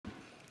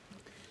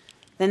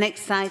The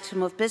next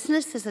item of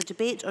business is a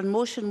debate on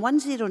motion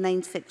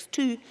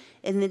 10962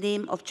 in the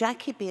name of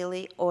Jackie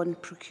Baillie on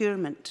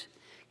procurement.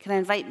 Can I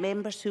invite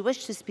members who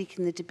wish to speak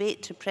in the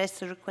debate to press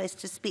the request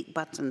to speak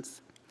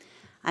buttons?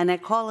 And I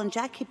call on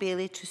Jackie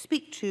Baillie to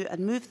speak to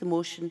and move the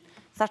motion.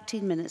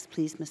 13 minutes,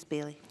 please, Ms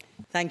Baillie.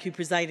 Thank you,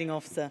 Presiding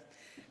Officer.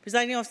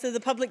 Presiding Officer,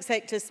 the public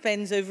sector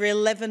spends over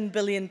 £11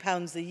 billion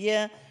a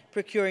year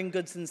procuring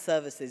goods and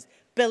services,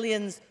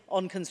 billions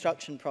on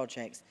construction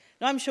projects.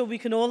 Now, I'm sure we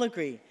can all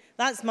agree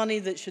that's money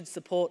that should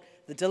support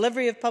the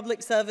delivery of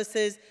public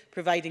services,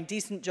 providing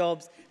decent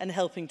jobs and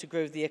helping to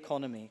grow the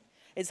economy.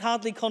 It's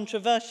hardly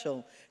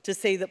controversial to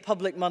say that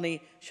public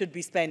money should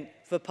be spent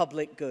for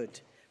public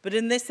good. But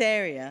in this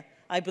area,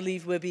 I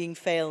believe we're being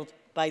failed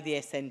by the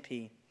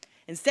SNP.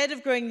 Instead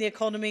of growing the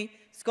economy,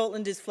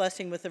 Scotland is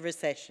flirting with a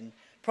recession.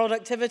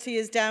 Productivity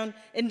is down,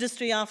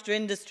 industry after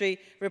industry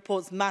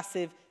reports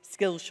massive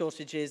skill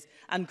shortages,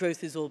 and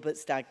growth is all but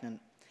stagnant.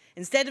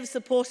 Instead of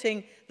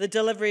supporting the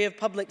delivery of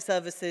public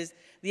services,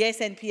 the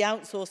SNP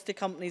outsourced to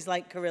companies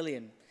like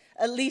Carillion.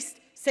 At least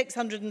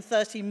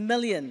 630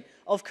 million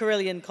of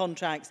Carillion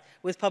contracts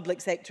with public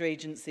sector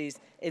agencies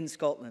in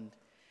Scotland.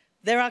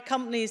 There are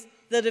companies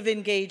that have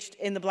engaged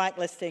in the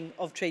blacklisting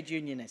of trade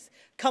unionists,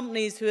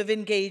 companies who have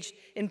engaged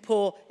in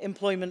poor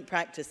employment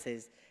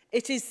practices.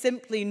 It is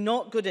simply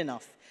not good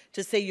enough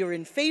to say you're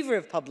in favour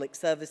of public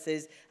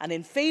services and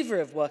in favour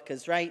of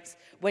workers' rights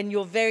when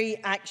your very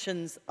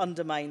actions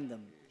undermine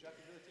them.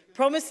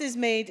 Promises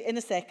made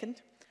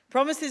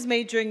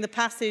during the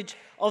passage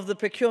of the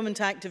Procurement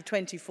Act of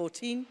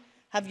 2014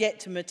 have yet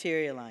to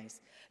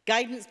materialise.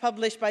 Guidance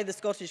published by the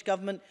Scottish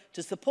Government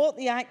to support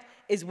the Act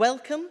is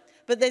welcome,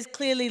 but there's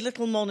clearly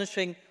little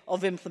monitoring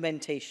of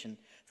implementation.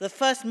 The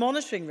first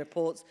monitoring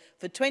reports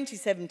for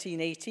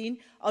 2017-18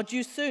 are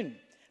due soon,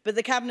 but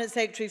the Cabinet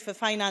Secretary for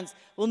Finance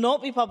will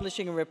not be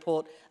publishing a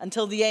report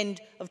until the end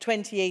of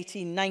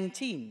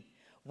 2018-19.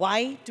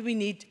 Why do we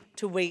need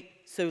to wait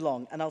so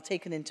long? And I'll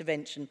take an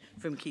intervention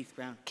from Keith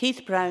Brown.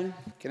 Keith Brown.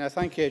 Can I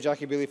thank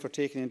Jackie Baillie for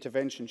taking the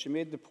intervention? She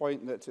made the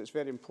point that it's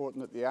very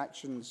important that the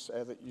actions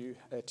that you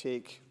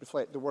take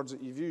reflect the words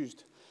that you've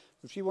used.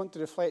 If you want to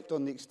reflect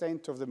on the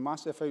extent of the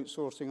massive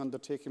outsourcing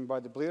undertaken by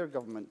the Blair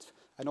government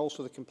and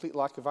also the complete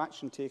lack of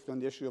action taken on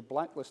the issue of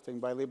blacklisting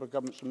by Labour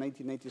governments from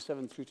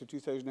 1997 through to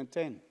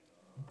 2010.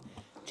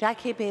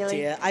 Jackie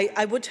Baillie.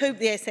 I would hope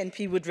the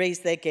SNP would raise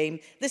their game.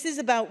 This is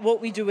about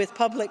what we do with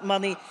public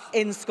money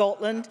in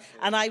Scotland,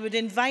 and I would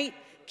invite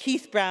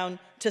Keith Brown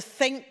to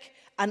think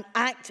and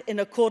act in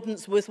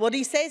accordance with what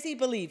he says he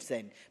believes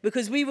in,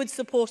 because we would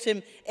support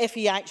him if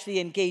he actually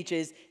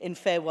engages in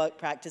fair work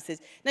practices.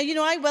 Now, you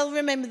know, I well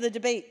remember the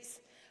debates.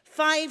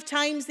 5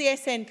 times the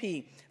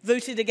SNP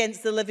voted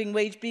against the living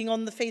wage being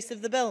on the face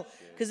of the bill,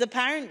 because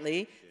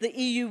apparently the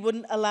EU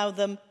wouldn't allow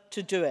them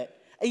to do it.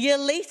 A year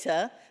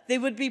later, they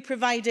would be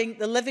providing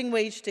the living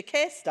wage to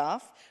care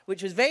staff,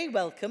 which was very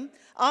welcome,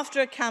 after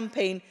a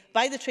campaign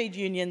by the trade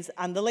unions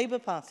and the Labour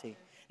Party.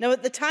 Now,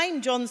 at the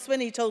time, John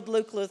Swinney told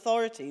local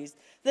authorities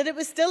that it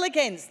was still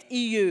against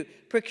EU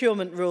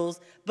procurement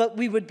rules, but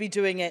we would be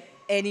doing it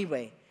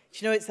anyway.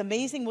 You know, it's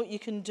amazing what you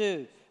can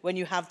do when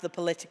you have the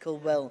political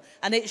will.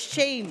 And it's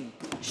shame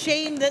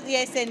that the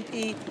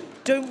SNP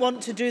don't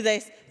want to do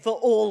this for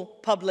all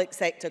public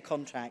sector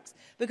contracts.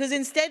 Because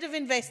instead of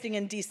investing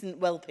in decent,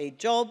 well-paid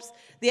jobs,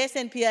 the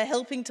SNP are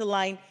helping to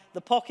line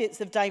the pockets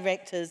of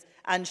directors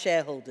and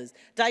shareholders.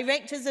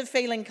 Directors of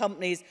failing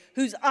companies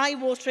whose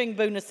eye-watering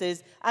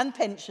bonuses and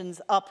pensions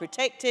are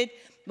protected,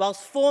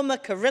 whilst former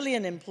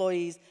Carillion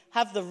employees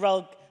have the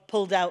rug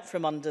pulled out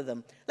from under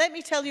them. Let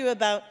me tell you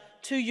about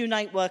 2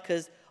 Unite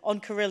workers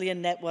on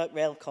Carillion Network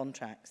Rail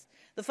contracts.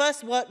 The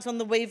first works on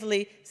the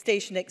Waverley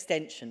Station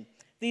extension.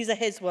 These are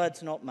his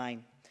words, not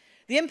mine.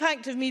 The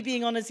impact of me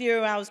being on a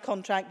 0-hours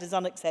contract is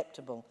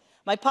unacceptable.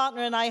 My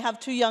partner and I have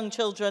 2 young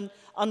children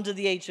under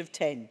the age of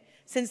 10.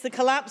 Since the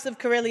collapse of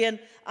Carillion,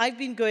 I've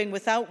been going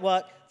without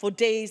work for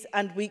days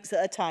and weeks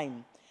at a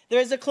time. There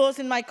is a clause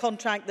in my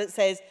contract that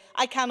says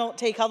I cannot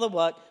take other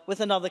work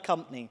with another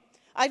company.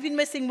 I've been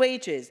missing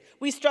wages.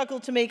 We struggle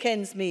to make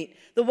ends meet.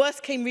 The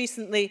worst came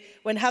recently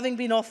when, having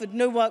been offered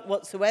no work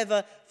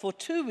whatsoever for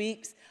 2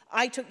 weeks,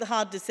 I took the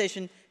hard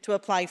decision to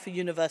apply for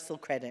universal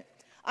credit.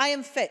 I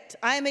am fit.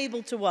 I am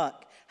able to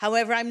work.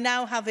 However, I'm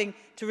now having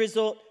to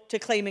resort to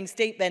claiming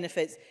state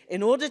benefits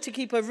in order to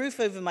keep a roof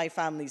over my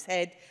family's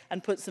head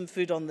and put some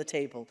food on the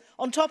table.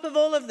 On top of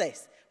all of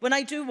this, when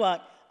I do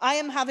work, I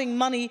am having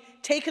money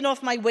taken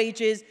off my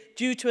wages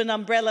due to an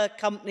umbrella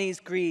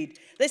company's greed.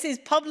 This is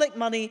public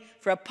money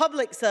for a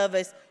public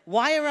service.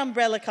 Why are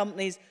umbrella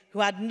companies who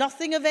had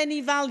nothing of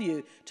any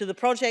value to the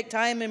project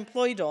I am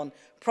employed on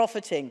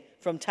profiting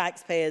from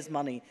taxpayers'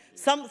 money?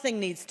 Something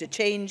needs to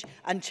change,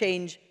 and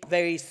change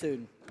very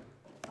soon.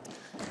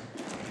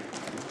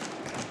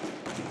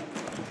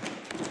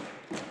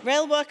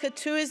 Rail worker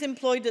 2 is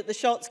employed at the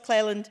Shotts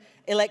Cleland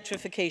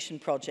electrification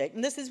project,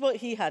 and this is what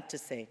he had to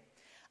say.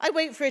 I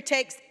wait for a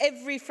text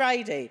every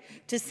Friday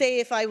to say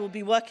if I will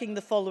be working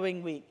the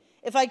following week.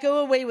 If I go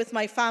away with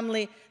my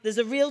family, there's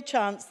a real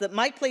chance that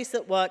my place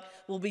at work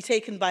will be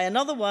taken by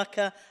another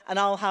worker and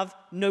I'll have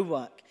no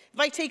work. If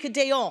I take a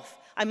day off,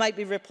 I might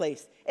be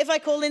replaced. If I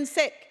call in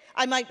sick,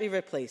 I might be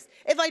replaced.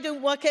 If I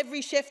don't work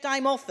every shift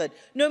I'm offered,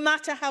 no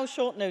matter how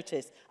short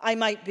notice, I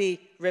might be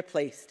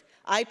replaced.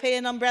 I pay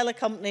an umbrella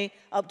company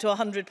up to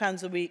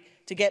 £100 a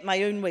week to get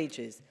my own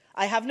wages.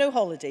 I have no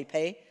holiday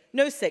pay,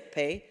 no sick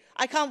pay.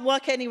 I can't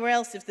work anywhere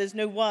else if there's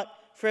no work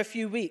for a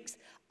few weeks.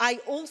 I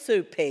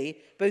also pay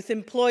both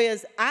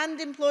employers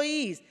and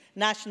employees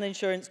national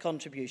insurance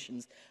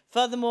contributions.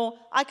 Furthermore,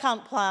 I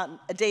can't plan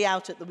a day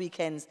out at the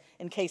weekends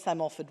in case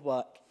I'm offered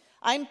work.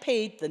 I'm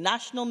paid the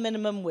national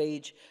minimum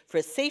wage for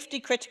a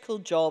safety-critical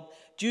job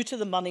due to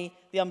the money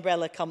the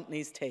umbrella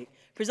companies take.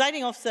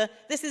 Presiding Officer,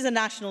 this is a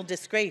national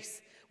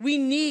disgrace.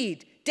 We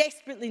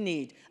desperately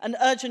need, an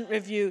urgent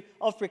review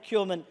of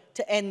procurement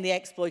to end the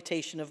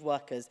exploitation of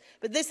workers.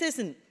 But this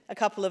isn't a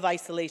couple of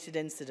isolated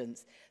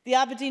incidents. The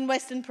Aberdeen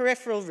Western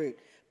Peripheral route,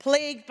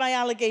 plagued by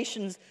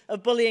allegations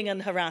of bullying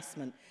and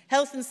harassment.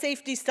 Health and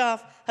safety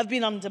staff have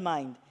been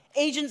undermined.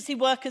 Agency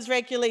workers'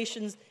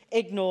 regulations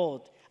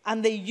ignored.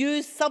 And they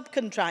use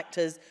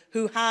subcontractors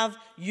who have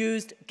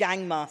used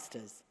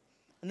gangmasters.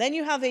 And then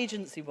you have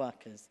agency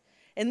workers.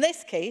 In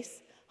this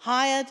case,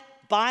 hired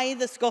by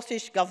the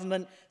Scottish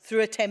Government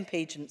through a temp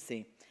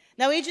agency.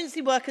 Now,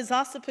 agency workers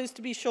are supposed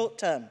to be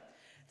short-term.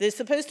 They're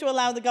supposed to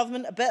allow the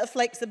government a bit of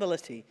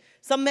flexibility.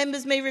 Some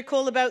members may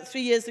recall about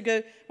 3 years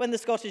ago when the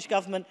Scottish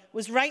Government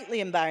was rightly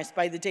embarrassed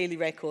by the Daily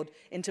Record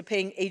into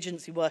paying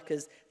agency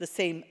workers the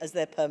same as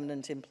their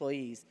permanent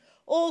employees.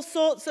 All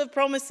sorts of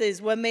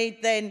promises were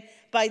made then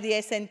by the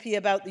SNP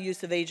about the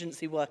use of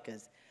agency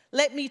workers.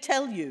 Let me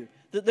tell you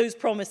that those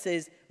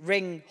promises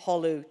ring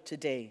hollow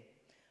today.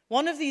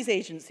 One of these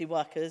agency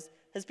workers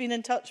has been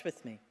in touch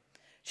with me.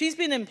 She's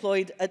been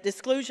employed at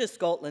Disclosure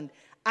Scotland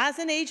as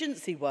an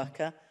agency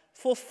worker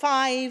for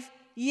 5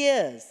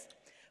 years.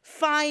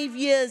 5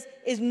 years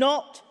is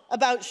not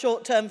about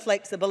short-term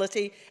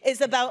flexibility.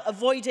 It's about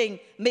avoiding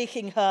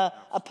making her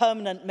a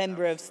permanent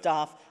member of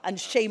staff, and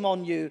shame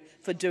on you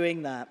for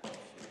doing that.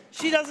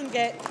 She doesn't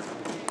get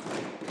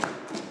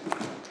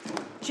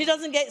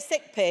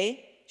sick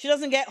pay. She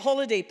doesn't get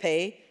holiday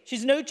pay.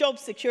 She's no job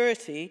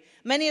security.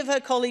 Many of her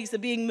colleagues are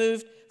being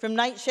moved from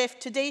night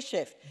shift to day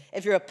shift.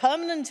 If you're a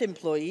permanent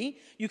employee,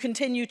 you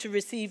continue to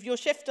receive your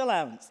shift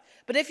allowance.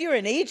 But if you're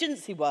an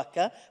agency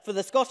worker for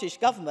the Scottish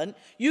Government,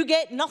 you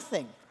get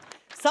nothing.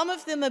 Some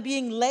of them are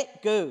being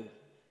let go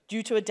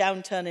due to a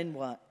downturn in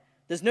work.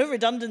 There's no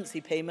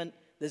redundancy payment.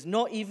 There's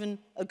not even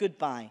a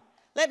goodbye.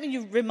 Let me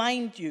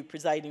remind you,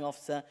 Presiding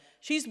Officer,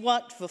 she's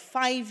worked for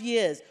 5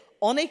 years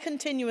on a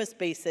continuous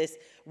basis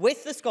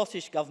with the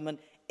Scottish Government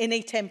in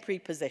a temporary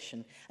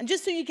position. And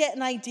just so you get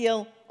an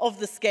idea of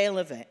the scale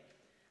of it,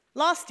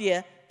 last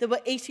year there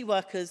were 80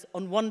 workers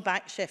on one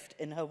back shift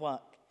in her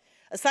work.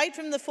 Aside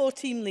from the 4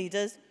 team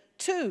leaders,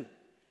 two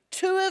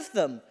of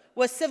them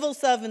were civil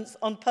servants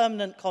on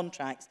permanent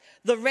contracts.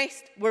 The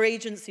rest were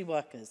agency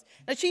workers.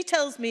 Now, she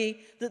tells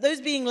me that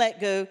those being let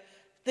go,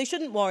 they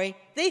shouldn't worry.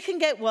 They can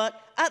get work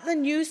at the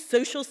new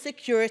Social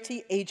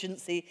Security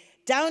Agency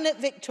down at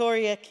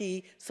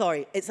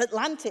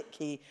Atlantic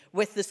Quay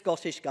with the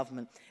Scottish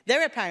Government.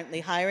 They're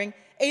apparently hiring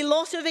a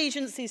lot of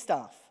agency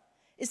staff.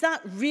 Is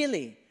that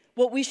really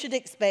what we should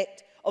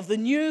expect of the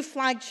new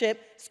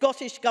flagship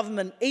Scottish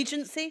Government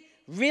agency?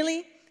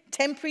 Really?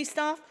 Temporary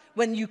staff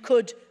when you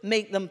could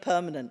make them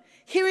permanent?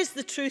 Here is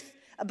the truth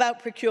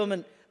about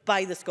procurement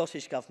by the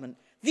Scottish Government.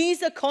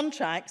 These are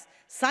contracts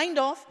signed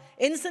off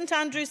in St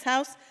Andrew's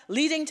House,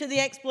 leading to the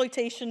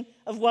exploitation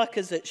of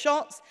workers at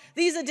Shotts.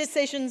 These are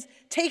decisions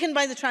taken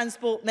by the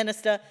Transport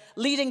Minister,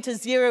 leading to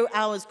 0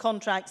 hours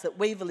contracts at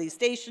Waverley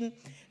Station.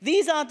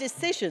 These are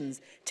decisions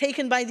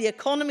taken by the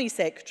Economy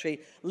Secretary,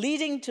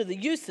 leading to the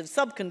use of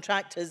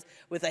subcontractors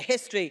with a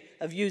history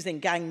of using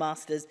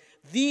gangmasters.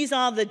 These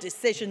are the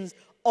decisions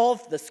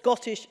of the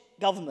Scottish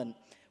Government,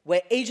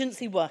 where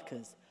agency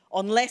workers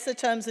on lesser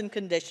terms and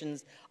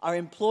conditions are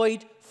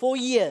employed for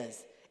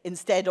years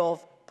instead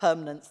of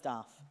permanent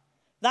staff.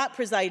 That,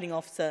 Presiding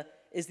Officer,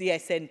 is the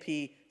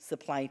SNP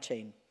supply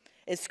chain.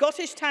 It's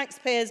Scottish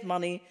taxpayers'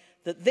 money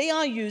that they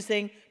are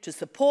using to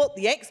support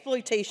the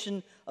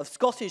exploitation of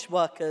Scottish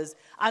workers,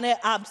 and it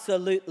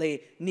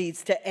absolutely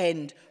needs to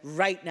end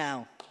right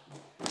now.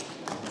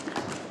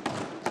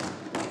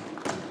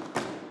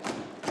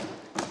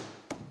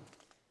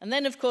 And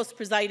then, of course,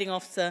 Presiding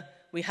Officer,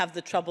 we have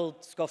the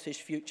troubled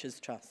Scottish Futures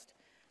Trust.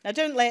 Now,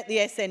 don't let the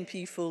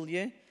SNP fool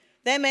you.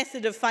 Their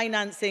method of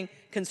financing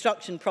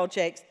construction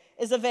projects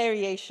is a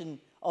variation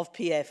of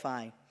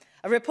PFI.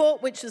 A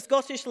report which the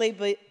Scottish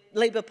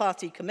Labour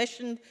Party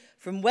commissioned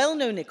from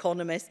well-known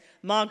economists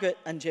Margaret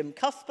and Jim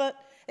Cuthbert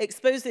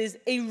exposes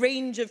a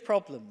range of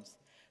problems.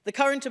 The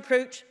current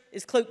approach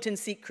is cloaked in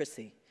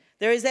secrecy.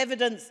 There is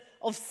evidence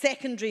of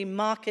secondary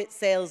market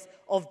sales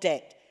of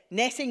debt,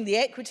 netting the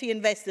equity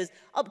investors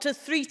up to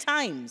 3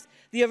 times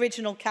the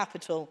original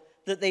capital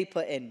that they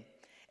put in.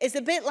 It's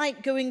a bit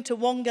like going to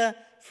Wonga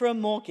for a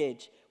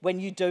mortgage when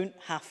you don't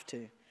have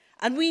to.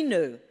 And we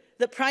know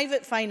that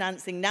private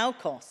financing now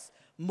costs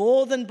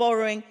more than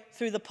borrowing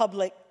through the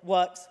Public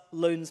Works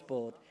Loans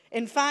Board.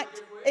 In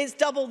fact, it's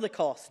double the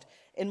cost.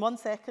 In 1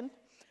 second,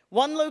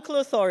 one local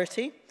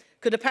authority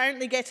could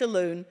apparently get a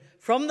loan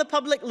from the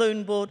Public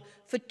Loan Board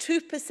for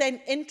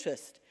 2%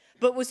 interest,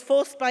 but was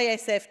forced by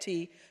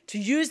SFT to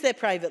use their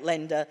private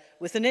lender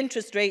with an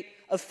interest rate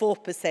of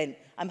 4%.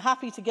 I'm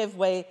happy to give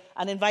way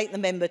and invite the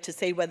member to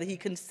say whether he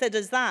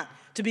considers that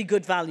to be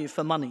good value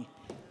for money.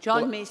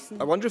 John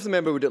Mason. I wonder if the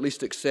member would at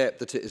least accept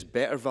that it is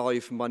better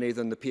value for money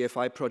than the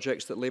PFI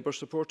projects that Labour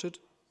supported.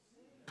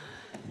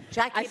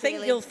 I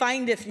think you'll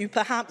find, if you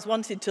perhaps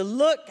wanted to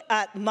look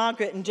at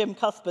Margaret and Jim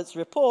Cuthbert's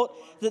report,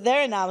 that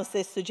their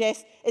analysis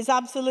suggests is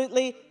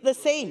absolutely the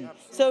same.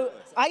 So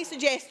I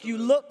suggest you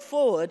look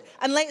forward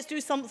and let's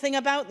do something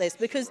about this,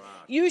 because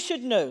you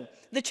should know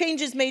the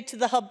changes made to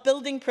the Hub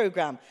Building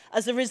Programme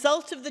as a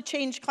result of the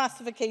changed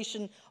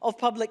classification of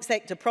public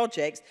sector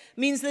projects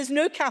means there's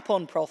no cap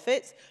on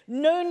profits,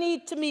 no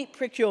need to meet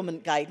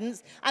procurement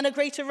guidance, and a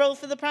greater role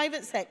for the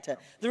private sector.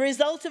 The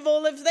result of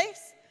all of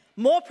this?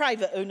 More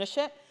private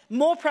ownership,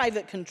 more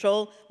private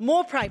control,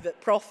 more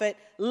private profit,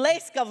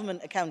 less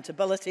government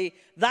accountability.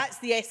 That's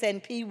the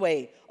SNP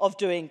way of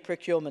doing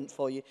procurement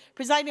for you.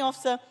 Presiding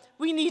Officer,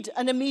 we need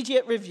an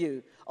immediate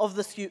review of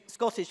the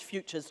Scottish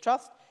Futures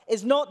Trust.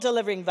 It's not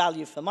delivering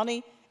value for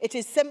money. It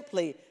is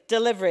simply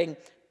delivering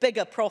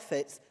bigger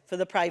profits for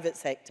the private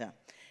sector.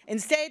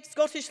 Instead,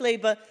 Scottish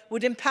Labour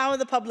would empower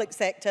the public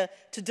sector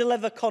to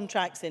deliver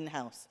contracts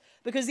in-house,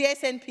 because the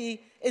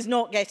SNP is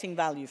not getting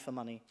value for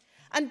money.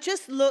 And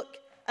just look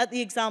at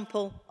the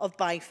example of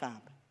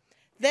BIFAB.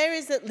 There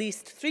is at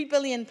least £3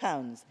 billion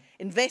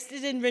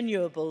invested in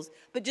renewables,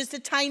 but just a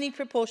tiny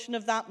proportion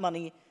of that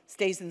money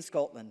stays in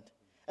Scotland.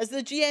 As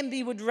the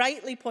GMB would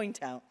rightly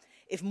point out,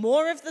 if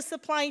more of the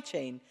supply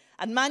chain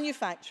and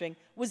manufacturing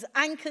was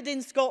anchored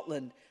in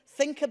Scotland,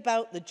 think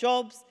about the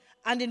jobs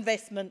and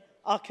investment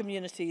our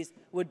communities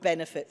would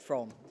benefit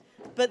from.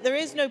 But there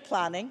is no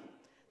planning,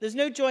 there's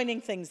no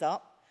joining things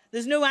up,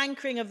 there's no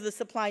anchoring of the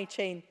supply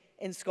chain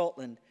in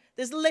Scotland.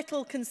 There's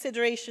little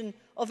consideration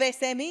of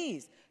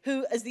SMEs,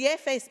 who, as the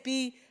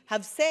FSB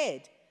have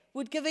said,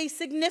 would give a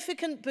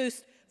significant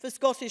boost for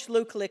Scottish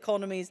local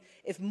economies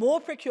if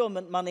more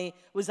procurement money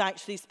was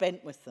actually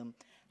spent with them.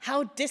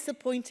 How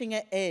disappointing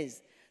it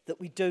is that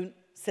we don't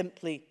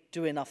simply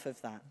do enough of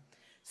that.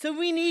 So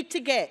we need to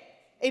get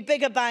a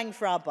bigger bang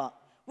for our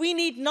buck. We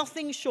need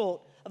nothing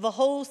short of a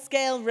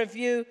whole-scale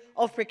review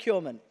of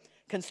procurement.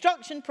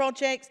 Construction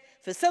projects,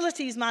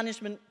 facilities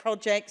management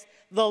projects,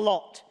 the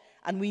lot.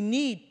 And we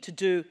need to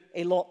do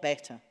a lot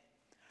better.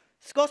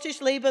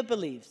 Scottish Labour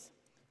believes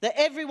that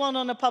everyone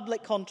on a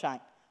public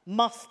contract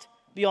must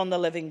be on the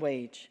living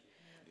wage.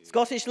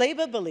 Scottish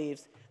Labour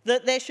believes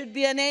that there should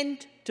be an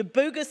end to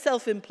bogus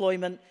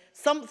self-employment,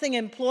 something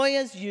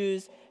employers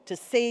use to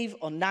save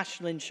on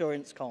national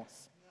insurance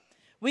costs.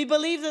 We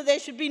believe that there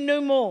should be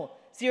no more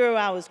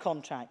zero-hours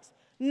contracts,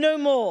 no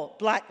more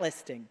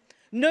blacklisting,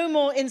 no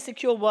more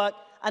insecure work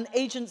and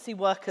agency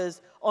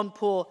workers on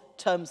poor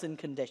terms and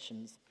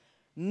conditions.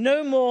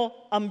 No more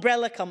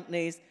umbrella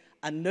companies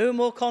and no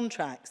more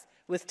contracts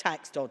with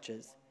tax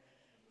dodgers.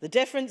 The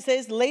difference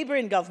is Labour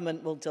in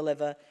government will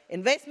deliver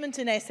investment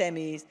in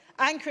SMEs,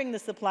 anchoring the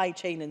supply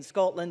chain in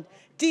Scotland,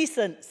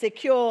 decent,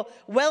 secure,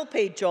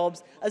 well-paid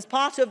jobs as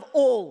part of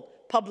all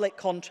public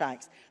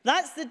contracts.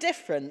 That's the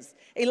difference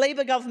a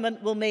Labour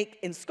government will make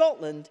in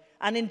Scotland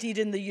and indeed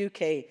in the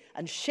UK.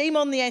 And shame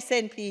on the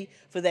SNP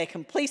for their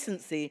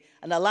complacency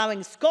and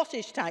allowing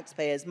Scottish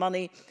taxpayers'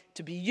 money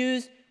to be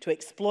used to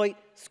exploit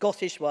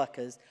Scottish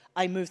workers.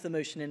 I move the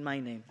motion in my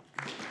name.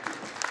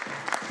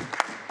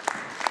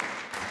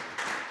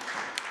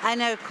 I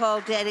now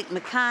call Derek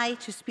Mackay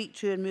to speak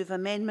to and move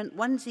Amendment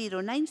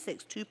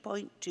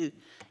 10962.2.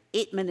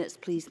 8 minutes,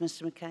 please,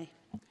 Mr Mackay.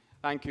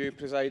 Thank you,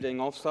 Presiding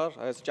Officer.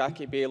 As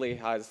Jackie Baillie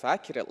has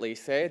accurately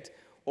said,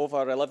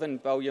 over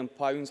 £11 billion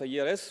a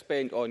year is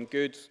spent on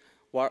goods,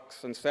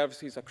 works and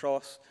services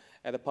across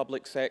the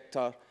public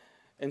sector.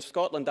 In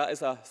Scotland, that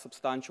is a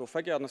substantial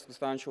figure and a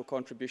substantial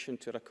contribution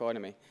to our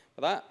economy.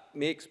 But that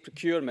makes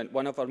procurement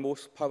one of our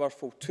most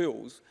powerful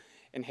tools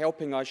in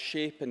helping us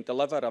shape and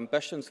deliver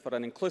ambitions for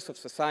an inclusive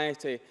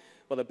society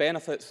where the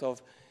benefits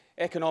of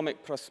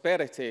economic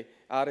prosperity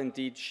are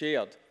indeed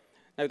shared.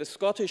 Now, the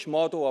Scottish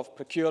model of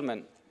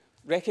procurement,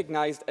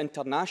 recognised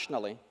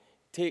internationally,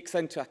 takes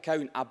into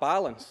account a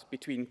balance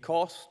between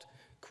cost,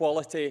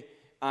 quality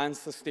and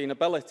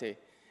sustainability.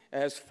 It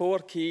has 4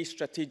 key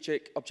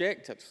strategic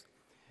objectives: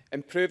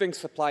 improving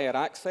supplier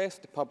access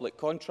to public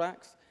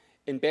contracts,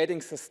 embedding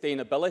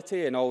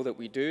sustainability in all that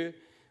we do,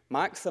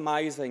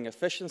 maximising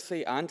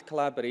efficiency and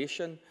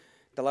collaboration,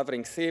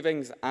 delivering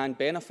savings and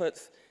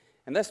benefits.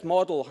 And this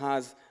model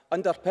has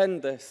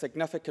underpinned the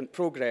significant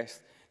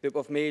progress that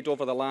we've made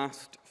over the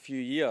last few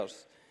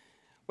years.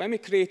 When we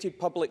created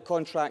Public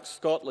Contracts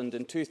Scotland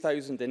in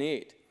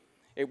 2008,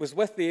 it was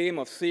with the aim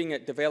of seeing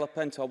it develop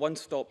into a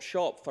one-stop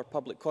shop for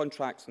public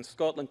contracts in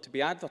Scotland to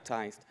be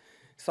advertised,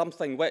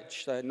 something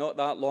which, not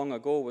that long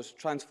ago, was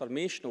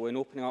transformational in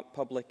opening up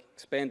public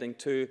spending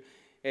to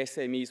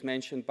SMEs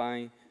mentioned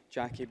by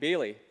Jackie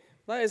Baillie.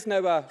 That is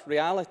now a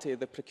reality.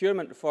 The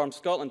Procurement Reform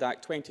Scotland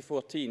Act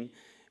 2014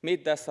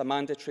 made this a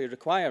mandatory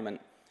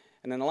requirement.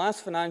 And in the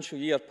last financial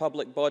year,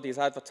 public bodies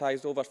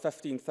advertised over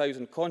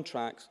 15,000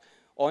 contracts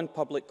on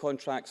Public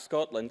Contracts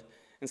Scotland,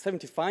 and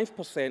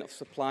 75% of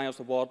suppliers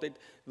awarded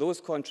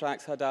those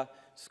contracts had a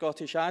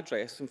Scottish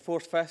address, and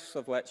 4/5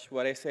 of which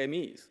were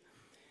SMEs.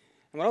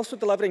 And we're also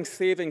delivering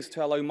savings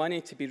to allow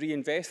money to be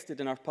reinvested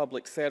in our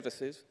public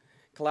services.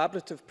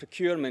 Collaborative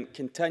procurement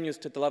continues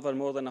to deliver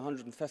more than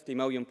 £150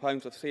 million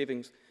of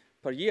savings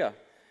per year.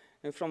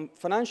 Now, from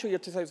financial year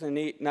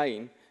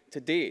 2008-9 to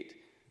date,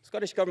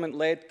 Scottish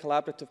Government-led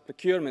collaborative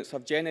procurements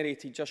have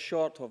generated just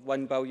short of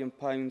 £1 billion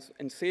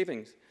in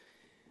savings.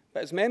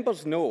 But as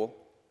members know,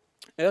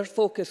 our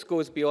focus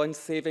goes beyond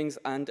savings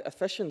and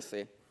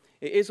efficiency.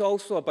 It is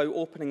also about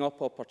opening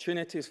up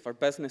opportunities for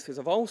businesses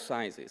of all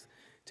sizes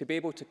to be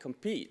able to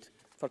compete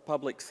for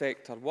public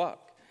sector work.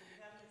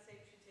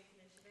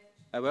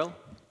 I will.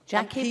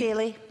 Jackie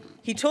Baillie.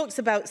 He talks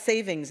about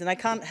savings, and I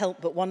can't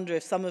help but wonder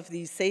if some of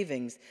these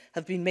savings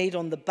have been made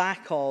on the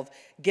back of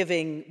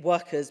giving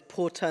workers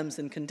poor terms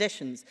and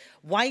conditions.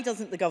 Why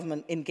doesn't the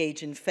government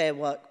engage in fair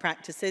work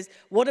practices?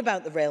 What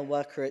about the rail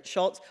worker at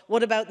Shotts?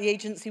 What about the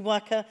agency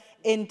worker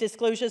in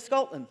Disclosure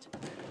Scotland?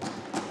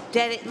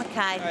 Derek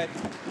Mackay.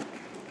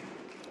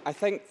 I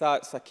think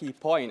that's a key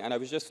point, and I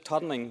was just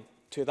turning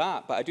to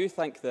that. But I do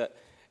think that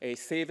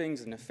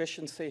savings and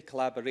efficiency,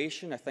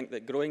 collaboration, I think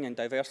that growing and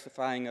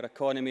diversifying our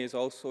economy is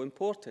also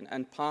important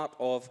and part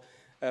of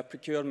a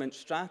procurement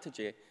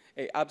strategy,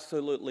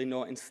 absolutely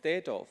not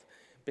instead of.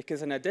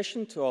 Because in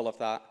addition to all of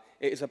that,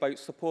 it is about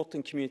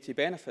supporting community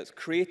benefits,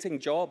 creating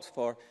jobs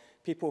for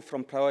people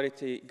from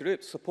priority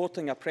groups,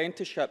 supporting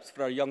apprenticeships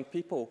for our young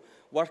people,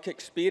 work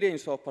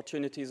experience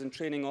opportunities and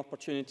training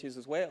opportunities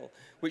as well,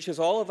 which is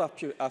all of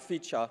a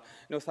feature,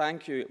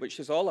 which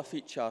is all a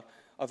feature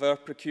of our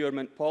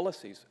procurement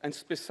policies. And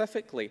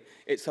specifically,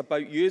 it's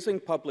about using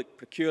public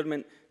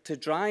procurement to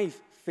drive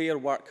fair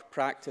work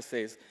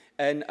practices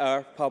in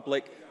our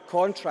public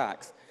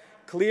contracts.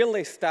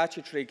 Clearly,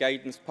 statutory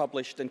guidance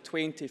published in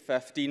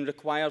 2015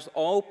 requires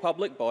all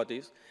public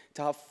bodies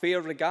to have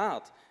fair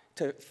regard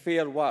to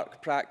fair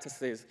work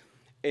practices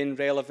in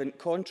relevant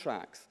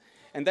contracts.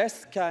 And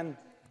this can...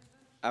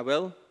 I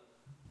will.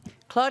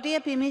 Claudia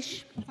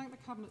Beamish. I thank the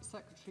Cabinet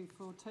Secretary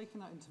for taking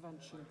that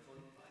intervention.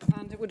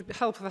 And it would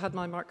help if I had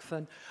my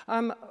microphone.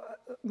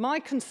 My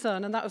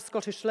concern, and that of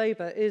Scottish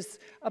Labour, is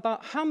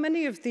about how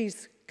many of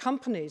these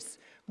companies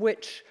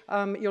which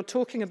you're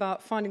talking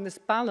about finding this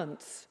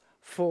balance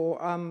for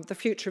the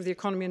future of the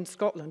economy in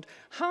Scotland,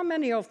 how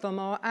many of them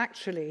are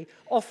actually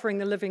offering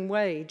the living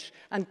wage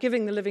and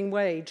giving the living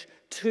wage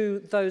to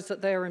those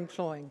that they are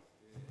employing?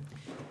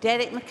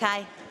 Derek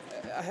Mackay.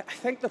 I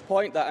think the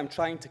point that I'm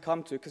trying to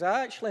come to, because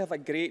I actually have a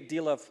great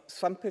deal of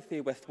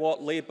sympathy with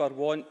what Labour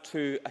want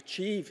to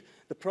achieve.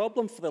 The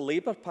problem for the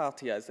Labour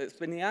Party is it's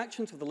been the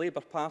actions of the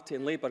Labour Party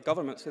and Labour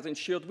governments that has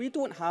ensured we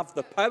don't have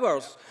the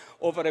powers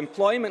over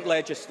employment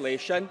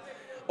legislation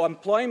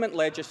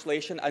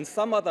and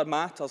some other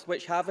matters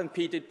which have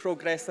impeded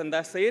progress in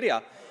this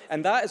area.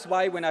 And that is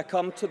why when I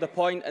come to the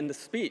point in the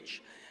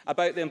speech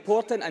about the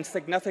important and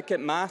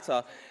significant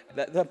matter,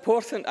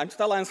 I'm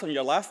still answering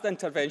your last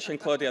intervention,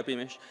 Claudia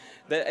Beamish,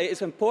 that it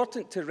is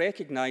important to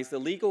recognise the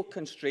legal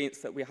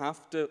constraints that we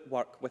have to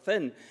work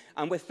within.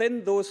 And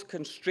within those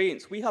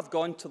constraints, we have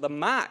gone to the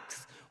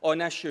max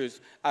on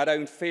issues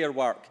around fair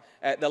work,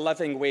 the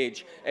living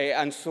wage,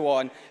 and so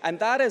on. And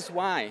that is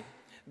why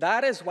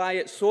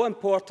it's so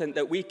important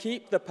that we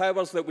keep the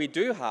powers that we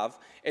do have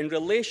in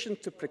relation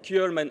to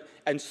procurement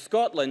in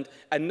Scotland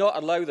and not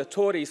allow the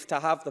Tories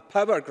to have the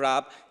power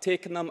grab,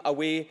 taking them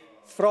away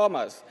from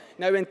us.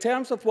 Now, in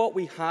terms of what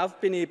we have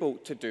been able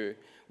to do,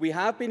 we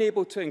have been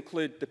able to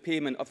include the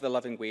payment of the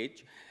living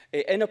wage,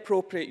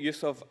 inappropriate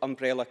use of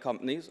umbrella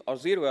companies or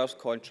zero-hours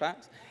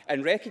contracts,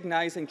 and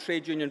recognising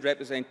trade union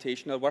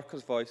representation or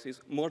workers'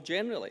 voices more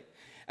generally.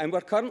 And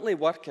we're currently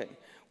working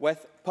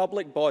with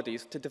public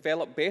bodies to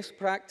develop best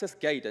practice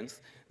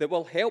guidance that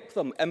will help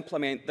them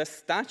implement this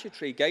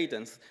statutory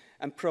guidance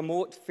and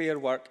promote fair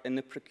work in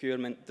the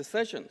procurement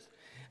decisions.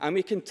 And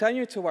we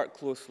continue to work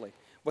closely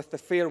with the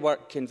Fair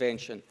Work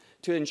Convention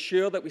to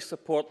ensure that we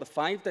support the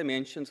 5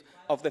 dimensions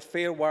of the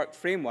Fair Work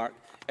framework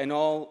in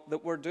all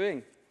that we're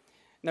doing.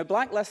 Now,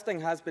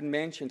 blacklisting has been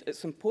mentioned.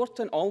 It's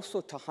important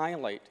also to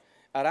highlight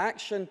our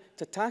action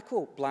to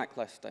tackle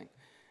blacklisting.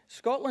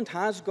 Scotland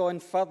has gone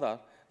further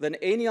than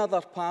any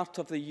other part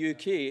of the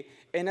UK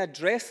in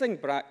addressing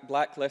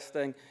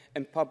blacklisting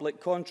in public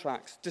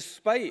contracts,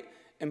 despite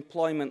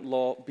employment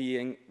law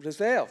being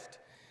reserved.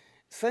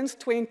 Since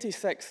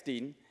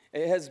 2016,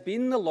 it has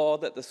been the law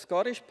that the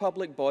Scottish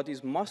public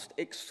bodies must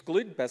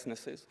exclude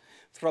businesses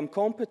from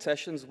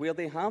competitions where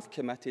they have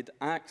committed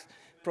acts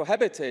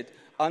prohibited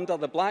under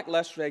the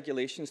Blacklist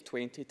Regulations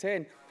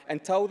 2010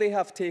 until they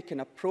have taken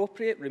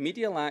appropriate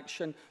remedial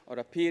action or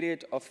a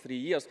period of 3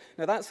 years.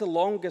 Now, that's the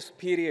longest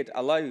period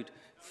allowed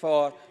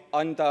for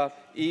under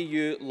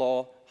EU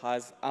law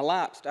has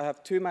elapsed. I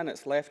have 2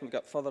 minutes left and we've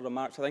got further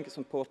remarks I think it's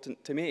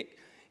important to make.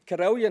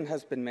 Carillion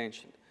has been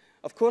mentioned.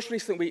 Of course,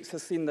 recent weeks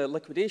has seen the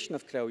liquidation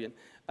of Carillion,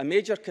 a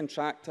major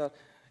contractor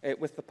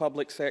with the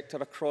public sector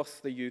across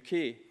the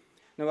UK.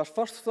 Now, our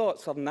first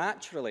thoughts are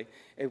naturally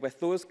with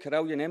those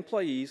Carillion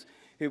employees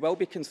who will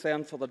be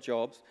concerned for their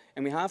jobs,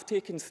 and we have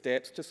taken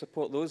steps to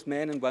support those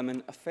men and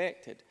women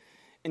affected.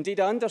 Indeed,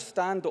 I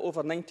understand that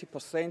over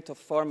 90% of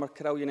former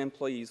Carillion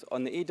employees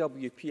on the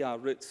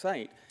AWPR route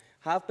site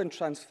have been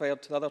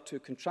transferred to the other 2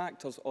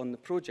 contractors on the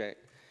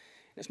project.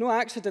 It's no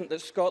accident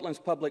that Scotland's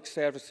public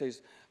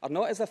services are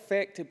not as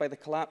affected by the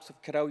collapse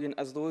of Carillion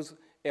as those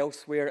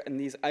elsewhere in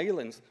these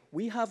islands.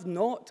 We have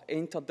not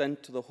entered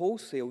into the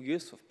wholesale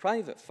use of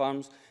private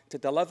firms to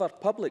deliver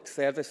public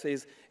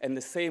services in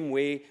the same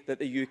way that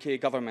the UK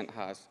government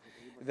has.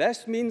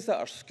 This means that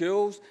our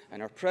schools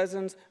and our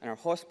prisons and our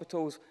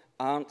hospitals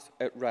aren't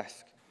at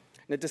risk.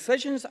 Now,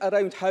 decisions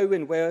around how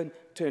and when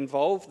to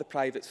involve the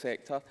private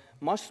sector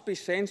must be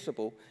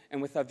sensible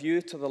and with a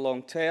view to the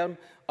long term,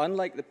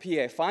 unlike the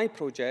PFI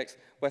projects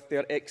with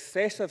their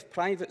excessive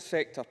private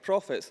sector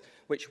profits,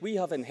 which we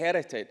have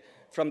inherited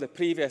from the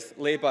previous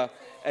Labour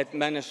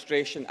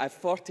administration. I have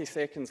 40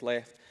 seconds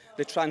left.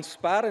 The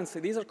transparency,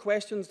 these are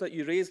questions that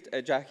you raised,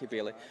 Jackie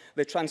Baillie.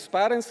 The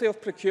transparency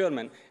of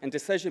procurement and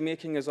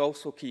decision-making is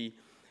also key.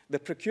 The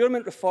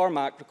Procurement Reform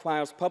Act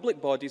requires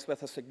public bodies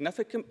with a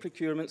significant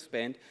procurement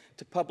spend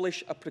to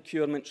publish a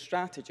procurement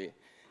strategy.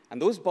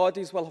 And those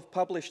bodies will have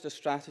published a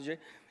strategy,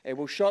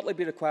 will shortly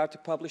be required to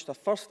publish their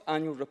first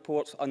annual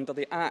reports under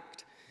the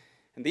Act.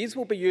 And these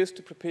will be used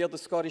to prepare the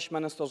Scottish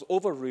Minister's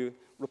overview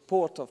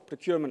report of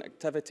procurement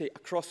activity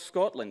across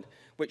Scotland,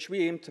 which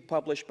we aim to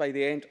publish by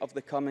the end of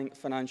the coming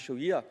financial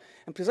year.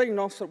 And, Presiding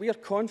Officer, we are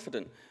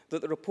confident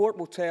that the report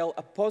will tell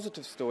a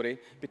positive story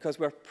because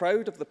we are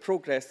proud of the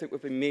progress that we've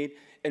been made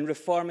in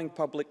reforming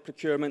public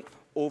procurement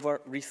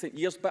over recent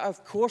years. But,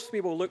 of course,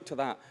 we will look to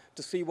that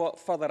to see what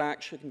further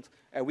actions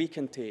we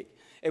can take.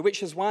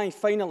 Which is why,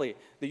 finally,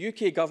 the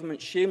UK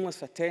Government's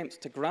shameless attempts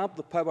to grab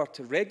the power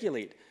to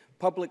regulate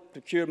public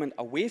procurement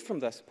away from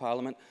this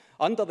Parliament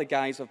under the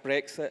guise of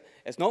Brexit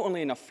is not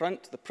only an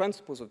affront to the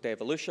principles of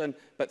devolution,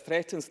 but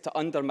threatens to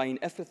undermine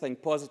everything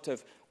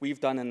positive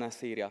we've done in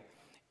this area.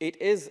 It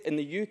is, in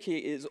the UK,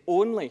 it is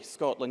only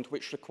Scotland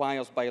which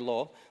requires by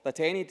law that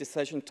any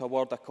decision to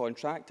award a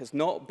contract is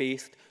not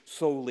based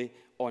solely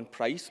on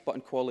price, but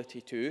on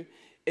quality too.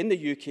 In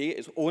the UK, it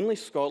is only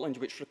Scotland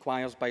which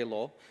requires by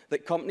law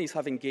that companies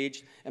have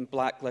engaged in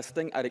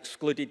blacklisting are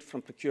excluded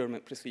from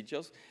procurement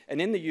procedures. And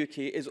in the UK,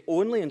 it is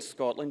only in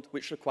Scotland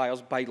which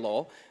requires by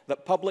law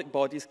that public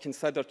bodies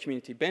consider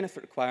community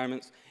benefit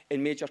requirements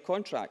in major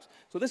contracts.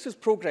 So this is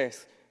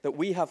progress that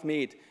we have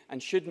made and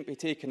shouldn't be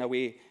taken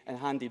away and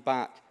handed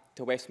back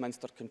to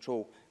Westminster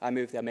control. I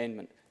move the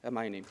amendment in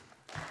my name.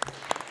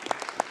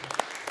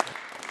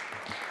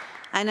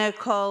 I now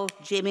call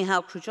Jamie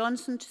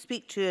Halcrow-Johnson to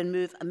speak to and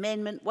move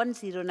Amendment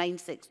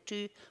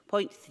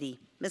 10962.3.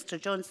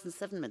 Mr Johnson,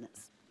 7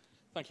 minutes.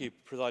 Thank you,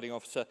 Presiding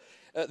Officer.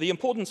 The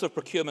importance of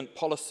procurement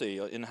policy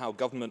in how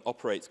government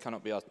operates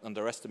cannot be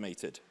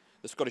underestimated.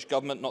 The Scottish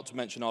Government, not to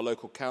mention our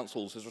local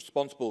councils, is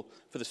responsible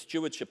for the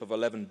stewardship of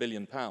 £11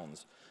 billion,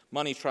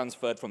 money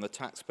transferred from the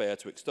taxpayer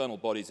to external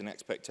bodies in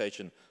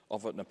expectation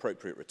of an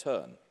appropriate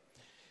return.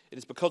 It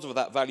is because of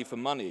that value for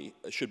money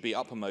should be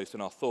uppermost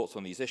in our thoughts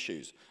on these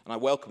issues, and I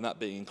welcome that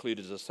being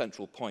included as a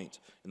central point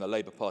in the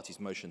Labour Party's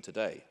motion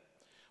today.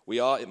 We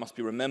are, it must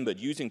be remembered,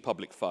 using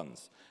public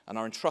funds and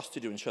are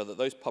entrusted to ensure that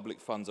those public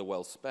funds are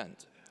well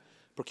spent.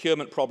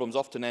 Procurement problems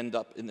often end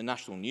up in the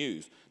national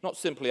news, not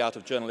simply out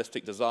of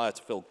journalistic desire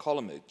to fill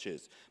column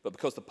images, but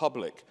because the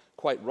public,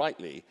 quite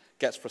rightly,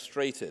 gets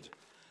frustrated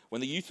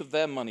when the use of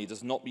their money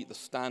does not meet the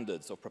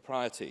standards of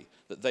propriety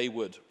that they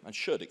would and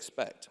should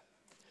expect.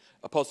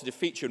 A positive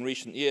feature in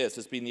recent years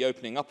has been the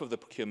opening up of the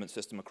procurement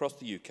system across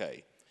the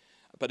UK,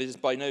 but it is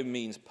by no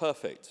means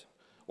perfect.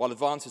 While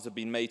advances have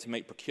been made to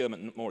make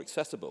procurement more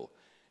accessible,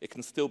 it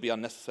can still be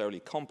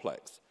unnecessarily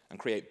complex and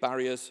create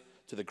barriers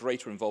to the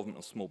greater involvement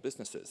of small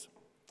businesses.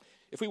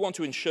 If we want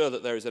to ensure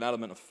that there is an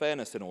element of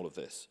fairness in all of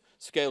this,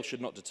 scale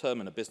should not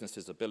determine a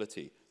business's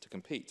ability to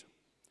compete.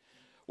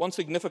 One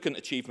significant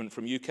achievement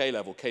from UK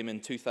level came in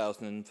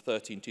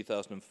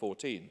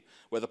 2013-2014,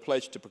 where the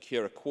pledge to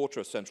procure a quarter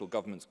of central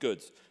government's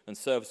goods and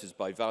services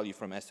by value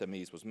from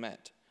SMEs was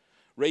met.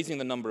 Raising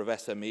the number of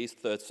SMEs,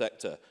 third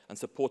sector and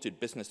supported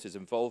businesses'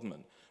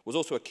 involvement was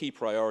also a key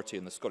priority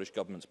in the Scottish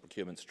Government's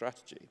procurement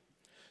strategy.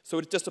 So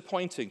it is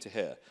disappointing to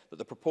hear that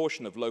the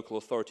proportion of local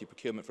authority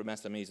procurement from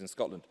SMEs in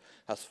Scotland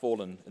has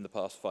fallen in the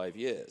past 5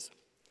 years.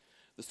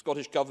 The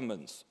Scottish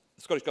Government's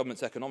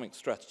economic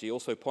strategy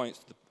also points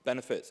to the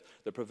benefits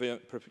that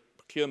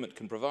procurement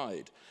can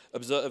provide,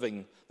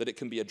 observing that it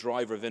can be a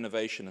driver of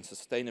innovation and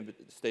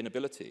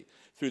sustainability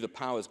through the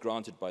powers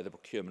granted by the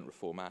Procurement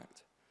Reform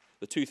Act.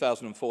 The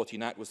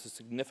 2014 Act was a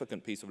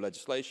significant piece of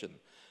legislation,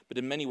 but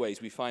in many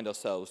ways we find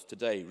ourselves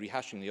today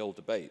rehashing the old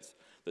debates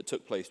that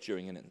took place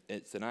during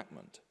its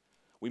enactment.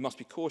 We must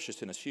be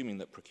cautious in assuming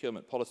that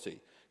procurement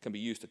policy can be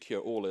used to cure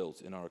all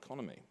ills in our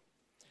economy.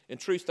 In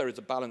truth, there is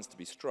a balance to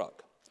be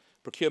struck.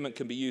 Procurement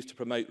can be used to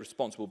promote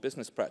responsible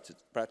business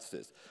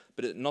practices,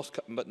 but it must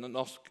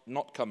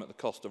not come at the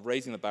cost of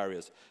raising the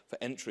barriers for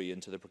entry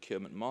into the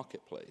procurement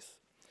marketplace.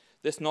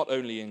 This not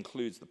only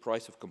includes the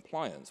price of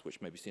compliance,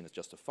 which may be seen as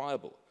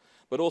justifiable,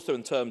 but also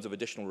in terms of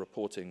additional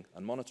reporting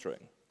and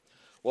monitoring.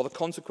 While the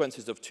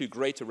consequences of too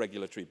great a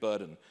regulatory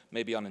burden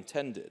may be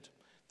unintended,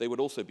 they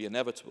would also be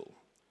inevitable,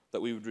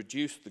 that we would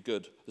reduce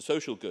the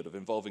social good of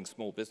involving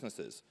small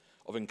businesses,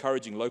 of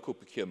encouraging local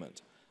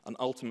procurement, and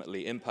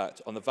ultimately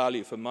impact on the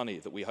value for money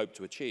that we hope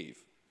to achieve.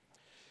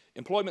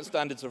 Employment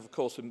standards are, of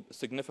course,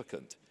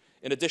 significant.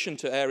 In addition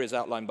to areas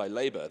outlined by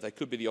Labour, there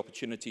could be the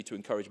opportunity to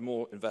encourage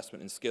more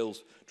investment in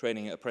skills,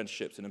 training,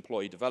 apprenticeships and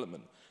employee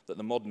development that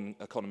the modern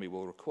economy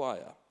will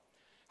require.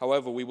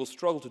 However, we will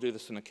struggle to do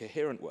this in a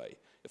coherent way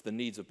if the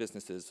needs of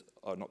businesses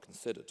are not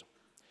considered.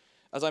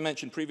 As I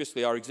mentioned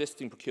previously, our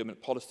existing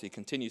procurement policy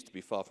continues to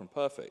be far from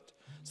perfect.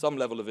 Some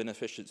level of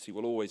inefficiency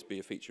will always be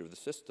a feature of the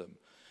system,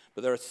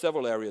 but there are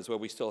several areas where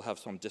we still have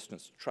some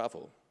distance to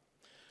travel.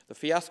 The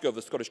fiasco of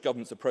the Scottish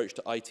Government's approach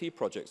to IT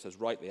projects has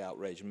rightly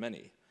outraged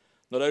many.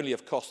 Not only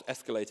have costs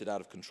escalated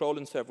out of control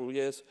in several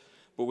years,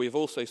 but we have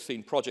also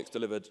seen projects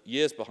delivered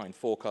years behind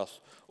forecasts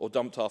or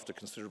dumped after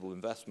considerable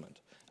investment,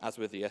 as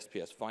with the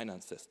SPS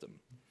finance system.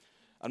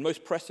 And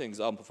most pressing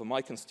example for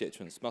my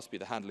constituents must be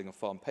the handling of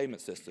farm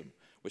payment system,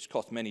 which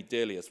cost many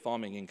dearly as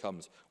farming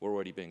incomes were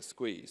already being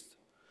squeezed.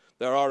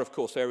 There are, of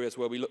course, areas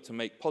where we look to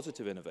make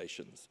positive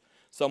innovations.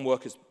 Some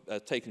work has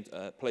taken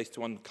place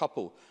to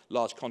uncouple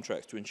large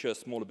contracts to ensure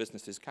smaller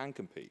businesses can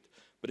compete,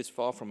 but it's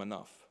far from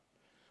enough.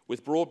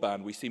 With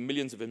broadband, we see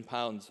millions of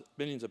pounds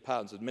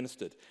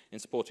administered in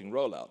supporting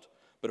rollout,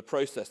 but a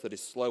process that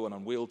is slow and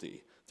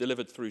unwieldy,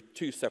 delivered through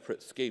two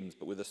separate schemes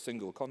but with a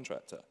single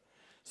contractor.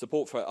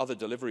 Support for other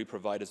delivery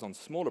providers on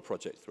smaller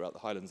projects throughout the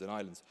Highlands and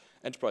Islands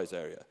enterprise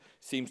area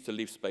seems to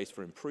leave space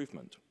for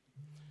improvement.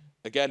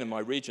 Again, in my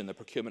region, the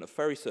procurement of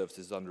ferry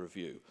services is under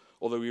review,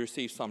 although we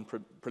received some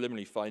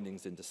preliminary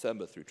findings in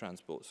December through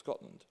Transport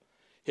Scotland.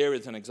 Here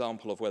is an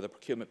example of where the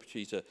procurement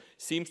procedure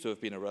seems to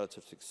have been a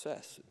relative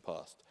success in the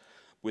past,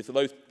 with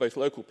both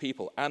local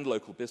people and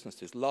local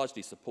businesses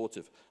largely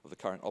supportive of the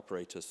current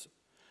operators.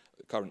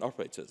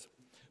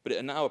 But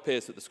it now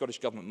appears that the Scottish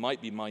Government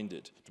might be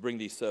minded to bring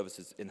these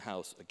services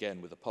in-house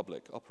again with a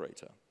public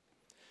operator.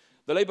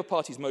 The Labour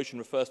Party's motion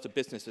refers to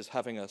businesses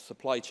having a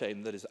supply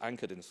chain that is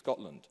anchored in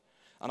Scotland,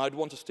 and I'd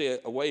want to steer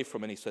away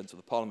from any sense of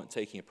the Parliament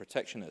taking a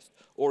protectionist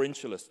or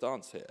insular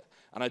stance here,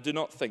 and I do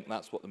not think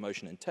that's what the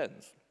motion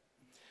intends.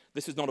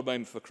 This is not a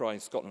moment for crying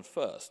Scotland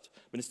first,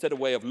 but instead a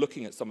way of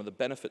looking at some of the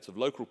benefits of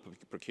local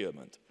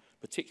procurement,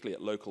 particularly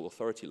at local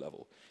authority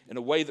level, in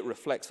a way that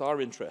reflects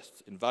our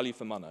interests in value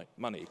for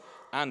money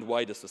and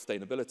wider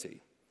sustainability.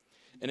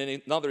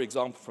 In another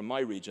example from my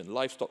region,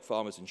 livestock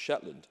farmers in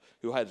Shetland,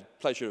 who I had the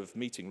pleasure of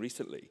meeting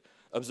recently,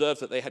 observed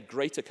that they had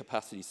greater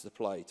capacity to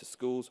supply to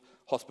schools,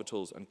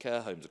 hospitals and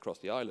care homes across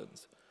the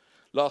islands.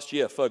 Last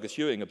year, Fergus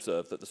Ewing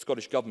observed that the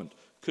Scottish Government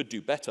could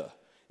do better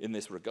in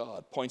this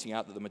regard, pointing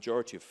out that the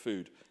majority of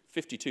food,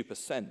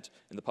 52%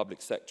 in the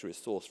public sector, is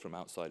sourced from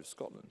outside of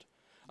Scotland.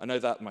 I know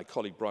that my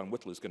colleague Brian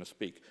Whittle is going to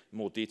speak in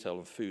more detail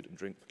on food and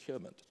drink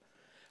procurement.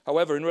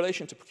 However, in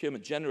relation to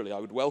procurement generally, I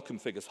would welcome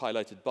figures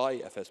highlighted by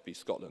FSB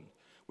Scotland,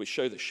 which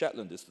show that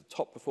Shetland is the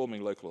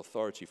top-performing local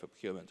authority for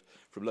procurement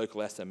from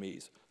local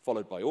SMEs,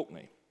 followed by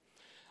Orkney.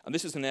 And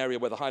this is an area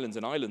where the Highlands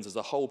and Islands as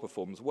a whole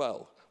performs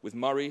well, with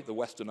Murray, the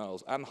Western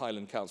Isles and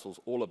Highland councils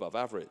all above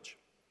average.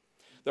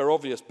 There are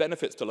obvious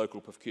benefits to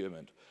local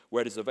procurement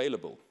where it is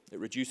available. It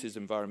reduces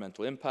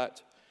environmental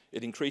impact,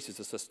 it increases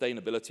the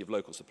sustainability of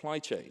local supply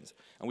chains,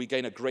 and we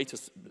gain a greater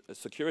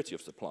security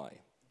of supply.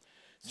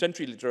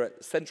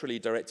 Centrally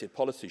directed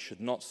policy should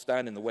not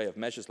stand in the way of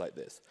measures like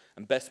this,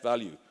 and best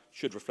value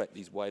should reflect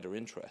these wider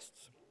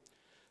interests.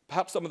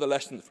 Perhaps some of the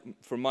lessons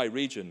from my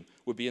region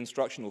would be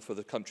instructional for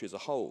the country as a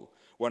whole,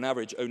 where on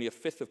average only a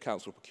fifth of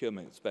council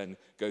procurement spend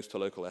goes to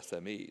local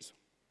SMEs.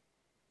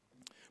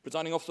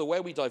 Presiding Officer,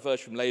 where we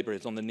diverge from Labour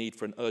is on the need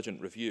for an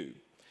urgent review.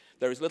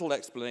 There is little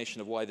explanation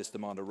of why this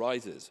demand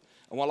arises,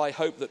 and while I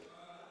hope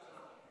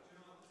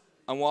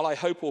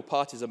all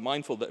parties are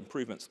mindful that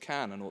improvements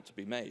can and ought to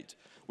be made,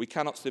 we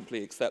cannot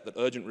simply accept that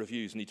urgent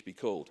reviews need to be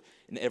called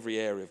in every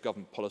area of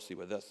government policy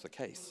where that's the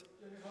case.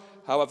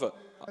 However,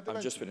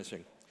 I'm just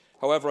finishing.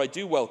 However, I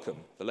do welcome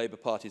the Labour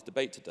Party's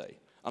debate today,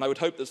 and I would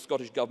hope that the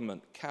Scottish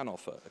Government can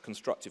offer a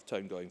constructive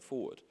tone going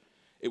forward.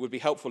 It would be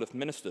helpful if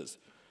ministers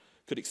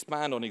could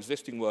expand on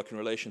existing work in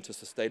relation to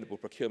sustainable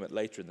procurement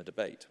later in the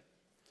debate.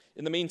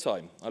 In the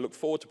meantime, I look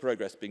forward to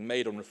progress being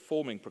made on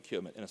reforming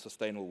procurement in a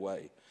sustainable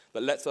way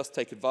that lets us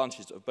take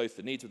advantage of both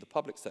the needs of the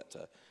public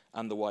sector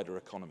and the wider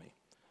economy.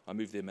 I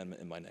move the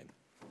amendment in my name.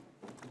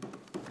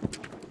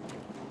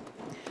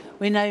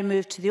 We now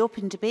move to the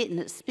open debate, and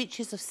it's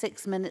speeches of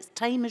 6 minutes.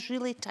 Time is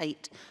really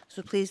tight,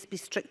 so please be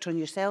strict on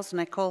yourselves.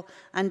 And I call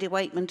Andy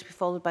Whiteman to be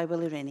followed by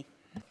Willie Rennie.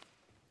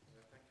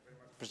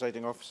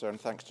 Presiding Officer,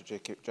 and thanks to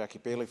Jackie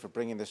Baillie for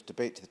bringing this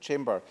debate to the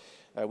Chamber.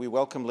 We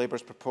welcome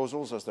Labour's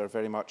proposals as they're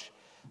very much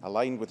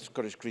aligned with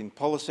Scottish Green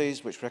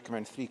policies, which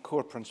recommend three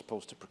core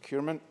principles to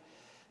procurement.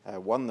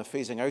 One, the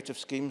phasing out of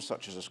schemes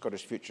such as the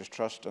Scottish Futures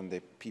Trust and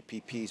the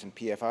PPPs and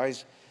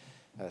PFIs.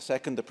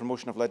 Second, the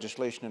promotion of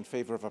legislation in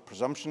favour of a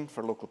presumption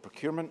for local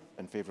procurement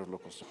in favour of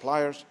local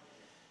suppliers.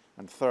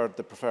 And third,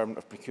 the preferment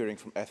of procuring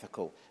from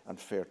ethical and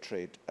fair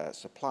trade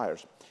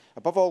suppliers.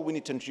 Above all, we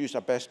need to introduce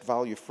a best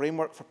value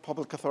framework for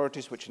public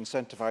authorities which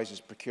incentivises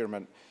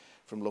procurement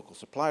from local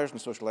suppliers and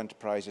social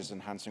enterprises,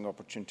 enhancing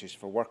opportunities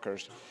for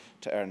workers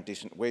to earn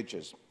decent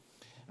wages.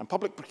 And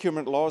public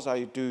procurement laws,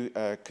 I do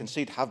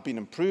concede, have been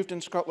improved in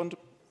Scotland,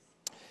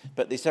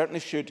 but they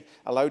certainly should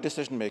allow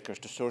decision makers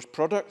to source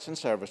products and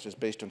services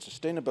based on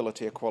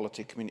sustainability,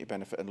 equality, community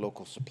benefit and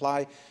local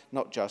supply,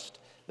 not just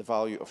the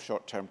value of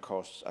short-term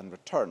costs and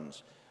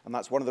returns. And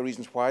that's one of the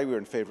reasons why we're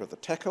in favour of the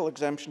TECL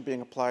exemption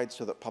being applied,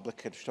 so that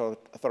public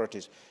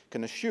authorities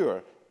can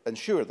ensure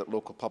that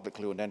local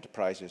publicly owned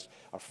enterprises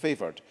are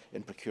favoured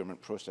in procurement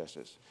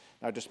processes.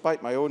 Now,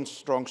 despite my own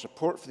strong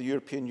support for the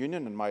European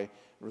Union and my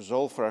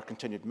resolve for our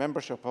continued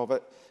membership of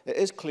it, it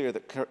is clear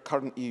that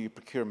current EU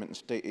procurement and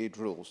state aid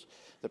rules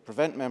that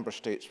prevent member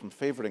states from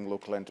favouring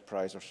local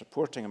enterprise or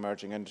supporting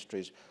emerging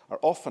industries are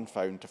often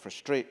found to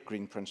frustrate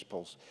green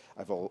principles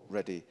I've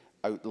already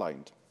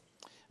outlined.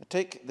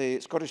 Take the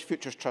Scottish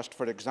Futures Trust,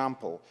 for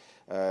example.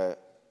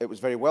 It was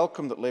very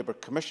welcome that Labour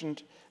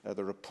commissioned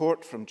the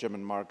report from Jim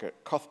and Margaret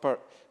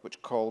Cuthbert,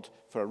 which called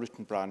for a root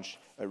and branch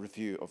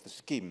review of the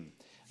scheme.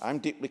 I'm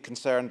deeply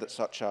concerned that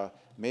such a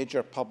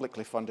major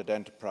publicly funded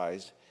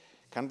enterprise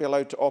can be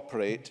allowed to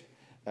operate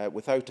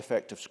without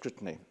effective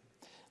scrutiny.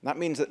 And that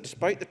means that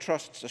despite the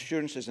Trust's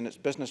assurances in its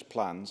business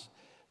plans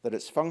that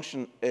its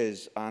function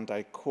is, and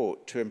I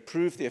quote, to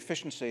improve the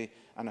efficiency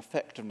and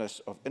effectiveness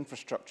of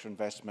infrastructure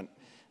investment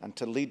and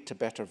to lead to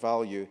better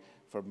value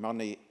for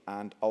money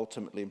and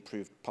ultimately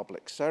improved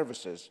public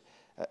services,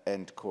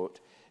 end quote,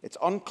 it's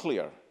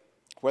unclear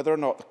whether or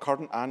not the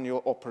current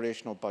annual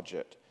operational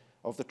budget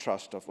of the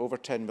Trust of over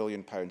 £10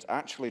 million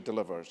actually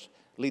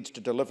leads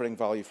to delivering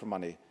value for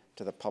money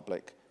to the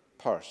public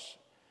purse.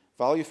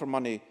 Value for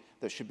money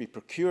that should be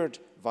procured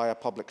via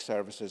public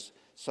services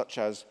such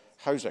as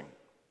housing.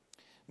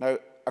 Now,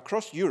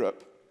 across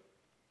Europe,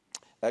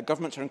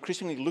 governments are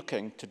increasingly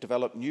looking to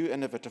develop new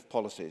innovative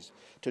policies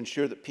to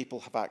ensure that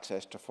people have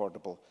access to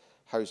affordable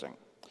housing.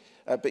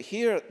 But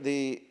here,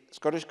 the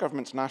Scottish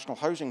Government's National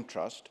Housing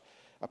Trust,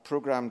 a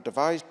programme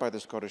devised by the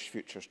Scottish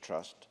Futures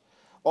Trust,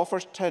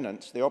 offers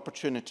tenants the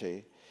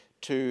opportunity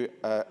to...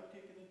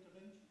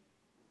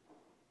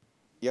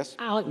 Yes?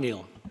 Alec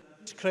Neil.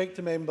 To correct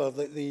the member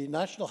that the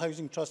National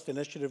Housing Trust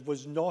initiative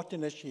was not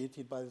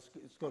initiated by the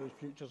Scottish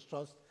Futures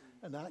Trust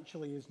and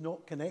actually is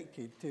not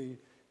connected to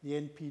the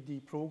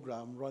NPD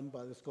programme run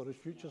by the Scottish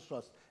Futures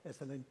Trust.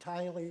 It's an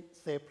entirely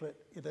separate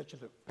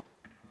initiative.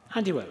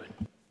 Andy Wewen.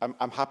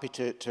 I'm happy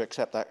to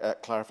accept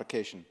that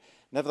clarification.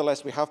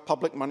 Nevertheless, we have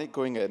public money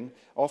going in,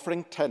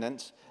 offering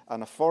tenants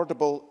an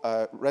affordable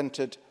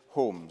rented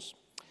homes.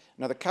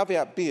 Now, the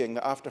caveat being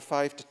that after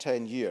 5 to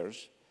 10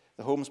 years,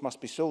 the homes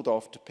must be sold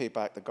off to pay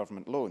back the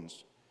government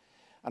loans.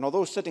 And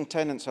although sitting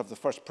tenants have the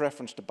first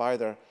preference to buy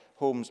their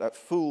homes at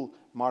full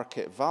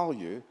market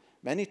value,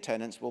 many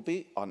tenants will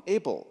be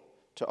unable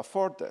to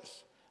afford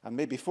this and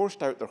may be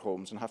forced out their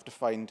homes and have to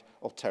find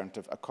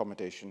alternative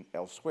accommodation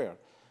elsewhere.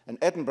 In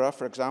Edinburgh,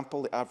 for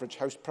example, the average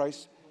house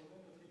price...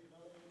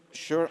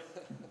 Sure.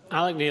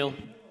 Alec Neil.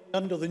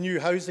 Under the new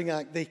Housing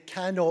Act, they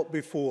cannot be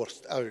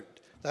forced out.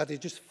 That is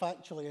just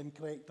factually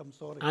incorrect. I'm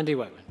sorry. Andy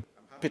Wewen.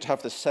 I'm happy to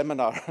have this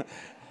seminar.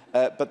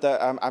 But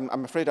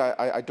I'm afraid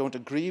I don't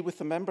agree with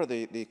the member.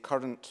 The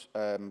current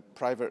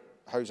Private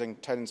Housing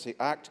Tenancy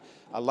Act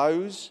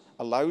allows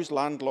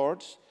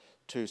landlords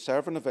to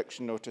serve an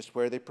eviction notice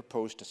where they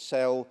propose to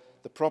sell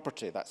the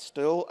property. That's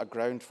still a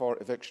ground for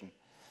eviction.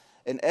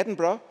 In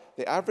Edinburgh,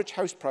 the average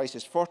house price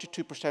is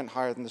 42%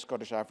 higher than the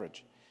Scottish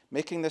average,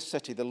 making this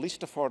city the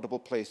least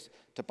affordable place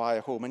to buy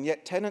a home. And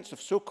yet tenants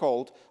of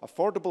so-called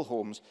affordable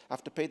homes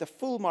have to pay the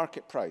full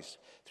market price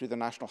through the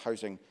National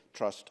Housing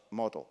Trust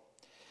model.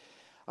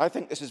 I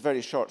think this is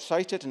very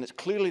short-sighted, and it's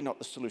clearly not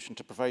the solution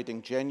to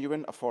providing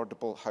genuine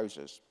affordable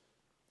houses.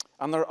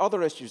 And there are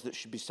other issues that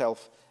should be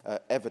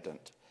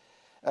self-evident.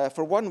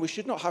 For one, we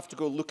should not have to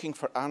go looking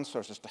for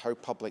answers as to how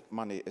public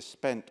money is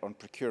spent on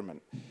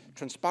procurement.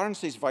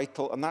 Transparency is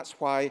vital, and that's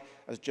why,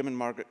 as Jim and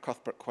Margaret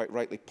Cuthbert quite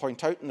rightly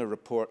point out in the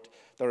report,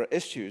 there are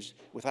issues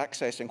with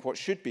accessing what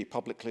should be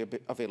publicly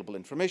available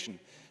information.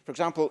 For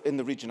example, in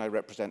the region I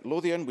represent,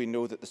 Lothian, we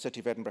know that the City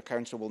of Edinburgh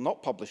Council will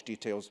not publish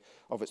details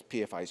of its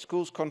PFI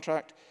schools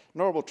contract,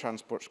 nor will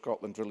Transport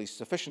Scotland release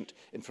sufficient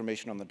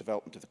information on the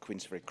development of the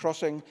Queensferry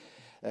crossing.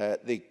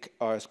 The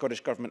Scottish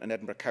Government and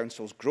Edinburgh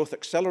Council's Growth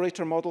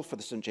Accelerator model for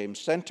the St James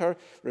Centre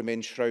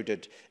remains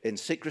shrouded in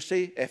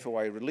secrecy.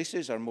 FOI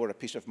releases are more a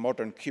piece of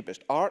modern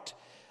cubist art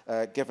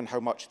given how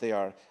much they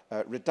are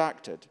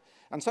redacted.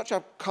 And such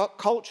a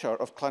culture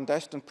of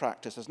clandestine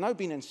practice has now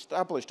been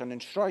established and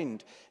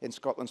enshrined in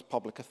Scotland's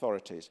public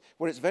authorities,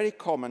 where it's very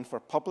common for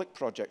public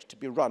projects to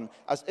be run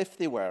as if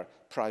they were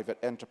private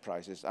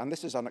enterprises, and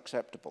this is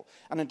unacceptable.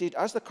 And indeed,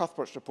 as the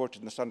Cuthberts reported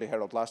in the Sunday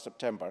Herald last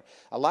September,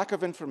 a lack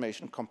of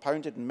information,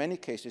 compounded in many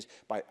cases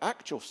by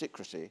actual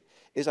secrecy,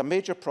 is a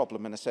major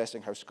problem in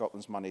assessing how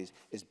Scotland's money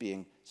is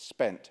being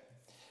spent.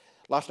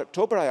 Last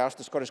October, I asked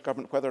the Scottish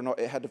Government whether or not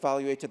it had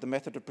evaluated the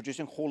method of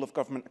producing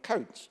whole-of-government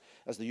accounts,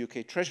 as the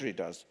UK Treasury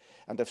does,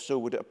 and if so,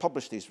 would it have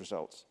published these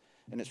results?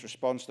 In its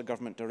response, the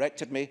Government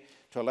directed me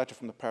to a letter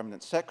from the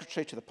Permanent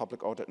Secretary to the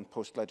Public Audit and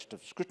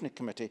Post-Legislative Scrutiny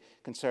Committee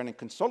concerning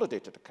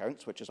consolidated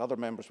accounts, which, as other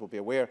members will be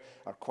aware,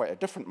 are quite a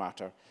different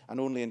matter and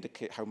only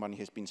indicate how money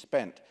has been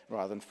spent,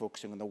 rather than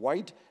focusing on the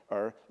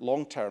wider,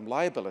 long-term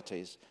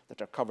liabilities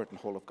that are covered in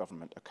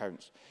whole-of-government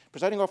accounts.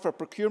 Presiding Officer,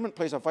 procurement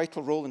plays a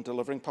vital role in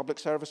delivering public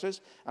services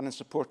and in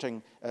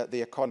supporting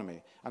the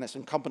economy, and it's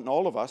incumbent on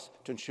all of us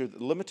to ensure that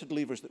the limited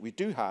levers that we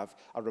do have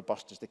are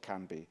robust as they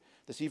can be.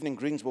 This evening,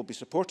 Greens will be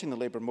supporting the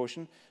Labour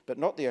motion, but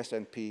not the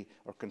SNP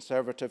or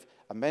Conservative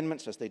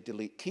amendments, as they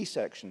delete key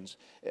sections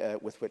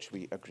with which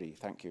we agree.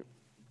 Thank you.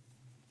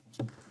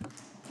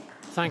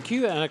 Thank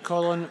you. And I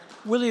call on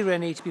Willie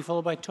Rennie to be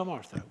followed by Tom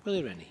Arthur.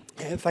 Willie Rennie.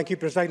 Thank you,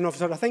 Presiding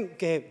Officer. I think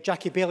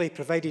Jackie Baillie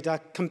provided a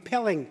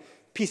compelling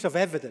piece of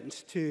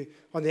evidence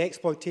on the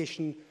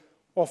exploitation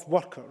of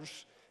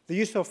workers. The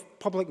use of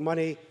public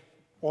money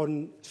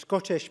on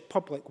Scottish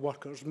public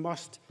workers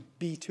must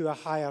be to a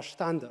higher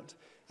standard.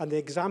 And the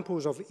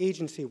examples of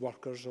agency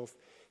workers, of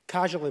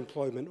casual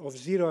employment, of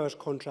zero-hours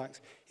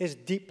contracts is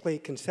deeply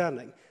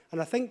concerning.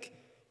 And I think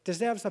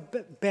deserves a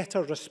bit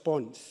better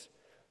response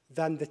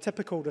than the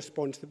typical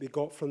response that we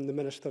got from the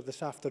Minister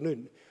this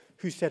afternoon,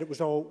 who said it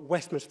was all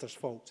Westminster's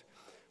fault.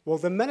 Well,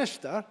 the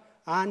Minister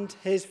and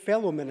his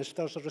fellow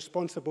ministers are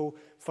responsible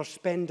for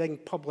spending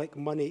public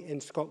money in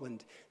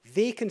Scotland.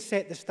 They can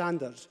set the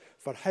standards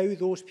for how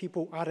those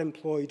people are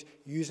employed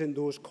using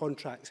those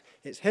contracts.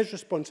 It's his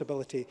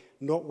responsibility,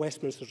 not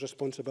Westminster's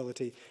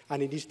responsibility,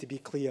 and he needs to be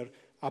clear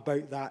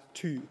about that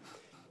too.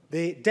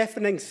 The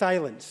deafening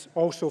silence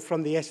also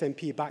from the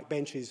SNP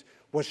backbenches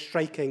was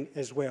striking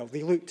as well.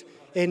 They looked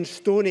in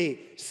stony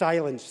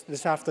silence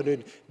this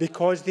afternoon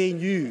because they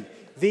knew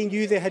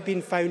they had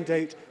been found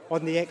out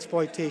on the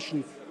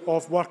exploitation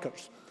of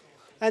workers.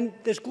 And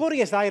there's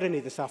glorious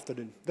irony this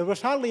afternoon. There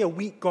was hardly a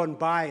week gone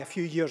by a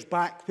few years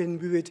back when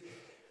we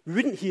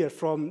wouldn't hear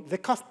from the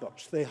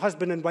Cuthberts, the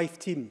husband and wife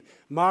team,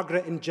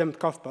 Margaret and Jim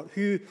Cuthbert,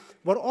 who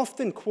were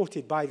often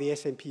quoted by the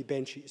SNP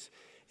benches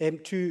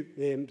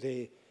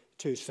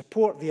to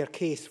support their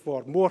case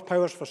for more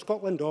powers for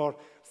Scotland or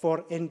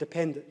for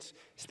independence,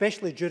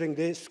 especially during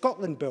the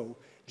Scotland Bill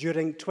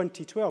during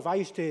 2012. I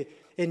used to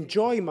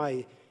enjoy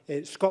my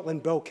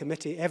Scotland Bill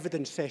Committee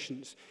evidence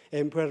sessions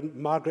where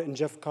Margaret and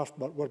Jeff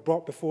Cuthbert were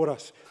brought before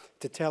us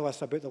to tell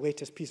us about the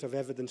latest piece of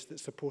evidence that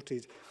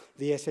supported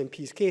the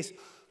SNP's case.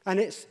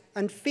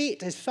 And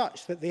fate is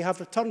such that they have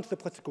returned to the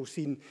political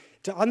scene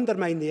to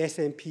undermine the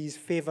SNP's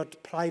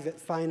favoured private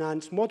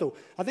finance model.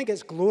 I think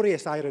it's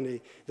glorious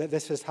irony that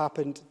this has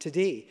happened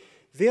today.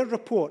 Their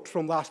report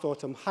from last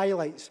autumn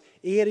highlights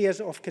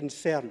areas of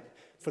concern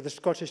for the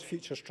Scottish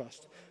Futures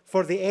Trust,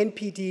 for the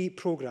NPD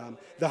programme,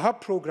 the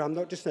Hub programme,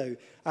 not just now,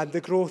 and the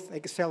Growth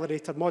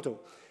Accelerator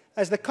model.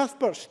 As the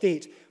Cuthberts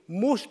state,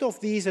 most of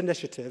these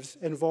initiatives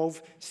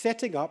involve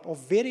setting up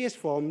of various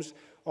forms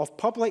of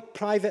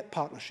public-private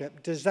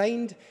partnership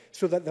designed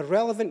so that the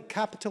relevant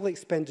capital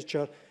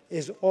expenditure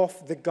is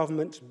off the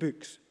government's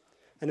books.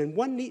 And in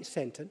one neat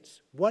sentence,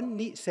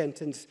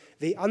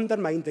 they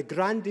undermined the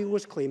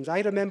grandiose claims,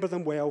 I remember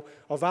them well,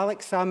 of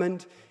Alex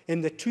Salmond in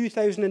the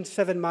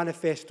 2007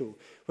 manifesto,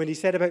 when he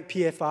said about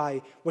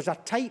PFI was a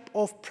type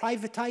of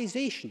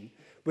privatisation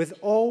with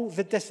all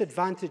the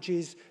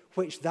disadvantages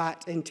which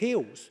that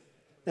entails.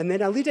 And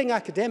then a leading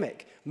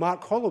academic,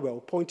 Mark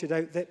Hollowell, pointed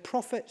out that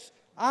profits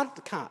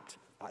aren't capped.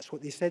 That's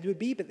what they said would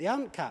be, but they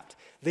aren't capped.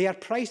 They are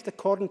priced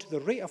according to the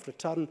rate of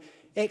return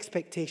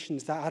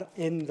expectations that are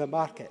in the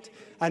market.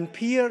 And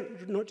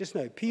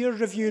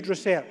peer-reviewed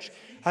research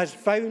has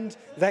found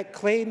that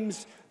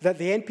claims that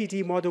the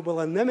NPD model will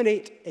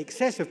eliminate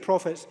excessive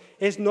profits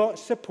is not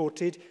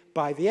supported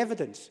by the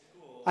evidence.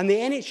 And the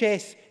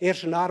NHS,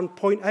 Ayrshire and Arran,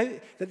 point out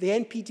that the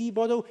NPD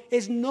model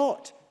is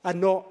not a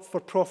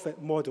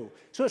not-for-profit model.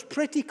 So it's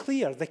pretty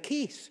clear, the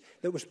case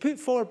that was put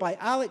forward by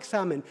Alex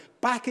Salmond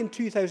back in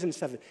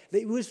 2007, that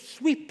it was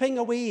sweeping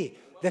away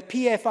the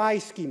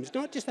PFI schemes,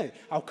 not just now.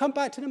 I'll come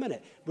back to it in a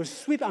minute.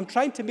 I'm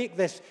trying to make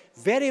this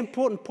very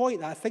important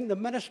point that I think the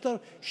Minister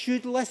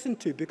should listen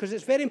to, because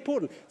it's very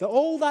important that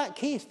all that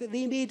case that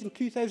they made in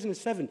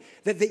 2007,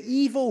 that the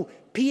evil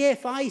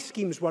PFI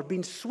schemes were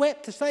being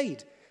swept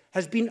aside,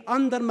 has been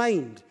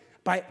undermined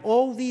by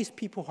all these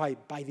people,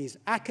 by these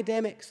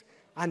academics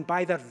and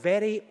by their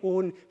very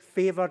own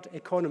favoured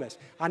economists.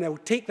 And I will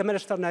take the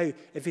Minister now,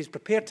 if he's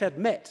prepared to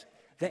admit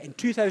that in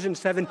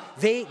 2007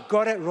 they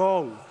got it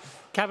wrong.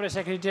 Cabinet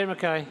Secretary Deirdre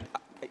Mackay.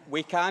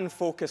 we can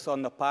focus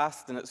on the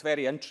past, and it's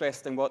very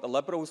interesting what the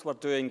Liberals were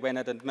doing when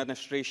in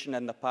administration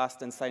in the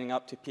past in signing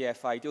up to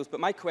PFI deals. But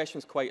my question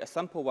is quite a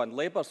simple one.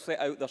 Labour set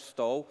out their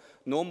stall,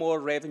 no more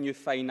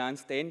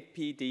revenue-financed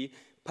NPD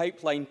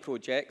pipeline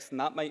projects, and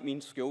that might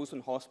mean schools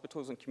and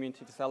hospitals and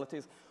community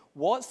facilities.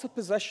 What's the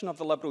position of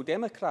the Liberal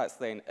Democrats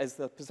then? Is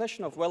the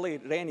position of Willie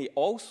Rennie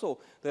also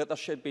that there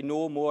should be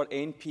no more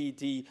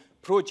NPD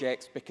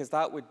projects, because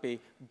that would be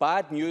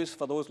bad news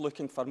for those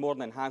looking for more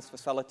enhanced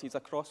facilities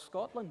across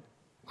Scotland?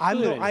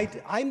 I'm not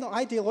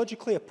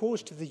ideologically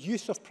opposed to the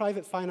use of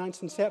private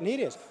finance in certain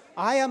areas.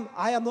 I am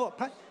not.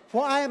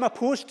 What I am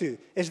opposed to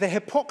is the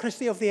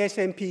hypocrisy of the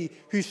SNP,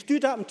 who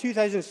stood up in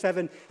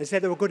 2007 and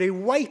said they were going to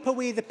wipe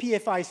away the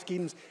PFI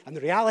schemes, and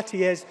the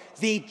reality is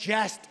they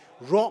just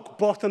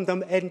rock-bottomed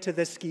them into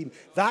this scheme.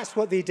 That's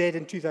what they did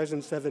in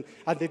 2007,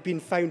 and they've been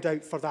found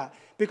out for that.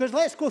 Because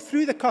let's go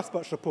through the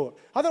Cuthbert's report.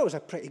 I thought it was a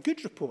pretty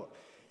good report.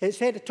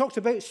 It talked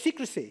about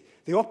secrecy.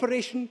 The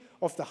operation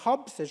of the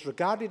hubs is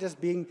regarded as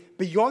being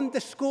beyond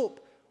the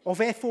scope of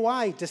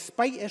FOI,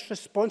 despite its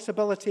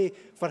responsibility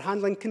for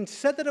handling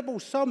considerable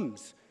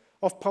sums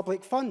of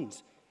public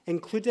funds,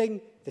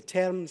 including the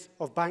terms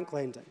of bank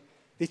lending.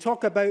 They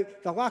talk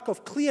about the lack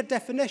of clear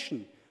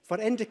definition for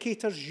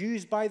indicators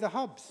used by the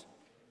hubs.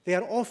 They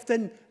are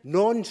often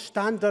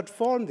non-standard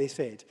form, they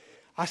said.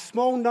 A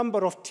small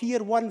number of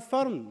Tier 1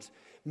 firms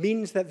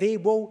means that they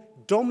will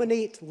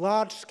dominate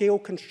large-scale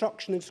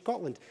construction in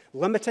Scotland,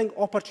 limiting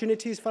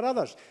opportunities for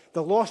others.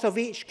 The loss of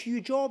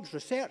HQ jobs,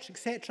 research,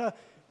 etc.,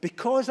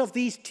 because of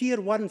these Tier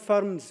 1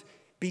 firms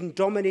being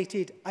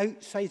dominated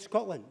outside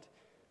Scotland.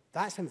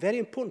 That's a very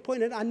important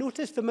point. And I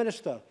noticed the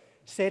Minister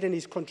said in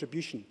his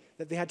contribution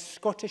that they had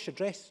Scottish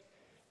address.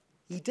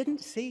 He did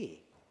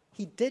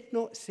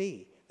not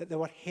say that they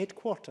were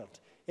headquartered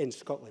in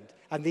Scotland.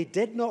 And they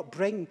did not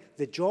bring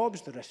the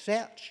jobs, the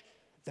research,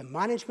 the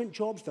management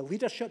jobs, the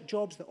leadership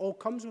jobs that all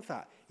comes with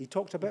that. He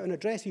talked about an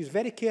address. He was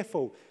very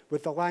careful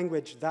with the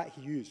language that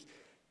he used.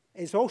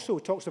 It also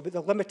talks about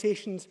the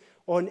limitations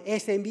on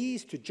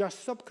SMEs to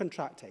just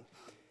subcontracting.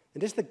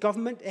 And is the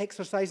government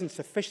exercising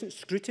sufficient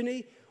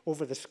scrutiny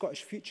over the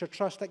Scottish Future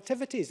Trust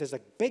activities? There's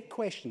a big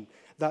question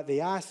that they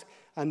ask,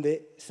 and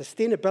the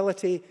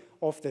sustainability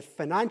of the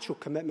financial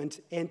commitments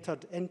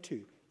entered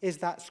into. Is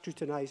that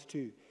scrutinised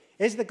too?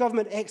 Is the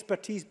government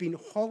expertise being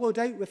hollowed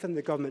out within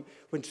the government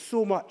when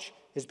so much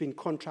has been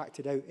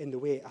contracted out in the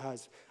way it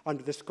has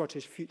under the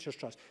Scottish Futures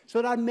Trust?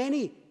 So there are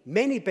many,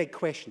 many big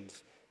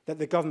questions that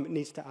the government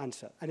needs to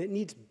answer, and it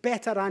needs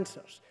better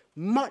answers,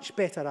 much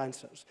better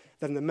answers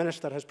than the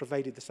Minister has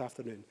provided this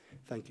afternoon.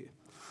 Thank you.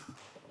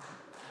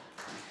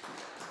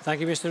 Thank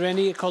you, Mr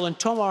Rennie. Calling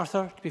Tom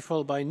Arthur to be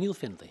followed by Neil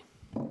Findlay.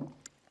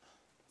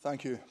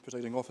 Thank you,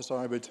 Presiding Officer.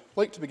 I would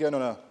like to begin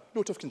on a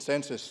note of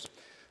consensus.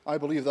 I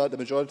believe that the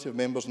majority of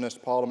members in this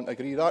Parliament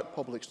agree that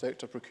public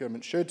sector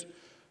procurement should,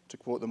 to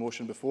quote the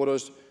motion before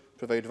us,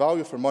 provide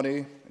value for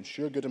money,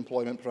 ensure good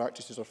employment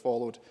practices are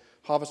followed,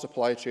 have a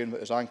supply chain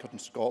that is anchored in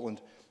Scotland,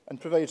 and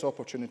provides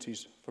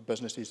opportunities for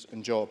businesses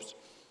and jobs.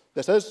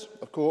 This is,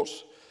 of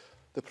course,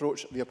 the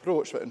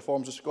approach that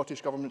informs the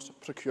Scottish Government's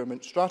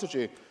procurement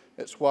strategy.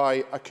 It's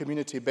why a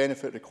community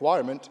benefit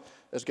requirement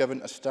is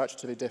given a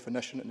statutory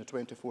definition in the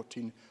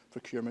 2014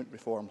 Procurement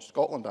Reform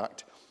Scotland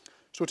Act.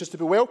 So it is to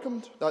be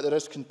welcomed that there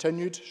is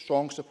continued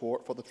strong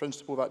support for the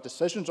principle that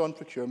decisions on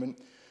procurement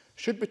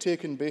should be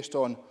taken based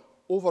on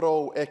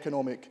overall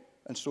economic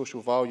and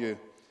social value,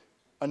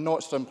 and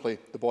not simply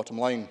the bottom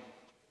line.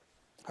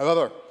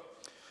 However,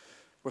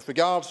 with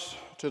regards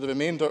to the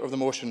remainder of the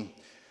motion,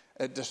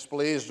 it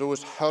displays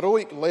those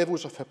heroic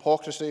levels of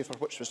hypocrisy for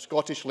which the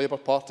Scottish Labour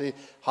Party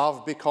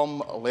have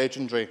become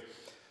legendary.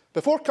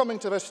 Before coming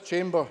to this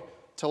chamber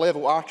to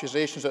level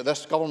accusations at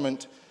this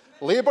government,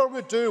 Labour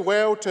would do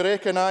well to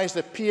recognise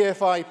the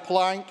PFI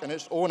plank in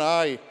its own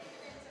eye.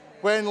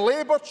 When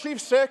Labour Chief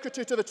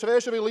Secretary to the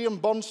Treasury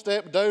Liam Burn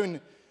stepped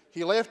down,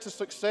 he left his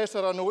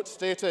successor a note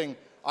stating,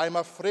 "I'm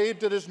afraid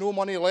there is no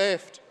money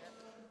left."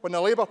 When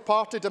the Labour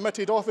Party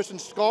demitted office in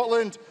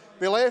Scotland,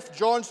 we left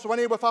John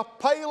Swinney with a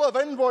pile of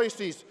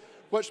invoices,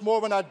 which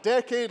more than a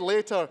decade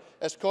later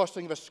is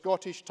costing the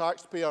Scottish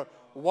taxpayer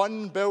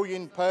 £1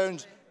 billion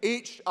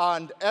each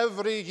and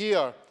every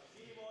year.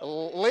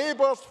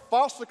 Labour's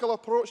farcical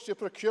approach to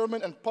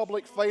procurement and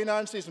public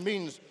finances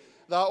means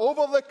that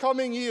over the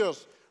coming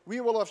years,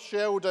 we will have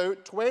shelled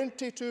out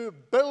 £22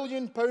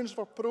 billion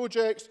for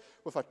projects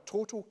with a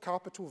total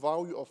capital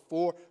value of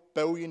 £4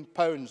 billion.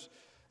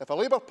 If a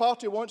Labour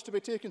Party wants to be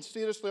taken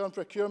seriously on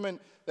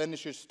procurement, then they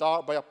should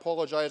start by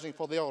apologising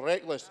for their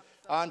reckless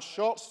and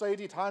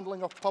short-sighted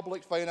handling of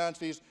public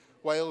finances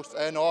whilst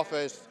in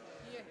office.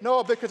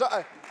 No, because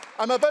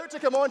I'm about to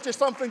come on to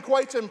something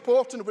quite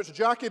important which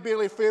Jackie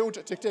Baillie failed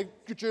to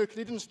take due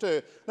credence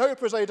to. Now,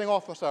 Presiding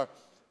Officer,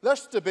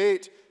 this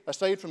debate,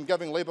 aside from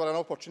giving Labour an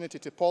opportunity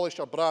to polish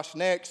our brass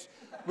necks,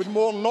 would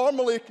more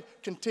normally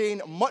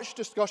contain much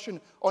discussion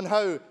on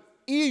how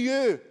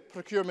EU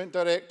procurement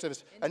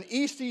directives and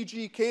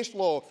ECG case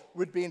law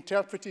would be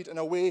interpreted in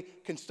a way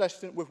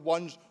consistent with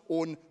one's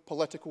own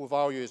political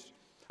values.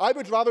 I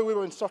would rather we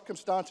were in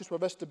circumstances where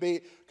this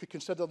debate could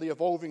consider the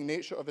evolving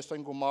nature of the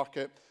single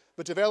market,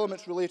 the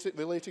developments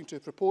relating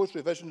to proposed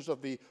revisions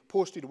of the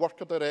Posted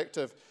Worker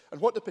Directive, and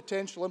what the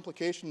potential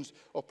implications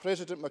of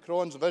President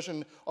Macron's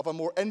vision of a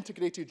more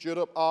integrated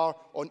Europe are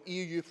on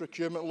EU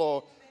procurement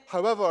law.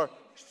 However,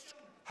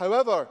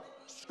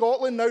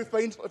 Scotland now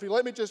finds,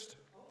 Scotland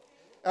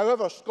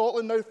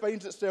now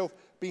finds itself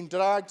being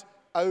dragged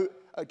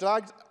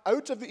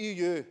out of the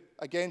EU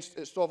against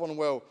its sovereign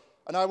will.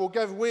 And I will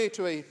give way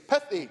to a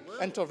pithy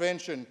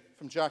intervention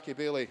from Jackie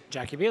Baillie.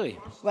 Jackie Baillie.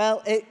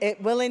 Well,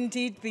 it will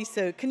indeed be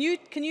so. Can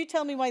you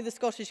tell me why the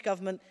Scottish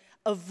Government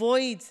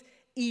avoids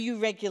EU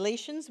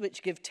regulations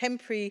which give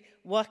temporary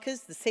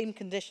workers the same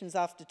conditions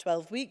after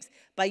 12 weeks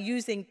by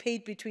using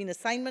paid between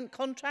assignment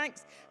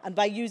contracts and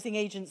by using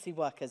agency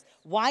workers?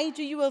 Why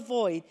do you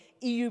avoid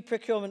EU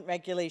procurement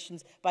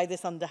regulations by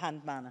this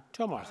underhand manner?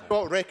 I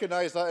don't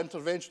recognise that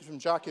intervention from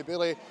Jackie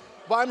Baillie,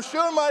 but I'm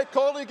sure my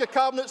colleague, the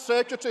Cabinet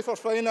Secretary for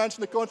Finance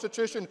and the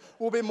Constitution,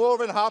 will be more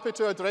than happy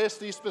to address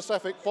these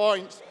specific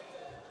points.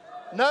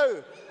 Now,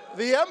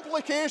 the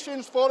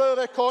implications for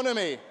our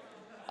economy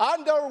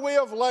and our way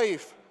of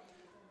life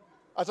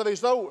as a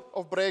result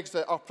of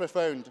Brexit are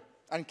profound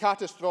and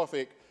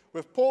catastrophic,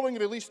 with polling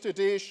released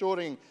today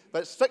showing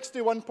that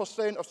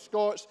 61% of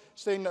Scots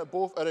saying that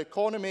both our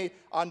economy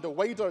and the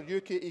wider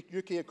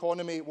UK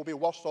economy will be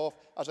worse off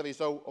as a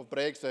result of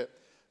Brexit.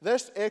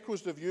 This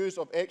echoes the views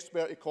of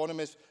expert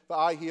economists that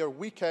I hear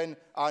week in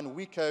and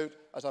week out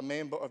as a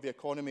member of the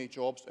Economy,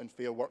 Jobs and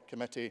Fair Work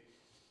Committee.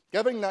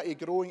 Given that a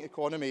growing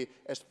economy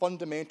is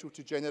fundamental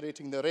to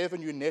generating the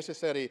revenue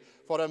necessary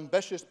for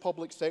ambitious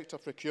public sector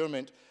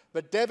procurement,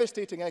 the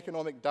devastating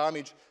economic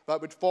damage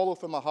that would follow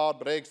from a hard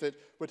Brexit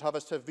would have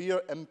a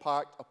severe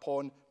impact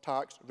upon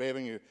tax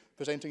revenue,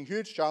 presenting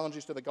huge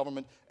challenges to the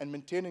government in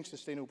maintaining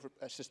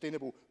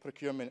sustainable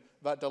procurement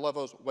that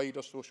delivers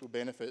wider social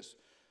benefits.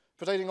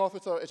 Presiding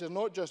Officer, it is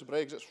not just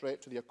Brexit's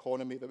threat to the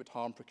economy that would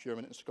harm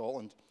procurement in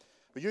Scotland.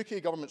 The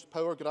UK Government's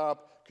power grab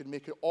could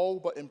make it all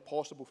but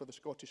impossible for the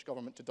Scottish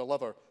Government to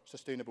deliver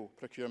sustainable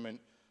procurement.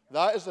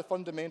 That is the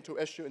fundamental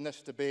issue in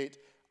this debate,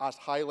 as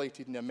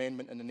highlighted in the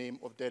amendment in the name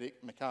of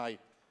Derek Mackay.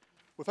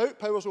 Without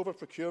powers over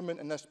procurement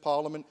in this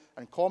Parliament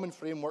and common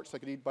frameworks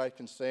agreed by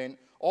consent,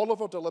 all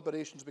of our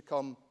deliberations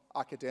become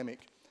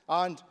academic.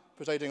 And,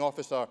 Presiding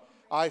Officer,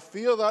 I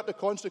fear what the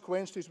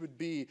consequences would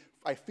be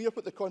if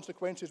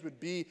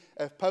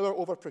power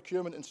over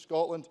procurement in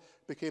Scotland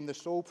became the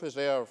sole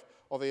preserve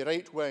of a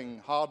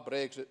right-wing, hard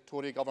Brexit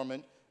Tory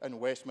government in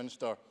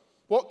Westminster.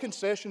 What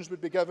concessions would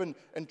be given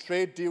in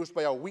trade deals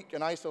by a weak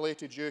and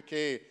isolated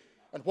UK?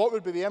 And what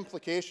would be the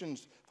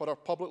implications for our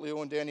publicly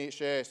owned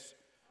NHS?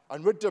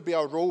 And would there be a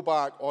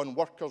rollback on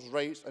workers'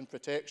 rights and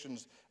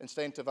protections,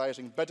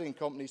 incentivising bidding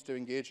companies to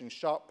engage in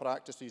sharp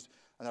practices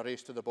and a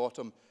race to the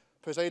bottom?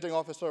 Presiding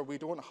Officer, we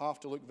don't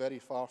have to look very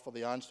far for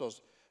the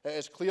answers. It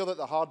is clear that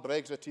the hard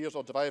Brexiteers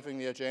are driving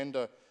the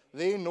agenda.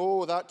 They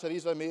know that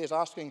Theresa May is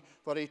asking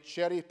for a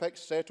cherry-picked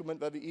settlement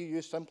that the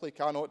EU simply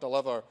cannot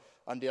deliver,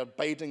 and they are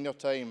biding their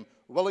time,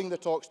 willing the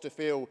talks to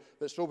fail,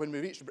 that so when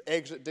we reach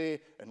exit day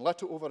in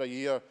little over a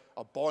year,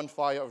 a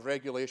bonfire of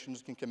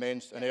regulations can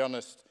commence in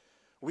earnest.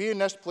 We in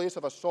this place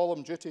have a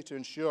solemn duty to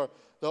ensure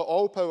that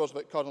all powers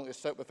that currently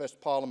sit with this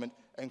Parliament,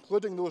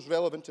 including those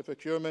relevant to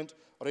procurement,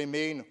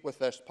 remain with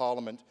this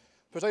Parliament.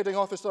 Presiding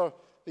Officer,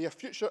 the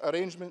future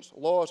arrangements,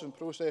 laws and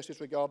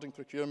processes regarding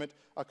procurement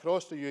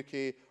across the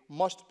UK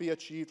must be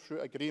achieved through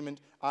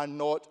agreement and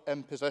not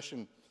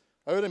imposition.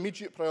 Our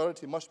immediate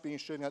priority must be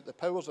ensuring that the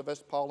powers of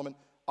this Parliament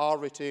are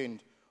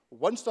retained.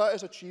 Once that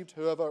is achieved,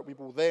 however, we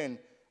will then,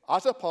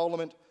 as a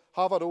Parliament,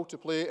 have a role to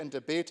play in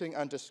debating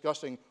and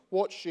discussing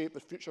what shape the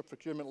future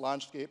procurement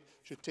landscape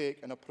should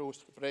take in a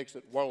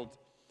post-Brexit world.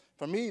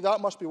 For me,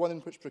 that must be one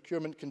in which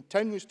procurement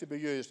continues to be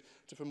used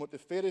to promote the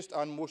fairest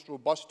and most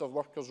robust of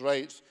workers'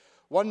 rights,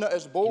 one that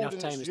is bold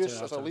in its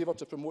use as a lever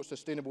to promote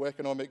sustainable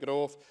economic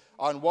growth,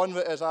 and one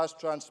that is as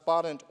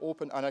transparent,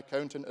 open and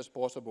accountant as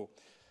possible.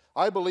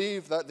 I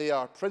believe that there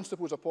are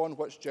principles upon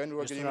which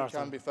general agreement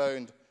can be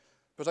found.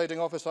 Presiding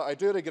Officer, I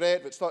do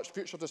regret that such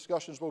future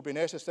discussions will be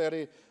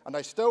necessary, and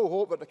I still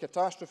hope that the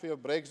catastrophe of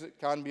Brexit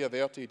can be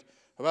averted.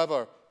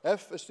 However,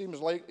 if it seems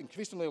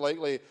increasingly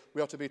likely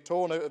we are to be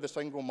torn out of the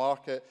single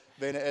market,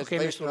 then it is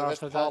vital that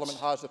this Parliament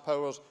has the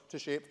powers to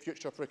shape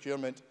future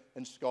procurement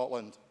in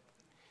Scotland.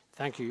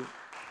 Thank you.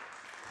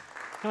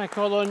 Can I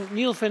call on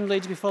Neil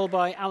Findlay to be followed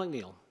by Alec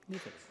Neil?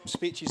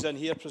 Speeches in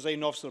here,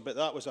 Presiding Officer, but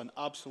that was an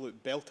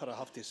absolute belter, I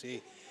have to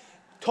say.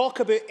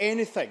 Talk about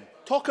anything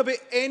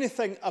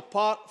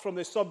apart from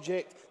the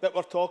subject that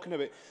we're talking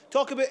about.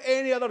 Talk about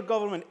any other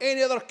government,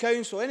 any other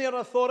council, any other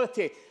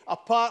authority,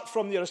 apart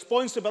from the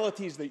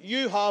responsibilities that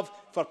you have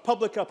for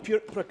public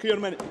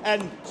procurement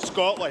in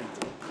Scotland.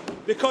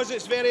 Because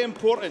it's very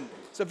important.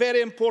 It's a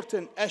very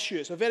important issue.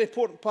 It's a very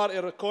important part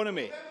of our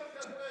economy.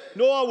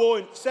 No, I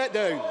won't. Sit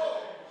down.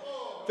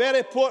 Very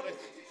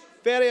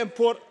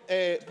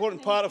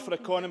important part of our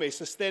economy,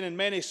 sustaining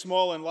many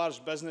small and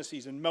large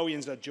businesses and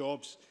millions of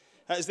jobs.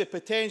 It has the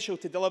potential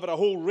to deliver a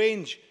whole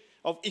range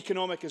of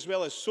economic as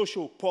well as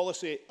social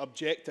policy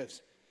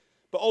objectives.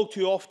 But all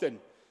too often,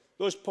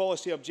 those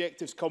policy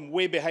objectives come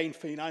way behind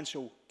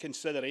financial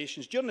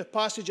considerations. During the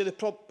passage of the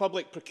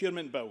Public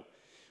Procurement Bill,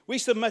 we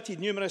submitted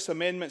numerous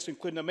amendments,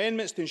 including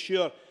amendments to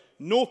ensure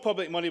no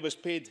public money was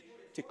paid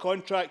to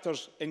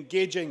contractors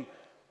engaging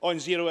on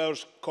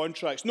zero-hours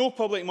contracts. No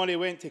public money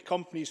went to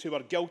companies who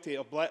were guilty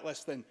of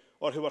blacklisting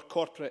or who were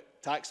corporate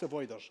tax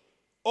avoiders.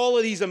 All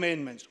of these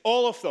amendments,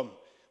 all of them,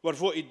 were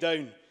voted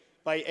down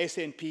by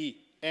SNP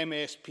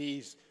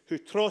MSPs who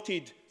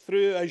trotted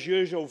through as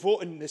usual,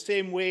 voting the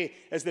same way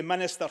as the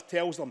Minister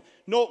tells them.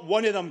 Not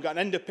one of them got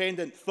an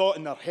independent thought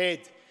in their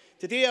head.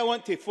 Today I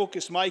want to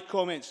focus my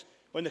comments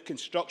on the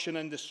construction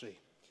industry.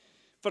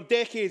 For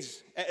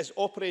decades, it has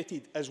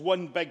operated as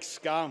one big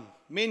scam.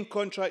 Main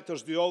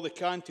contractors do all they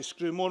can to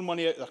screw more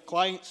money out of their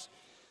clients.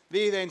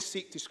 They then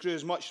seek to screw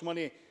as much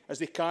money as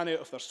they can out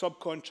of their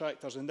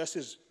subcontractors, and this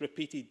is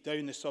repeated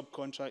down the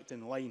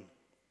subcontracting line.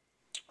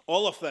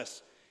 All of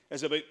this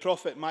is about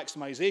profit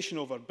maximisation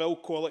over bill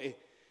quality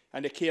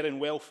and the care and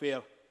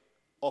welfare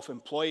of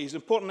employees.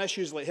 Important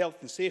issues like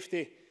health and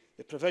safety,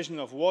 the provision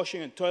of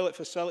washing and toilet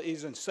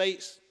facilities and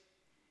sites,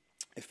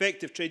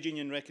 effective trade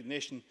union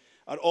recognition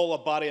are all a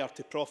barrier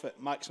to profit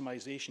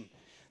maximisation.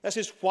 This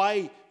is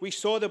why we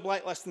saw the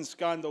blacklisting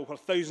scandal where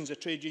thousands of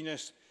trade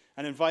unionists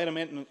and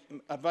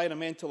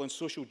environmental and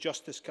social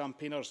justice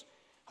campaigners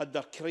had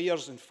their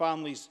careers and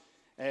families'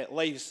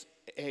 lives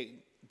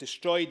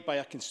destroyed by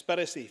a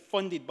conspiracy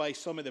funded by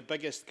some of the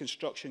biggest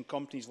construction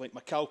companies like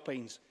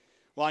McAlpines,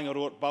 Laing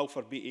O'Rourke,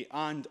 Balfour Beatty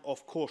and,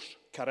 of course,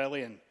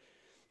 Carillion.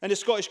 And the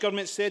Scottish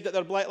Government said that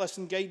their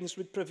blacklisting guidance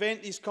would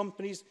prevent these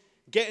companies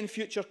getting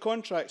future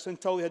contracts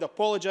until they had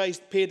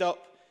apologised, paid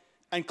up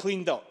and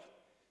cleaned up.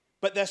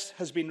 But this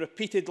has been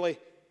repeatedly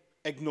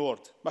ignored.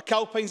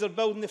 McAlpines are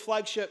building the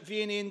flagship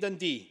V&A in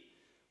Dundee.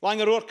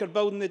 Laing O'Rourke are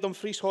building the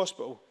Dumfries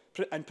Hospital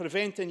and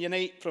preventing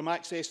Unite from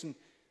accessing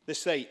the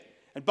site.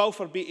 And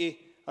Balfour Beatty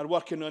are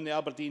working on the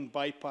Aberdeen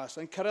bypass.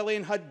 And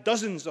Carillion had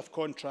dozens of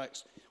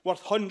contracts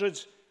worth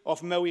hundreds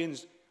of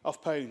millions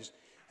of pounds.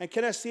 And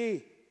can I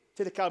say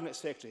to the Cabinet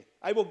Secretary,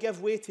 I will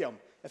give way to him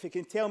if he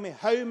can tell me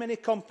how many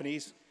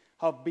companies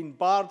have been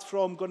barred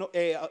from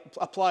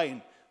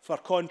applying for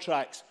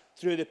contracts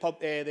through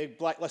the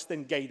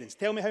blacklisting guidance.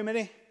 Tell me how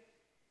many?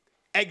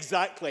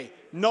 Exactly.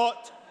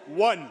 Not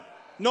one.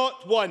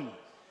 Not one.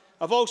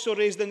 I've also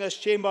raised in this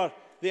chamber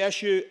the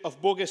issue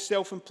of bogus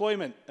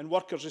self-employment and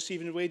workers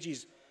receiving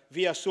wages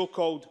via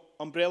so-called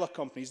umbrella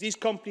companies. These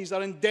companies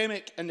are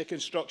endemic in the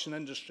construction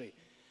industry,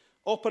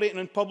 operating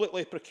on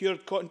publicly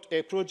procured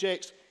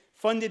projects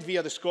funded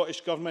via the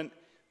Scottish Government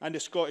and the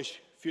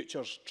Scottish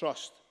Futures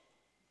Trust.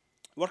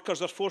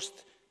 Workers are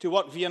forced to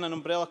work via an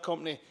umbrella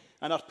company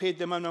and are paid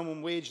the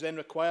minimum wage, then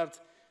required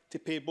to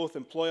pay both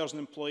employers and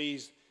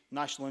employees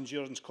national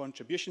insurance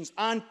contributions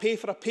and pay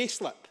for a pay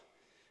slip.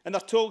 And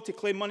they're told to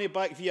claim money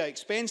back via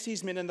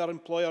expenses, meaning their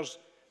employers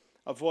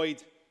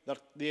avoid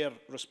their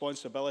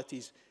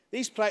responsibilities.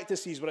 These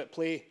practices were at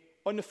play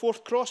on the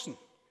Forth Crossing.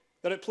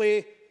 They're at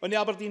play on the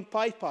Aberdeen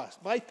bypass,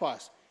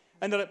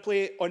 and they're at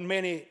play on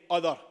many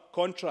other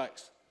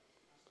contracts.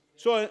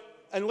 So,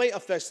 in light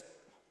of this,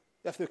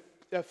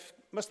 if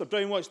Mr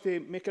Brown wants to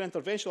make an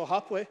intervention,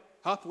 happily.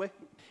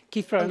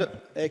 Keith Brown.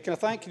 Can I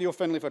thank Neil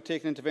Findlay for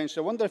taking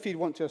intervention? I wonder if he'd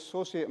want to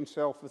associate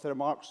himself with the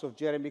remarks of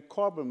Jeremy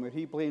Corbyn, where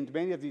he blamed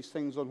many of these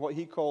things on what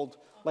he called,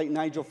 like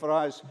Nigel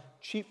Farage,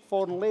 cheap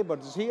foreign labour.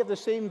 Does he have the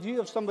same view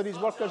of some of these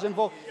workers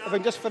involved? If I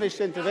can just finish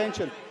the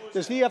intervention,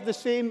 does he have the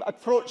same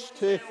approach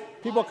to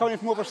people coming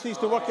from overseas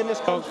to work in this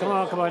country?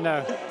 Oh, come on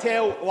now.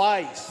 Tell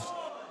lies.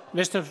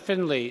 Mr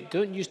Findlay,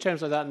 don't use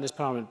terms like that in this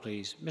Parliament,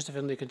 please. Mr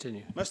Findlay,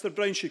 continue. Mr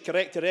Brown should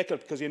correct the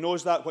record because he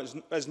knows that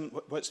isn't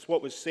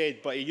what was said,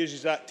 but he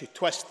uses that to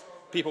twist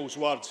people's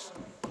words.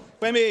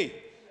 When we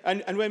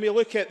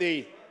look at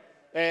the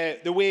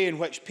way in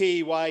which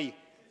PAYE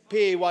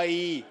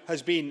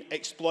has been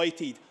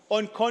exploited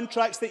on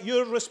contracts that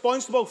you're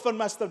responsible for,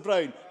 Mr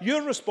Brown,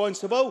 you're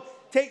responsible.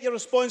 Take your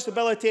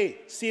responsibility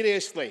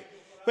seriously.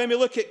 When we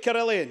look at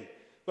Carillion,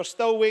 we're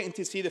still waiting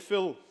to see the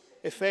full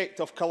effect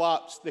of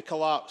the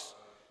collapse.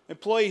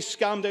 Employees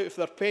scammed out of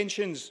their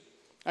pensions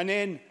and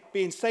then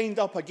being signed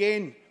up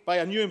again by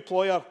a new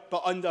employer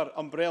but under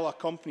umbrella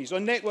companies.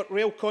 On Network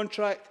Rail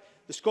contract,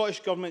 the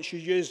Scottish Government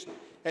should use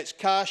its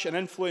cash and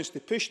influence to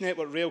push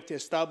Network Rail to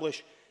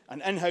establish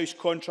an in-house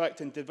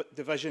contracting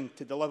division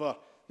to deliver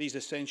these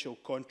essential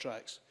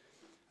contracts.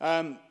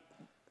 In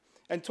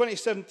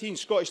 2017,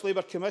 Scottish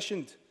Labour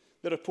commissioned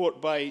the report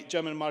by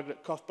Jim and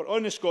Margaret Cuthbert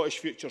on the Scottish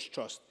Futures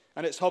Trust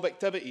and its hub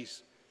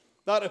activities.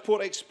 That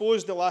report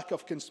exposed the lack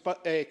of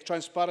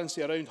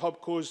transparency around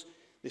hubcos,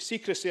 the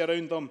secrecy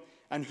around them,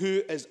 and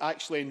who is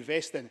actually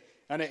investing,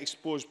 and it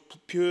exposed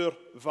pure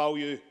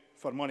value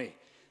for money.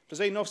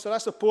 Presiding Officer, I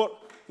support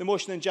the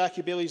motion in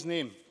Jackie Baillie's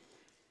name,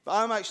 but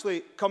I'm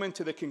actually coming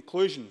to the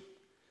conclusion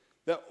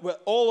that with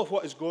all of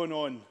what is going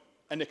on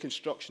in the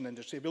construction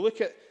industry, if we look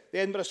at the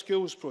Edinburgh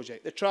Schools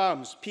project, the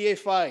trams,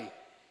 PFI,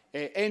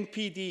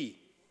 NPD,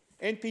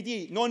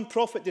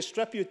 non-profit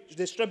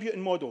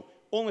distributing model,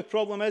 Only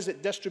problem is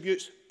it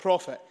distributes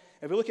profit.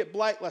 If we look at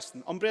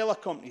blacklisting, umbrella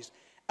companies,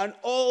 and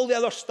all the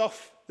other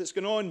stuff that's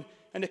going on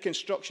in the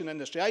construction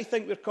industry, I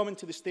think we're coming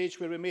to the stage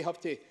where we may have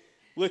to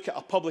look at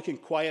a public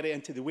inquiry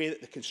into the way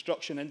that the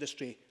construction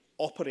industry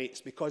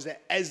operates, because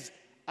it is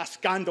a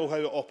scandal how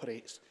it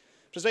operates.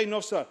 Presiding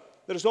Officer,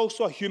 there is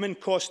also a human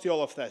cost to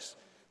all of this.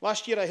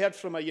 Last year I heard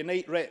from a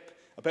Unite rep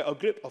about a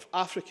group of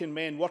African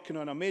men working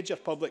on a major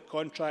public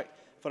contract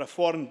for a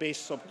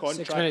foreign-based subcontractor.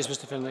 6 minutes,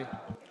 Mr Finlay.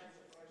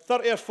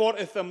 30 or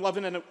 40 of them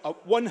living in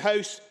one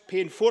house,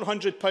 paying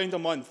 £400 a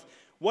month.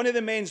 One of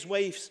the men's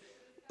wives,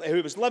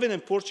 who was living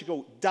in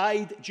Portugal,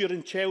 died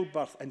during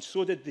childbirth, and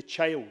so did the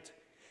child.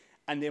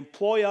 And the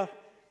employer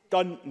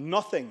done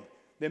nothing.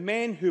 The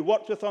men who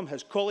worked with him,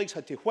 his colleagues,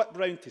 had to whip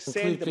round to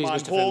send the man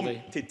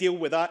home to deal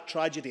with that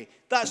tragedy.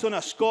 That's on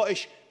a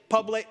Scottish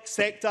public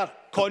sector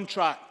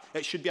contract.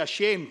 It should be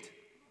ashamed.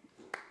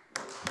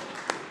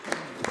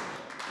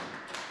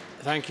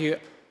 Thank you.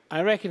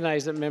 I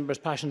recognise that members'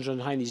 passions run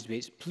high in these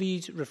debates.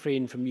 Please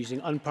refrain from using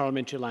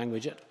unparliamentary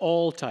language at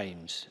all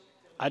times.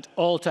 At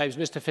all times,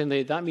 Mr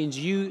Finlay. That means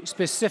you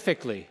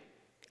specifically.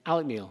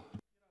 Alec Neil.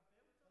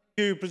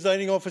 Thank you,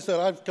 Presiding Officer.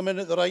 I've come in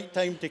at the right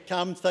time to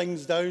calm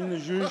things down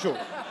as usual.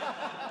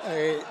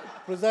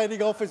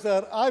 Presiding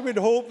Officer, I would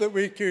hope that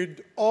we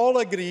could all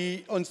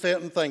agree on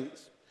certain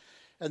things.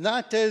 And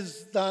that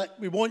is that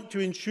we want to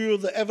ensure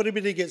that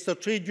everybody gets their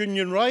trade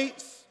union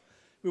rights.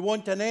 We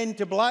want an end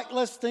to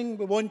blacklisting.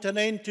 We want an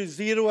end to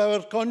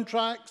zero-hour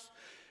contracts.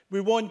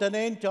 We want an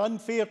end to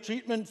unfair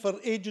treatment for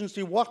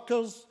agency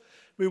workers.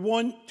 We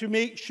want to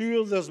make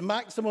sure there's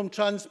maximum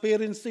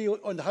transparency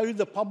on how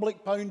the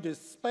public pound is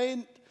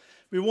spent.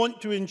 We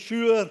want to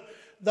ensure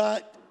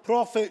that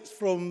profits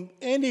from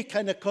any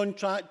kind of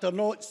contract are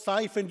not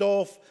siphoned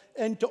off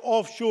into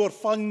offshore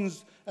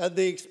funds at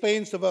the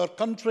expense of our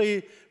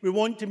country. We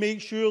want to make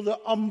sure that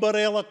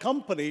umbrella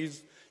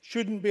companies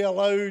shouldn't be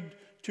allowed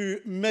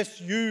to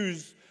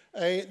misuse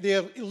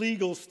their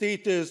legal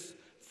status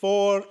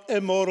for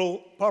immoral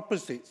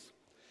purposes.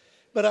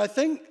 But I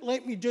think,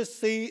 let me just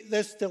say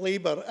this to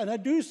Labour, and I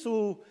do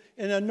so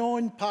in a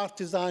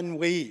non-partisan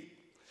way.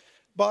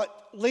 But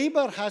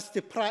Labour has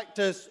to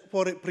practice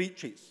what it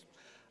preaches.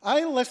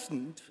 I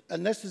listened,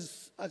 and this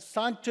is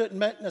sad to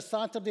admit on a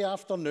Saturday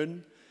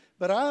afternoon,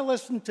 but I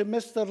listened to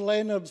Mr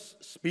Leonard's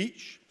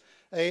speech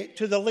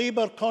to the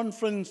Labour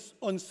conference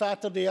on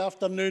Saturday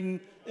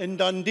afternoon in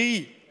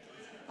Dundee.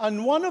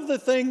 And one of the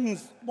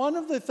things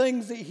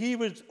that he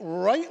was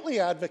rightly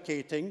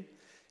advocating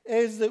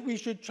is that we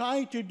should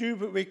try to do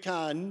what we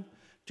can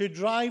to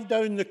drive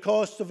down the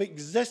cost of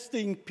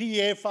existing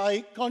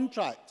PFI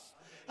contracts.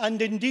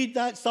 And indeed,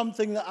 that's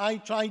something that I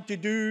tried to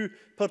do,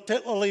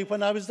 particularly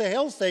when I was the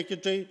Health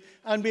Secretary,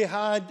 and we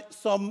had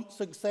some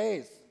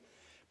success.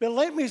 But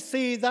let me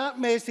say that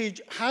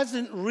message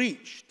hasn't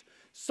reached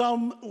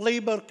some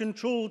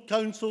Labour-controlled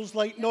councils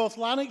like North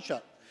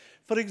Lanarkshire.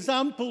 For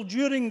example,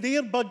 during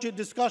their budget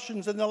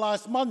discussions in the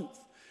last month,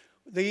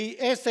 the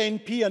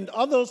SNP and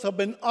others have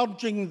been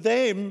urging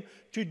them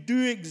to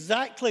do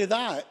exactly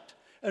that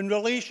in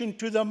relation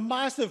to the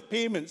massive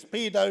payments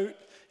paid out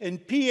in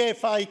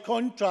PFI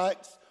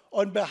contracts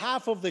on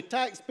behalf of the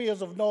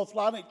taxpayers of North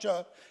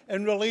Lanarkshire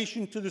in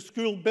relation to the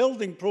school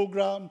building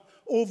programme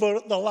over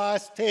the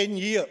last 10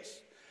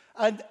 years.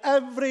 And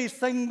every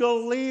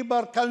single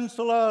Labour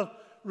councillor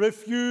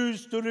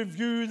refused to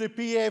review the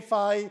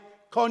PFI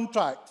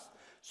contracts.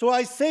 So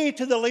I say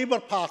to the Labour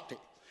Party,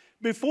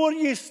 before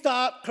you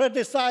start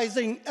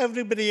criticising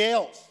everybody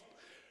else,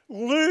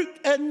 look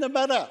in the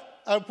mirror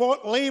at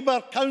what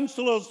Labour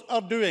councillors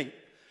are doing.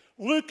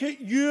 Look at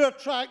your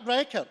track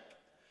record.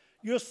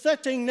 You're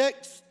sitting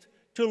next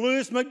to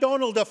Lewis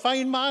MacDonald, a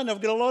fine man.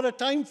 I've got a lot of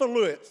time for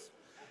Lewis.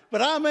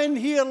 But I'm in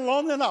here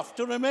long enough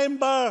to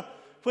remember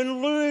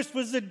when Lewis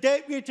was the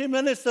Deputy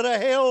Minister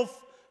of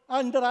Health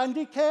under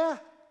Andy Kerr,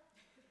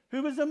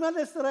 who was the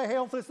Minister of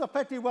Health. It's a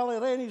pity Willie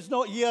Rennie's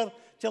not here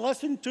to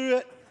listen to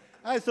it.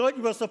 I thought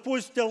you were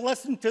supposed to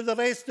listen to the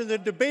rest of the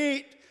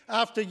debate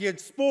after you'd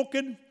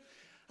spoken.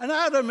 And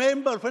I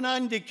remember when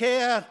Andy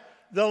Kerr,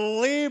 the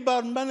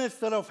Labour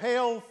Minister of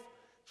Health,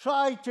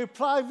 tried to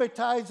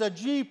privatise a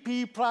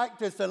GP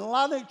practice in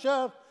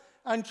Lanarkshire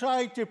and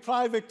tried to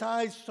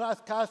privatise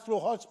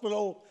Strathcastro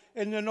Hospital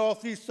in the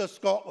northeast of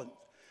Scotland.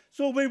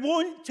 So we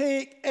won't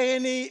take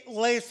any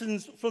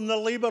lessons from the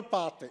Labour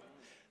Party.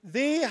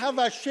 They have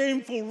a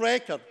shameful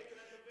record,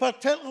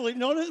 particularly,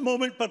 not at the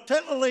moment,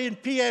 particularly in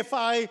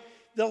PFI,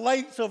 the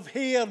likes of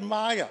Hare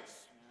Myers,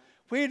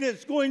 where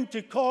it's going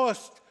to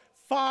cost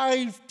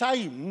 5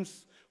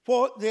 times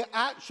what the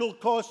actual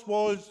cost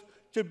was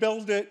to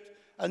build it,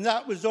 and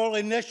that was all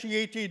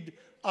initiated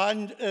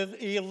under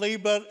a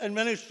Labour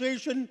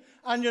administration.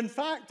 And in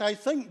fact, I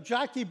think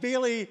Jackie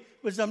Baillie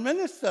was a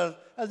minister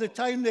at the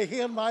time the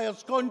Hare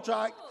Myers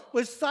contract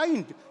was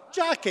signed.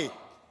 Jackie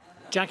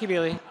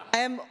Baillie. I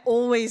am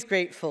always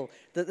grateful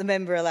that the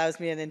member allows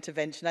me an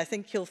intervention. I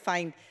think you'll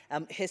find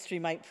history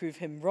might prove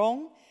him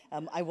wrong.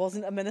 I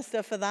wasn't a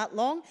minister for that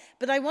long,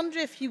 but I wonder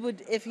if he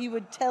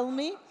would tell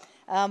me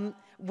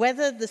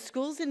whether the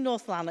schools in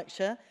North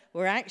Lanarkshire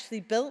were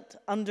actually built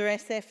under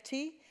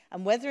SFT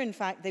and whether, in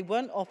fact, they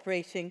weren't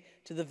operating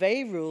to the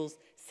very rules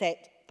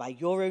set by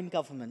your own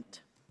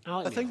government.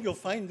 I think you'll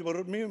find they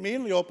were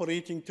mainly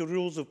operating to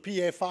rules of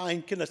PFI.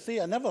 And can I say,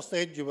 I never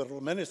said you were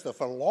the Minister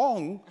for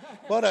long.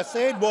 What I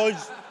said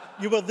was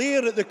you were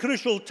there at the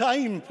crucial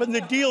time when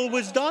the deal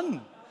was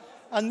done,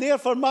 and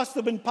therefore must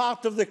have been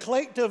part of the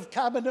collective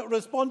cabinet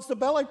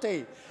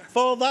responsibility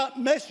for that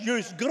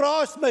misuse,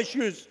 gross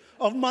misuse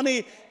of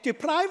money to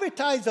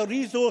privatise a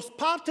resource,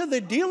 part of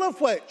the deal of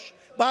which,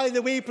 by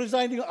the way,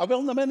 presiding, I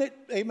will in a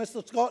minute,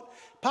 Mr Scott,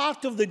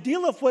 part of the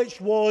deal of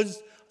which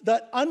was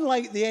that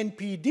unlike the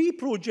NPD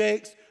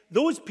projects,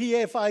 those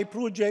PFI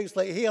projects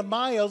like Hare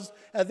Myers,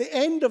 at the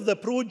end of the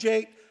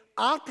project,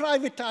 are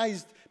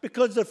privatised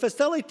because the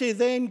facility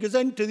then goes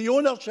into the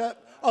ownership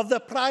of the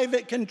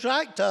private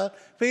contractor,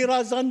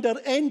 whereas under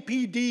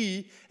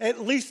NPD,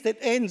 at least it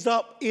ends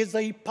up as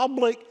a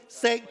public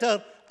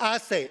sector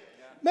asset.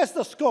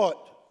 Mr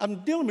Scott,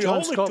 I'm dealing with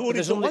all the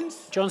Tories at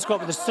once. John Scott,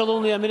 but there's still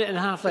only a minute and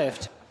a half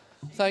left.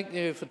 Thank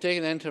you for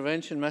taking the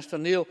intervention, Mr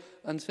Neil.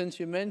 And since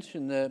you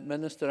mentioned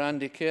Minister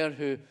Andy Kerr,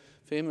 who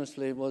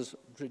famously was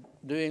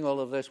doing all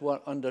of this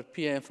work under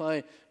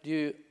PFI, do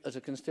you, as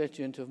a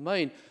constituent of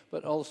mine,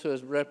 but also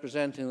as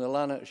representing the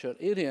Lanarkshire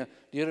area,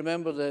 do you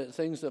remember the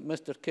things that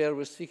Mr Kerr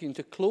was seeking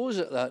to close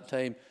at that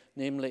time,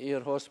 namely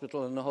Ayr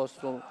Hospital and the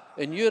hospital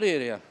in your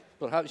area?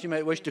 Perhaps you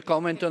might wish to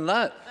comment on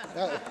that.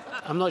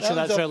 I'm not sure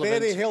that's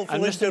relevant. Very helpful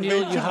and Mr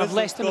Neil, you have Mr.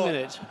 less than a Scott.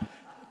 minute.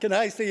 Can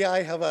I say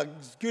I have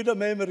as good a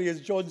memory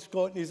as John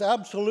Scott, and he's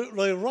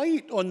absolutely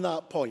right on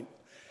that point.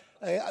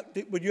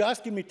 Were you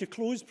asking me to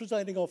close,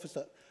 presiding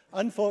officer?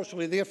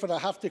 Unfortunately, therefore, I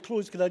have to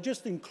close. Can I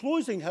just, in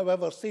closing,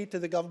 however, say to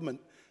the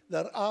government,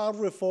 there are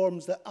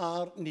reforms that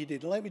are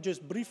needed. Let me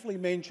just briefly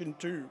mention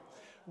two.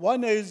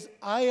 One is,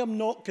 I am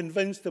not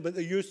convinced about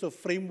the use of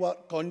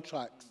framework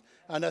contracts,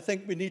 and I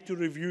think we need to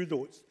review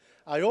those.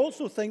 I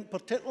also think,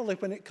 particularly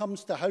when it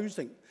comes to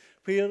housing,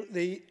 where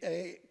the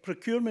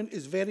procurement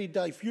is very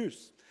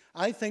diffuse,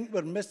 I think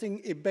we're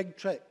missing a big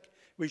trick.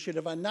 We should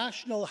have a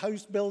national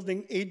house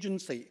building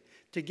agency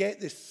to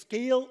get the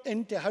scale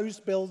into house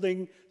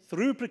building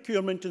through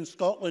procurement in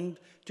Scotland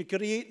to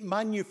create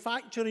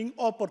manufacturing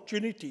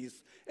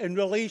opportunities in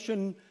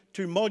relation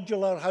to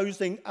modular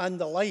housing and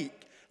the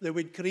like that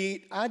would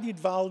create added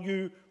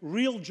value,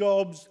 real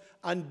jobs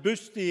and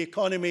boost the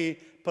economy,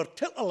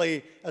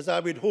 particularly as I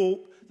would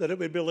hope that it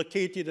would be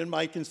located in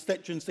my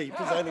constituency,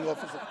 presiding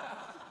officer.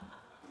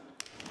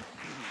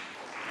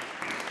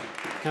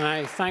 Can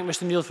I thank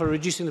Mr Neil for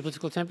reducing the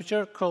political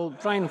temperature? Call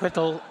Brian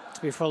Whittle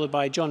to be followed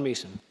by John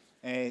Mason.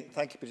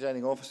 Thank you,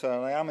 Presiding Officer.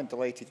 And I am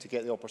delighted to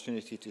get the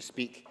opportunity to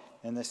speak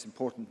in this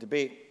important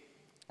debate.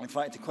 In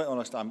fact, to be quite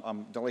honest,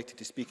 I'm delighted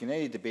to speak in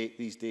any debate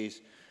these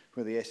days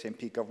where the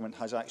SNP government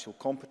has actual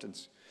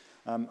competence.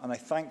 And I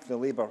thank the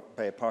Labour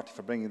Party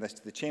for bringing this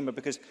to the Chamber,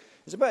 because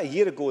it's about a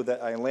year ago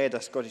that I led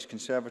a Scottish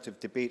Conservative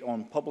debate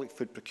on public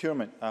food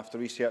procurement after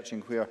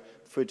researching where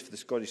food for the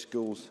Scottish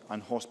schools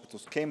and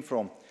hospitals came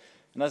from.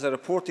 And as I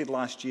reported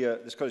last year,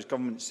 the Scottish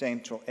Government's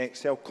Central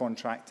Excel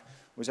contract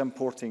was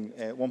importing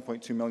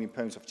 £1.2 million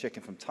of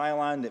chicken from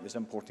Thailand. It was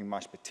importing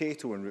mashed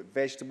potato and root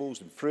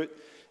vegetables and fruit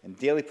and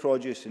dairy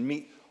produce and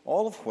meat,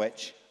 all of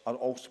which are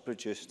also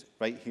produced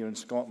right here in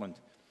Scotland.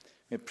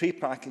 We had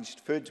pre-packaged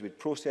foods, we had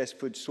processed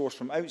food sourced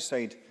from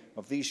outside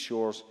of these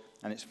shores,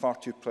 and it's far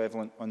too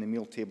prevalent on the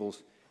meal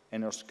tables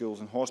in our schools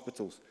and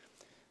hospitals.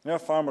 And our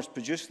farmers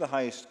produce the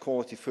highest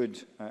quality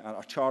food and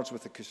are charged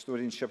with the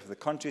custodianship of the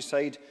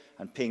countryside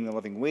and paying the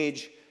living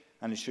wage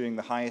and ensuring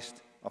the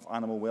highest of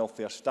animal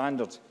welfare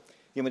standards.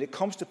 Yet when it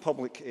comes to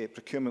public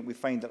procurement, we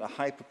find that a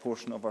high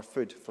proportion of our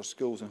food for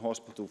schools and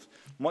hospitals,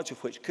 much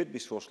of which could be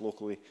sourced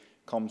locally,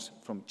 comes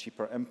from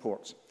cheaper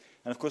imports.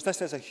 And of course, this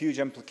has a huge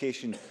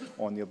implication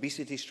on the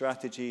obesity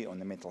strategy, on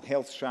the mental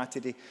health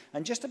strategy,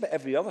 and just about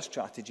every other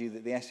strategy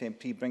that the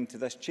SNP bring to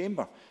this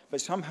chamber.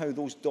 But somehow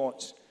those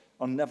dots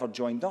are never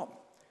joined up.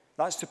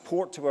 That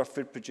support to our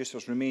food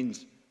producers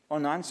remains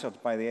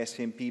unanswered by the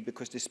SNP,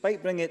 because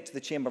despite bringing it to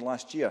the chamber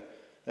last year,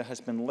 there has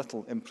been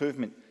little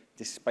improvement,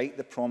 despite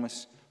the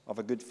promise of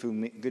a Good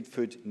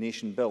Food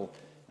Nation bill.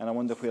 And I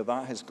wonder where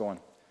that has gone.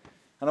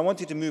 And I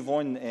wanted to move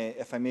on,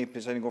 if I may,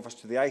 Presiding Officer,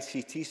 to the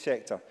ICT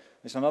sector.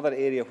 It's another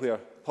area where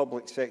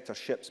public sector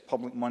ships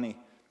public money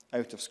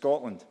out of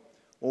Scotland.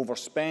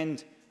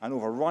 Overspend and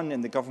overrun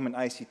in the government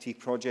ICT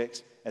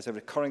projects is a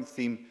recurring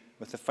theme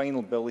with the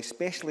final bill,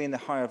 especially in the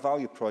higher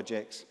value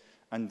projects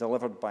and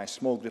delivered by a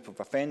small group of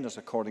offenders,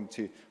 according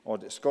to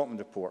Audit Scotland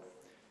report.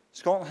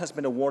 Scotland has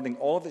been awarding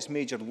all of its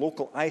major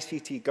local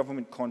ICT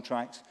government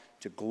contracts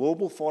to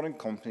global foreign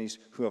companies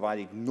who have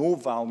added no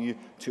value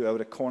to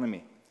our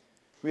economy.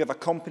 We have a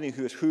company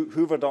who has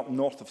hoovered up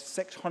north of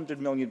 £600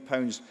 million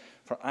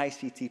for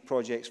ICT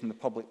projects from the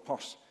public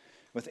purse,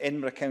 with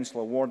Edinburgh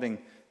Council awarding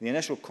the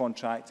initial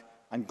contract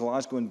and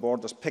Glasgow and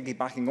Borders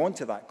piggybacking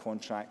onto that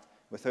contract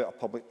without a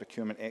public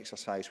procurement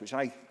exercise, which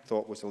I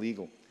thought was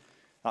illegal.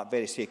 That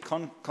very same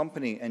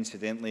company,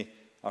 incidentally,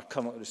 are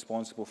currently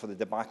responsible for the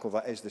debacle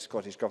that is the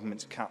Scottish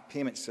Government's cap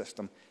payment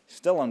system,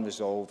 still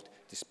unresolved,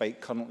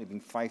 despite currently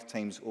being 5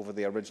 times over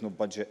the original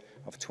budget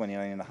of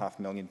 £29.5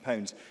 million.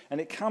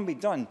 And it can be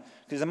done,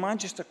 because the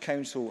Manchester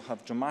Council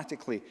have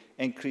dramatically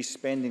increased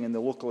spending in the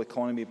local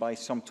economy by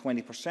some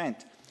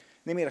 20%.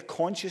 They made a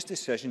conscious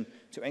decision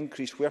to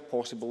increase, where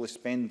possible, the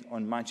spend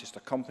on Manchester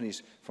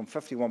companies from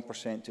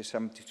 51% to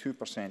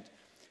 72%.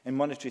 In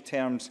monetary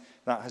terms,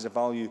 that has a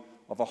value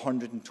of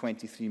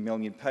 £123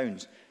 million.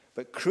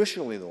 But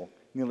crucially, though,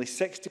 nearly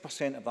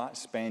 60% of that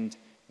spend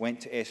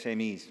went to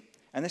SMEs.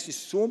 And this is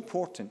so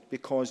important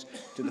because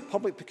the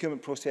public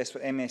procurement process for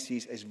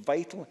MSEs is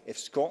vital if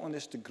Scotland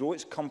is to grow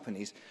its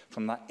companies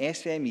from that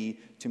SME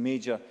to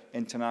major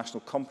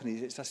international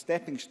companies. It's a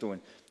stepping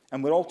stone.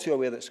 And we're all too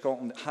aware that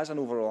Scotland has an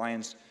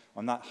over-reliance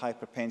on that high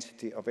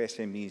propensity of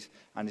SMEs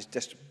and is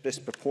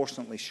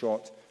disproportionately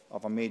short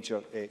of a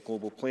major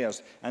global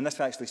players. And this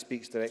actually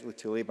speaks directly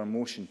to Labour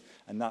motion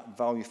and that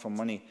value for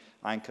money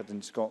anchored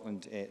in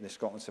Scotland, the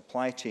Scotland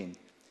supply chain.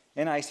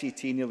 In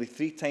ICT, nearly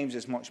 3 times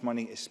as much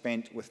money is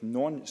spent with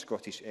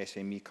non-Scottish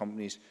SME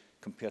companies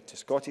compared to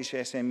Scottish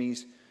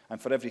SMEs.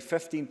 And for every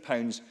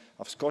 £15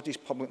 of Scottish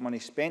public money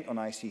spent on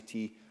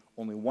ICT,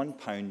 only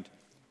 £1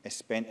 is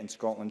spent in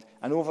Scotland.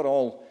 And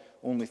overall,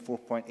 only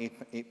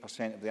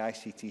 4.8% of the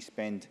ICT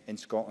spend in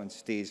Scotland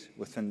stays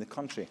within the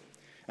country.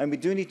 And we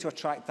do need to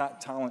attract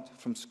that talent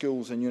from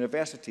schools and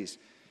universities.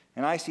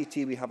 In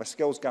ICT, we have a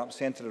skills gap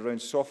centred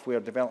around software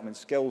development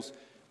skills,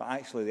 but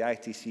actually the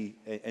ITC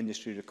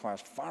industry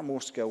requires far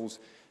more skills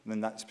than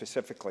that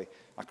specifically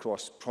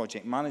across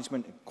project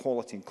management,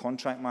 quality and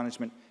contract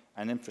management,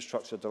 and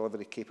infrastructure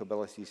delivery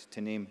capabilities,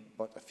 to name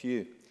but a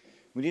few.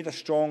 We need a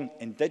strong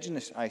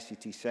Indigenous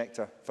ICT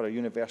sector for our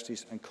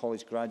universities and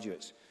college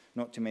graduates,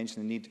 not to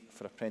mention the need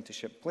for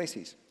apprenticeship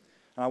places.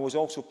 And I was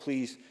also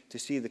pleased to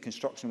see the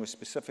construction was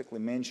specifically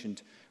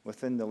mentioned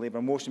within the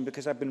Labour motion,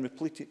 because I've been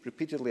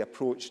repeatedly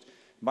approached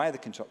by the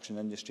construction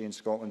industry in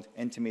Scotland,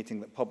 intimating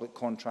that public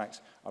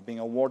contracts are being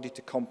awarded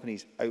to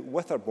companies out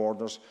with our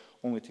borders,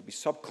 only to be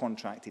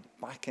subcontracted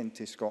back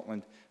into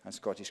Scotland and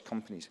Scottish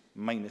companies,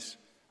 minus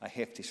a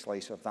hefty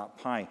slice of that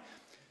pie.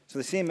 So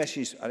the same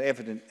issues are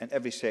evident in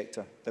every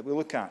sector that we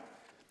look at.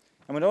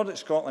 And when Audit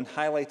Scotland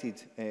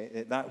highlighted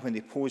that when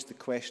they posed the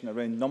question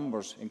around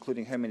numbers,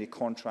 including how many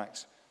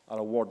contracts are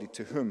awarded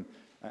to whom,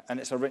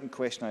 and it's a written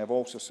question I have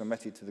also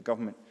submitted to the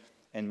Government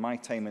in my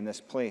time in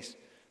this place,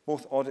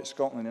 both Audit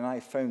Scotland and I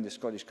found the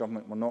Scottish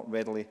Government were not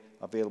readily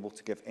available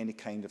to give any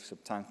kind of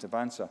substantive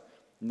answer.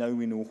 Now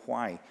we know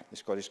why the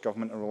Scottish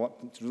Government are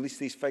reluctant to release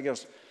these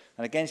figures.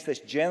 And against this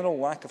general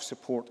lack of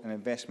support and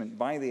investment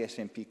by the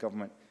SNP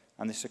Government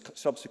and the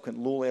subsequent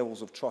low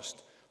levels of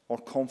trust or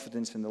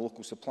confidence in the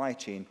local supply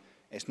chain,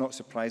 it's not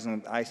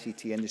surprising that the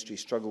ICT industry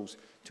struggles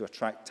to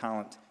attract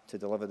talent to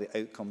deliver the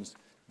outcomes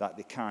that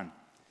they can.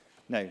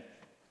 Now,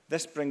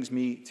 this brings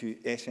me to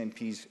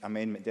SNP's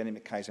amendment, Denny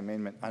Mackay's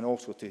amendment, and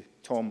also to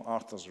Tom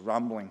Arthur's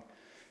rambling.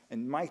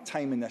 In my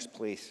time in this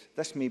place,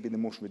 this may be the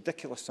most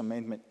ridiculous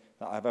amendment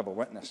that I've ever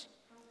witnessed.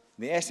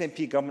 The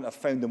SNP government have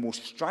found the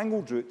most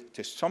strangled route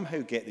to somehow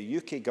get the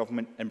UK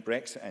government and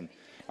Brexit in.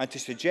 And to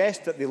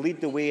suggest that they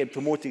lead the way in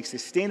promoting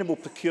sustainable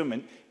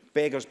procurement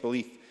beggars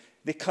belief.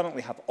 They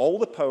currently have all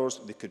the powers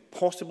they could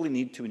possibly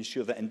need to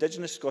ensure that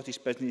Indigenous Scottish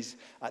businesses,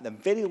 at the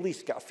very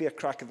least, get a fair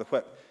crack of the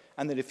whip,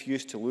 and they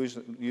refuse to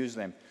use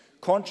them.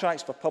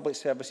 Contracts for public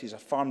services are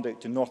farmed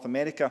out to North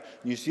America,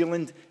 New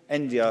Zealand,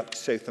 India,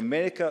 South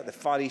America, the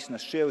Far East and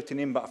Australia, to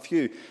name but a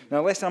few. Now,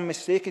 unless I'm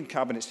mistaken,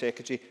 Cabinet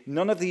Secretary,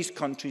 none of these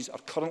countries are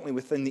currently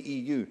within the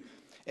EU.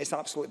 It's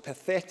absolutely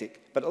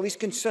pathetic, but at least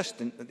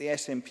consistent, that the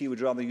SNP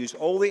would rather use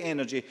all the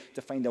energy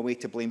to find a way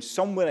to blame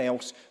somewhere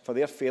else for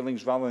their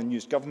failings rather than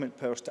use government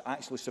powers to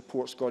actually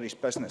support Scottish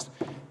business.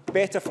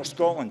 Better for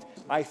Scotland?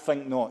 I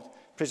think not.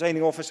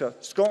 Presiding Officer,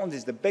 Scotland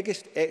is the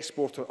biggest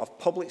exporter of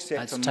public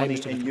sector money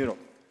in Europe.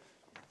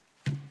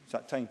 Is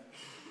that time?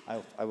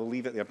 I will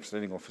leave it there,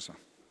 Presiding Officer.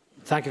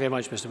 Thank you very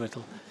much, Mr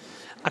Whittle.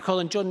 I call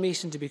on John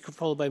Mason to be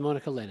followed by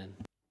Monica Lennon.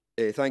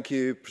 Thank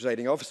you,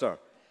 Presiding Officer.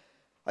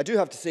 I do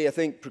have to say I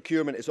think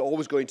procurement is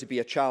always going to be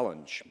a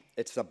challenge.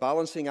 It's a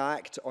balancing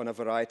act on a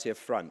variety of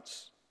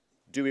fronts.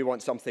 Do we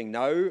want something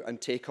now and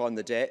take on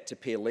the debt to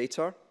pay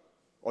later?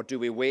 Or do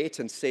we wait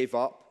and save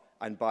up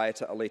and buy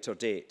it at a later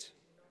date?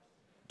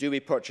 Do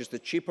we purchase the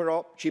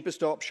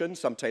cheapest option,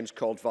 sometimes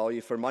called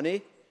value for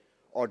money?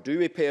 Or do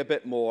we pay a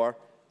bit more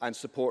and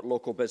support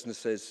local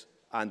businesses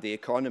and the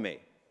economy?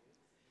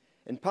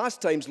 In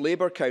past times,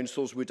 Labour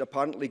councils would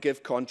apparently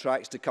give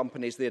contracts to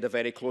companies they had a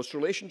very close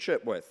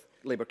relationship with,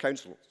 Labour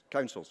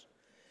councils.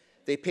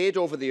 They paid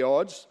over the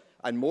odds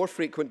and more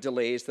frequent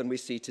delays than we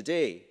see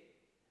today.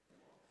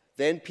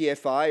 Then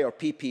PFI or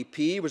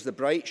PPP was the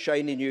bright,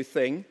 shiny new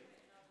thing.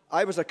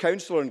 I was a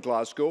councillor in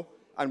Glasgow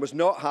and was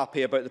not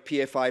happy about the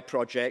PFI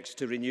projects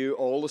to renew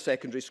all the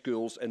secondary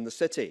schools in the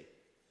city.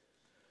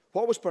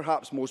 What was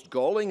perhaps most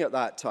galling at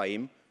that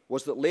time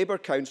was that Labour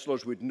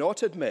councillors would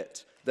not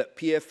admit that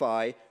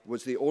PFI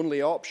was the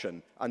only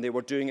option, and they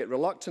were doing it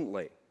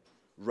reluctantly.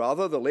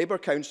 Rather, the Labour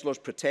councillors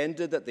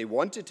pretended that they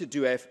wanted to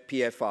do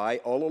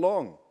PFI all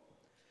along.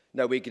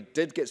 Now, we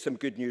did get some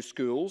good new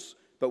schools,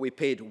 but we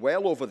paid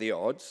well over the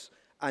odds,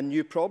 and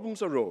new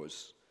problems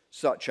arose,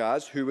 such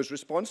as who was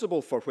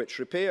responsible for which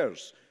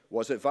repairs?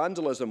 Was it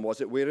vandalism? Was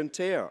it wear and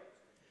tear?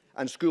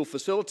 And school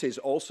facilities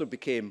also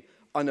became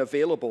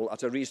unavailable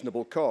at a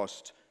reasonable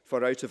cost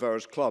for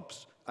out-of-hours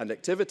clubs and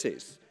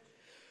activities.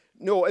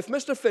 No, if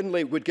Mr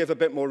Finlay would give a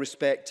bit more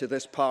respect to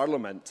this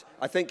Parliament,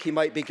 I think he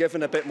might be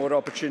given a bit more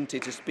opportunity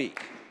to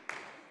speak.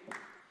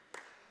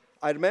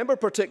 I remember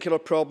particular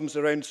problems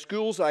around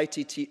schools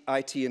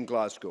IT in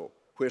Glasgow,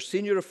 where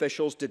senior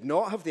officials did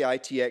not have the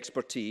IT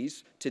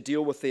expertise to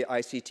deal with the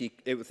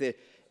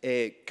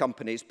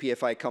companies,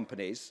 PFI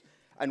companies,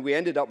 and we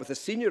ended up with a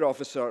senior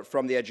officer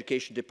from the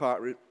Education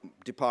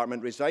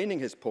Department resigning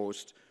his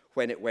post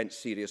when it went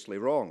seriously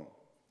wrong.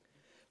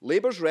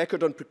 Labour's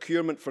record on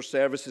procurement for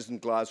services in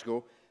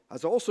Glasgow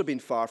has also been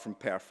far from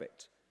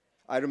perfect.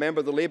 I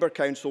remember the Labour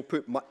Council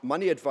put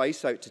money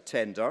advice out to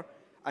tender,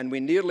 and we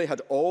nearly had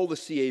all the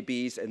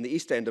CABs in the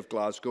East End of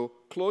Glasgow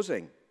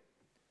closing.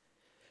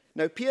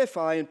 Now,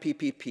 PFI and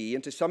PPP,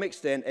 and to some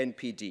extent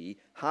NPD,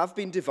 have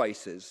been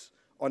devices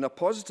on a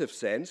positive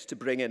sense to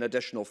bring in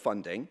additional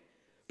funding,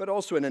 but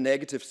also in a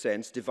negative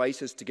sense,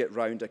 devices to get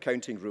round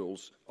accounting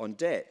rules on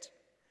debt.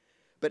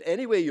 But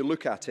any way you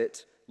look at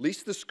it,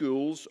 lease the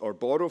schools or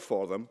borrow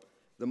for them,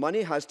 the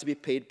money has to be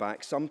paid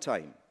back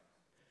sometime.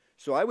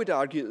 So I would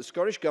argue that the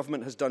Scottish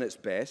Government has done its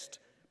best,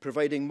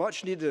 providing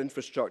much-needed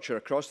infrastructure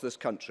across this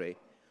country,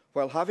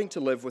 while having to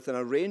live within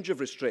a range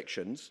of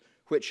restrictions,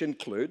 which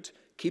include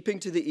keeping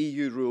to the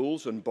EU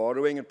rules on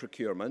borrowing and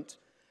procurement,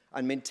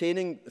 and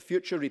maintaining the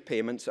future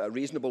repayments at a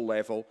reasonable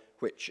level,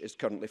 which is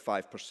currently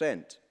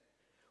 5%.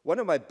 One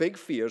of my big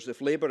fears,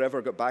 if Labour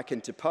ever got back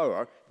into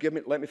power,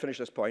 let me finish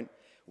this point.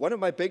 One of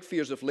my big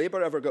fears, if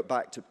Labour ever got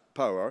back to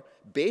power,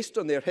 based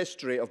on their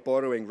history of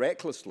borrowing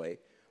recklessly,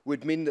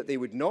 would mean that they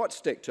would not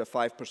stick to a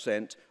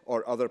 5%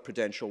 or other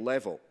prudential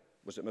level.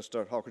 Was it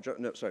Mr Hawker?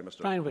 No, sorry,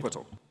 Mr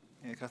Whittle.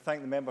 Yeah, can I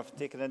thank the member for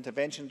taking an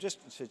intervention? Just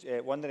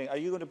wondering, are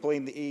you going to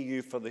blame the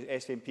EU for the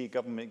SNP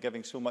government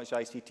giving so much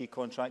ICT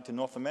contract to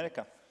North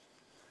America?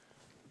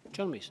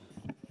 John Mason.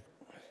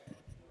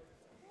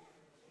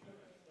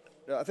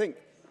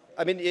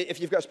 I mean, if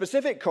you've got a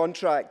specific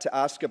contract to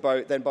ask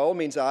about, then by all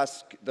means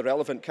ask the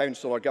relevant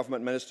council or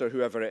government minister,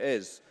 whoever it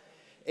is.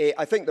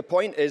 I think the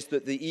point is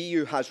that the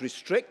EU has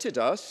restricted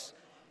us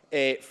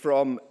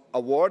from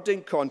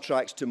awarding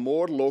contracts to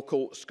more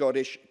local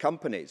Scottish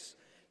companies.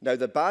 Now,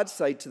 the bad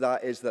side to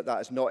that is that that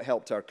has not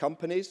helped our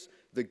companies.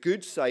 The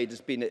good side has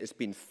been it's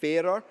been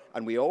fairer,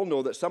 and we all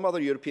know that some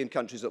other European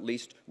countries, at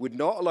least, would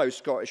not allow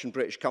Scottish and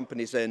British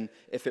companies in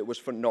if it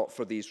was not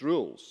for these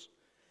rules.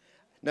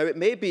 Now, it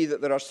may be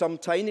that there are some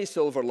tiny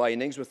silver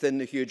linings within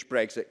the huge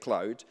Brexit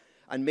cloud,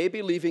 and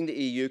maybe leaving the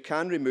EU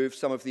can remove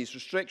some of these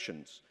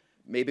restrictions.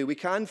 Maybe we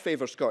can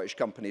favour Scottish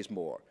companies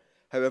more.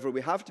 However,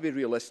 we have to be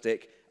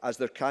realistic, as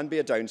there can be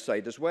a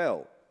downside as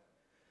well.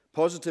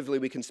 Positively,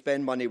 we can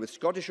spend money with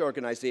Scottish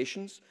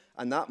organisations,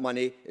 and that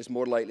money is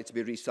more likely to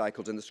be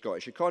recycled in the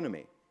Scottish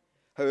economy.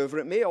 However,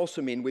 it may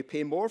also mean we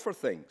pay more for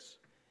things.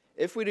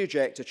 If we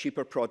reject a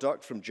cheaper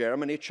product from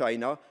Germany,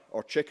 China,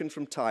 or chicken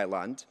from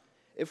Thailand,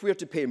 if we are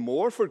to pay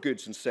more for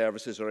goods and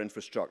services or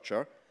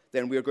infrastructure,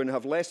 then we are going to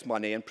have less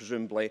money and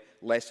presumably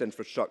less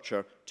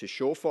infrastructure to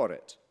show for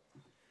it.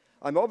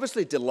 I'm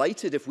obviously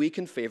delighted if we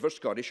can favour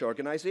Scottish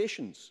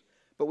organisations,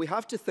 but we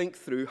have to think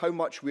through how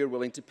much we are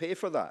willing to pay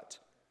for that.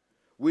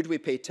 Would we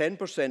pay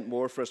 10%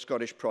 more for a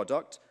Scottish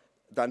product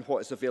than what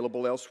is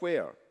available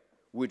elsewhere?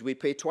 Would we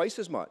pay twice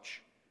as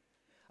much?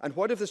 And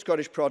what if the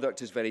Scottish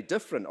product is very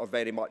different or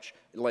very much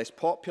less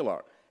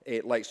popular,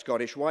 like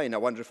Scottish wine? I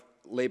wonder if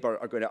Labour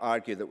are going to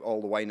argue that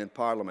all the wine in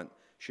Parliament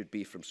should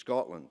be from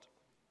Scotland.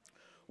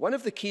 One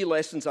of the key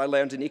lessons I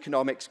learned in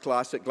economics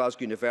class at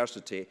Glasgow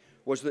University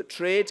was that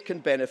trade can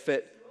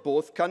benefit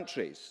both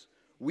countries.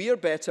 We are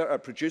better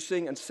at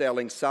producing and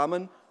selling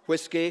salmon,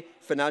 whisky,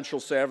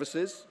 financial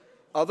services.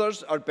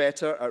 Others are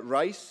better at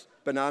rice,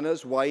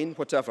 bananas, wine,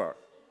 whatever.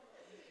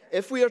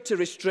 If we are to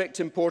restrict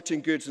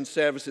importing goods and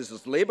services,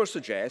 as Labour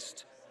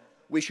suggests,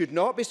 we should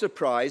not be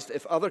surprised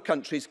if other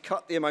countries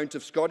cut the amount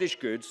of Scottish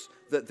goods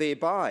that they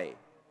buy.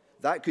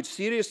 That could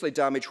seriously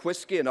damage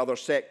whisky and other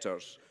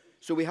sectors.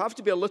 So we have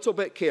to be a little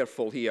bit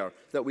careful here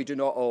that we do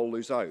not all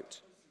lose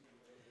out.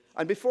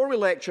 And before we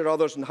lecture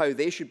others on how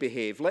they should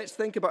behave, let's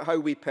think about how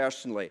we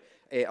personally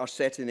are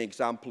setting an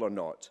example or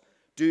not.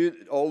 Do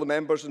all the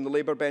members in the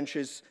Labour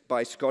benches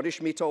buy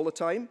Scottish meat all the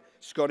time,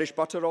 Scottish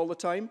butter all the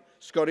time,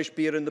 Scottish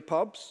beer in the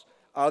pubs?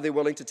 Are they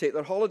willing to take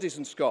their holidays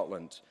in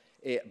Scotland?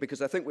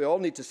 Because I think we all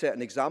need to set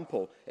an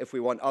example if we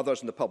want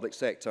others in the public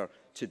sector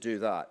to do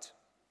that.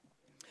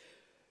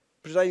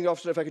 Presiding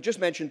Officer, if I could just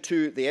mention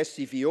too the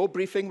SCVO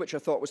briefing, which I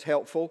thought was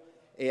helpful.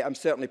 I'm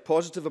certainly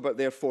positive about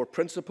their 4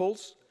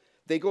 principles.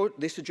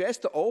 They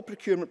suggest that all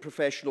procurement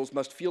professionals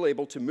must feel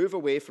able to move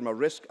away from a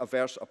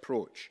risk-averse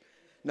approach.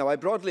 Now, I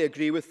broadly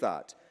agree with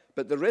that,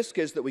 But the risk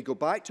is that we go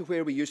back to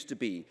where we used to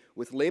be,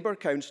 with Labour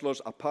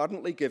councillors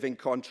apparently giving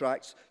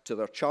contracts to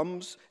their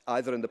chums,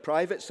 either in the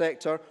private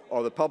sector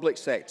or the public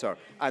sector,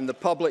 and the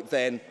public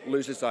then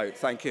loses out.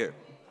 Thank you.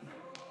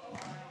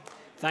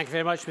 Thank you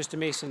very much, Mr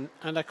Mason.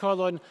 And I call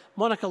on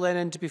Monica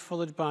Lennon to be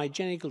followed by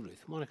Jenny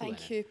Gilruth. Monica Lennon.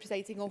 Thank you,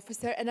 Presiding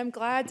Officer. And I'm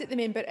glad that the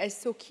member is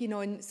so keen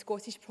on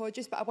Scottish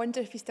produce, but I wonder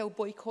if he's still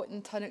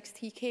boycotting Tunnock's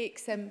tea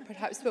cakes.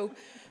 Perhaps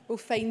we'll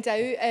find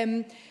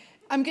out.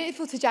 I'm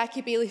grateful to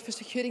Jackie Baillie for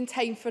securing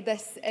time for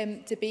this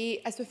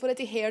debate. As we've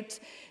already heard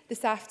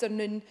this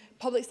afternoon,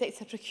 public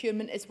sector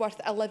procurement is worth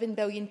 £11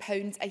 billion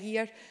a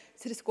year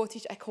to the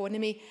Scottish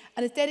economy.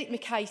 And as Derek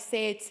Mackay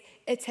said,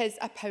 it is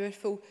a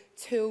powerful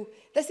tool.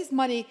 This is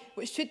money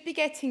which should be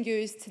getting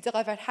used to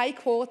deliver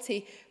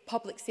high-quality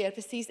public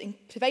services, in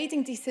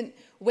providing decent,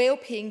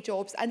 well-paying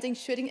jobs and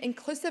ensuring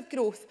inclusive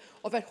growth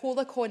of our whole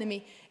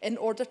economy in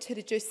order to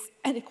reduce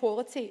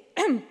inequality.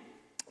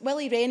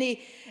 Willie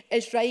Rennie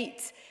is right.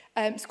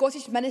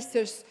 Scottish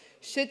ministers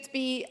should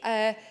be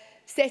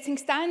setting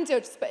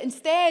standards, but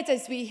instead,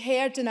 as we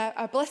heard in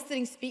a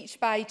blistering speech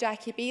by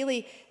Jackie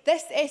Baillie,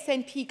 this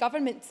SNP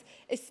government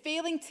is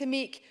failing to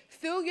make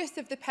full use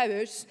of the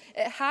powers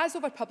it has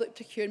over public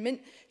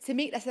procurement to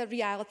make this a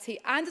reality,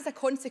 and as a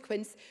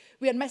consequence,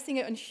 we are missing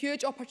out on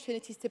huge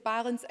opportunities to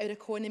balance our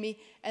economy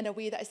in a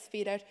way that is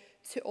fairer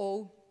to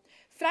all.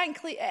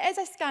 Frankly, it is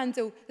a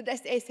scandal that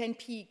this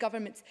SNP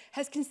government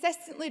has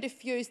consistently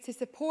refused to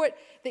support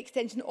the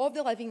extension of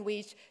the living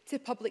wage to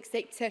public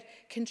sector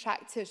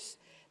contractors.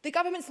 The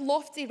government's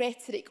lofty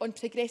rhetoric on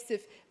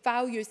progressive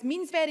values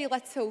means very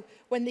little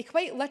when they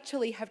quite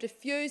literally have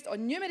refused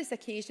on numerous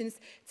occasions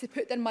to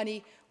put their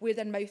money where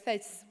their mouth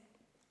is.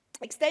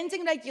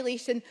 Extending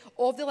regulation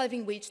of the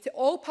living wage to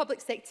all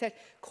public sector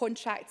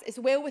contracts is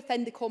well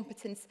within the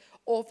competence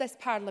of this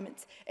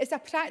Parliament. It's a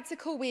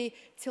practical way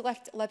to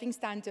lift living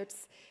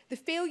standards. The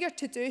failure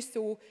to do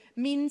so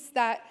means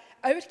that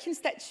our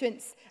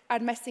constituents are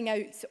missing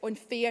out on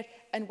fair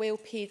and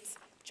well-paid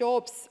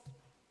jobs.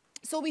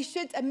 So we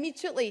should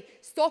immediately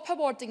stop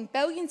awarding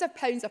billions of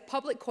pounds of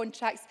public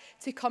contracts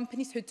to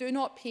companies who do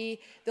not pay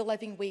the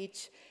living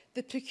wage.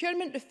 The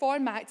Procurement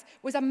Reform Act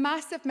was a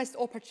massive missed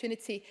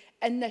opportunity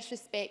in this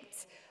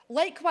respect.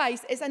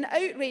 Likewise, it's an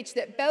outrage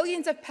that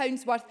billions of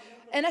pounds worth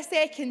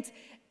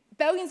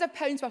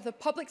of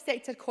public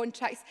sector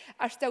contracts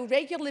are still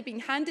regularly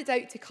being handed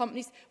out to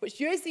companies which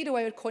use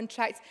zero-hour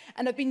contracts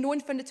and have been known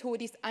for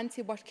notorious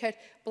anti-worker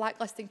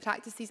blacklisting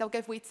practices. I'll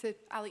give way to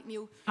Alec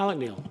Neil. Alec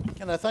Neil.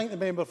 Can I thank the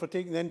member for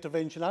taking the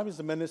intervention? I was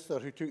the minister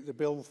who took the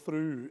bill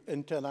through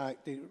into an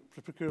act, the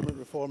procurement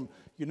reform.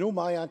 You know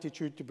my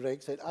attitude to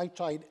Brexit. I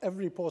tried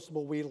every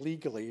possible way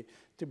legally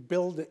to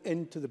build it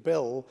into the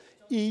bill.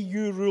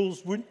 EU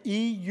rules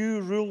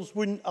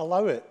wouldn't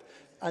allow it.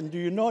 And do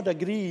you not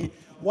agree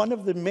one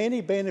of the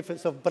many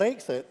benefits of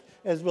Brexit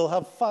is we'll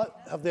have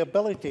the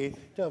ability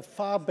to have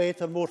far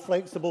better, more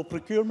flexible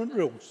procurement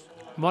rules?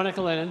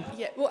 Monica Lennon.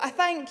 Yeah, well, I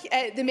thank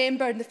the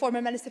member and the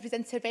former minister for his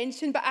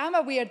intervention, but I'm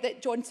aware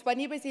that John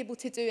Swinney was able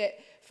to do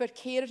it for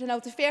carers, and I'll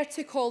defer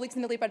to colleagues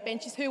in the Labour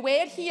benches who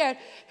were here,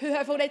 who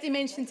have already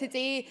mentioned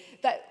today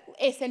that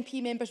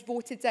SNP members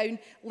voted down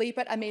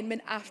Labour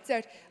amendment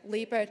after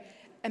Labour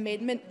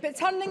amendment. But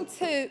turning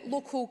to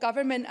local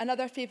government,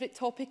 another favourite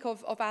topic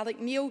of Alec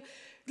Neil,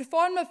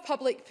 reform of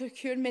public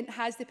procurement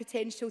has the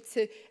potential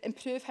to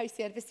improve how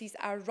services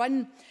are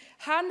run.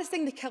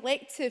 Harnessing the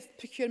collective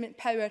procurement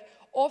power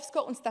of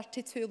Scotland's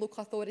 32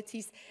 local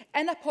authorities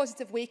in a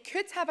positive way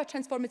could have a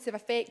transformative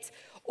effect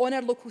on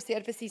our local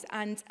services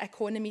and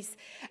economies.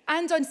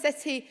 And on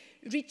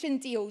city-region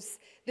deals,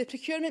 the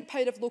procurement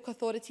power of local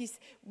authorities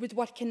would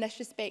work in this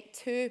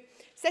respect too.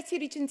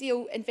 City-region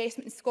deal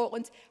investment in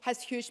Scotland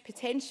has huge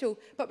potential,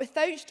 but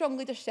without strong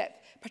leadership,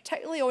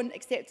 particularly on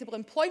acceptable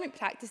employment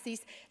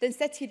practices, then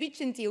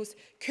city-region deals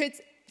could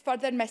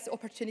further miss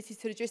opportunities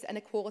to reduce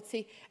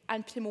inequality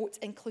and promote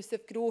inclusive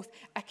growth,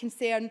 a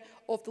concern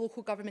of the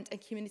Local Government and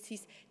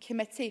Communities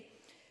Committee.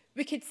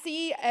 We could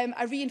see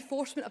a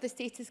reinforcement of the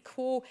status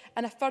quo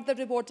and a further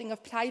rewarding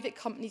of private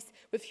companies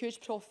with huge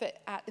profit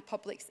at the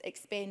public's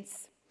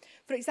expense.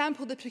 For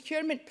example, the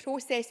procurement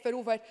process for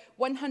over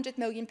 £100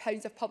 million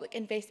of public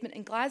investment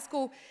in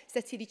Glasgow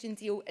City Region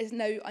deal is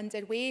now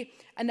underway,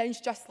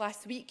 announced just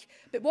last week.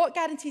 But what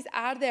guarantees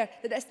are there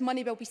that this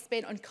money will be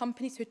spent on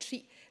companies who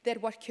treat their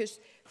workers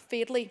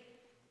fairly?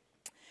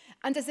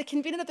 And as the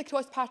convener of the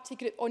cross-party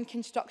group on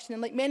construction,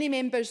 and like many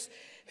members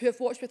who have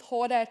watched with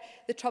horror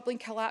the troubling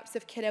collapse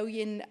of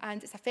Carillion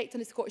and its effect on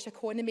the Scottish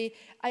economy,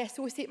 I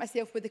associate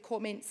myself with the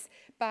comments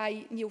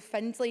by Neil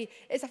Findlay.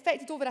 It's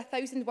affected over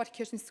 1,000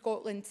 workers in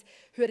Scotland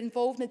who are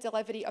involved in the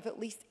delivery of at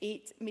least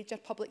 8 major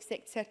public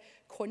sector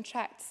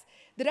contracts.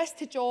 The risk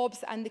to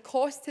jobs and the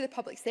cost to the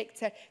public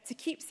sector to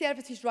keep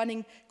services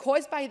running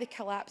caused by the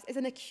collapse is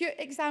an acute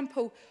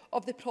example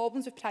of the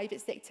problems with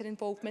private sector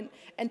involvement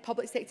in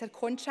public sector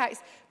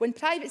contracts when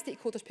private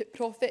stakeholders put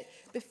profit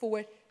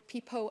before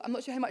people. I'm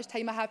not sure how much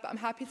time I have, but I'm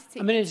happy to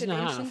take a minute and a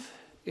half.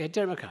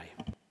 Derek Mackay.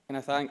 Can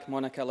I thank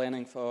Monica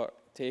Lennon for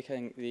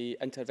taking the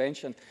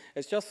intervention.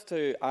 It's just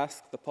to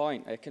ask the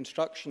point.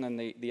 Construction and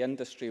the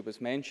industry was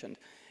mentioned.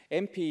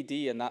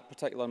 MPD in that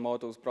particular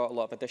model has brought a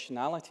lot of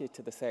additionality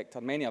to the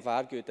sector. Many have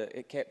argued that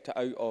it kept it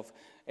out of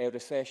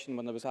recession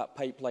when there was that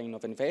pipeline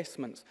of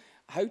investments.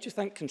 How do you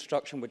think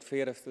construction would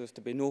fare if there was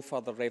to be no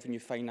further revenue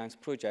finance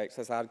projects,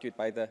 as argued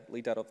by the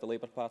leader of the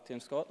Labour Party in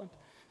Scotland?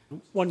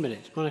 1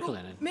 minute, Monica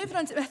Lennon. Moving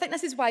on, I think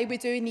this is why we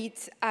do need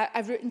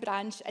a root and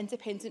branch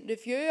independent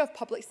review of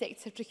public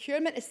sector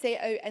procurement as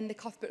set out in the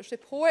Cuthbert's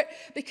report,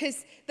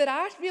 because there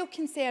are real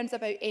concerns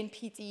about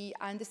NPD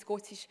and the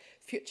Scottish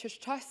Futures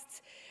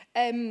Trust.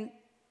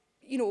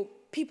 You know,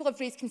 people have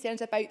raised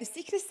concerns about the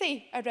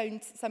secrecy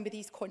around some of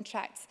these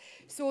contracts.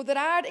 So there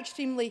are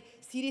extremely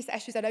serious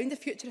issues around the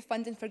future of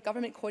funding for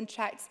government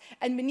contracts,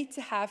 and we need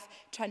to have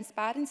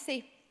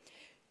transparency.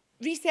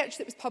 Research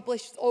that was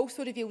published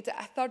also revealed that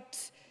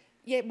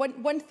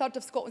one third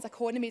of Scotland's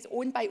economy is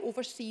owned by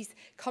overseas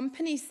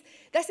companies.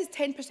 This is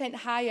 10%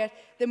 higher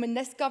than when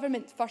this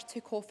government first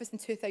took office in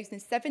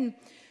 2007.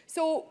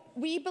 So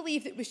we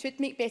believe that we should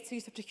make better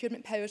use of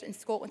procurement powers in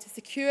Scotland to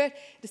secure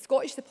the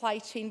Scottish supply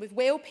chain with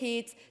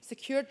well-paid,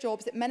 secure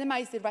jobs that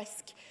minimise the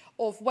risk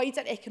of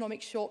wider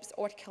economic shocks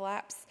or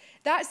collapse.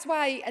 That's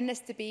why, in this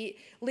debate,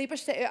 Labour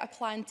set out a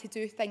plan to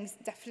do things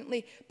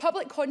differently.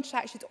 Public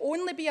contracts should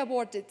only be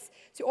awarded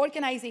to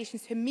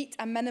organisations who meet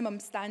a minimum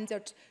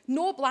standard.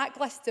 No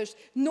blacklisters,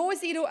 no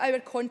zero-hour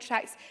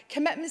contracts,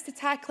 commitments to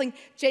tackling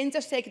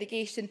gender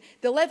segregation,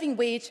 the living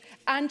wage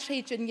and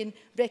trade union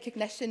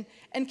recognition.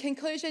 In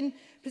conclusion,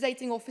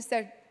 Presiding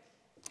Officer,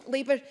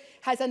 Labour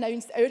has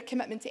announced our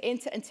commitment to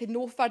enter into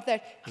no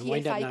further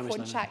PFI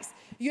contracts,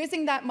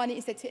 using that money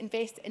instead to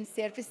invest in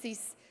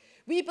services.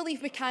 We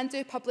believe we can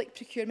do public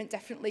procurement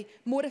differently,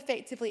 more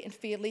effectively and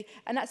fairly,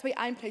 and that's why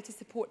I'm proud to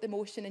support the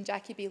motion in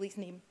Jackie Baillie's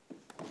name.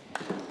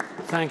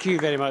 Thank you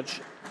very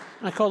much.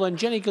 I call on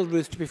Jenny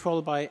Gilruth to be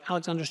followed by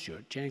Alexander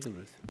Stewart. Jenny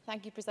Gilruth.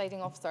 Thank you,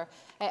 Presiding Officer.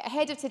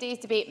 Ahead of today's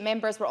debate,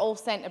 members were all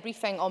sent a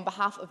briefing on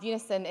behalf of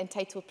Unison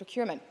entitled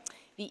Procurement.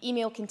 The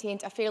email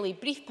contained a fairly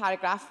brief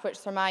paragraph which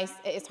surmised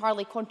it is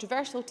hardly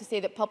controversial to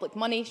say that public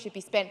money should be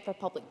spent for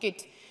public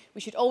good.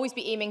 We should always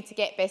be aiming to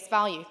get best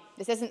value.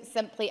 This isn't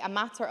simply a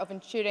matter of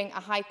ensuring a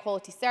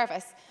high-quality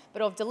service,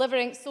 but of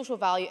delivering social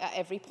value at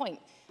every point.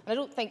 And I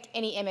don't think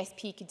any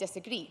MSP could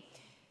disagree.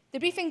 The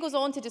briefing goes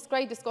on to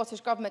describe the Scottish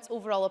Government's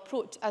overall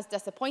approach as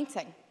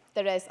disappointing.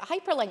 There is a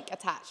hyperlink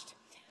attached.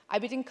 I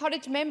would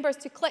encourage members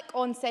to click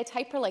on said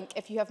hyperlink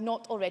if you have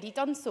not already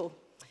done so.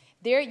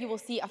 There you will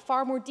see a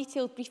far more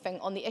detailed briefing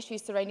on the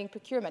issues surrounding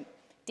procurement,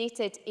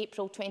 dated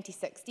April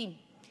 2016.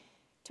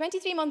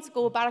 23 months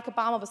ago, Barack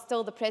Obama was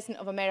still the President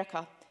of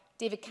America.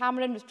 David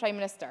Cameron was Prime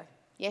Minister.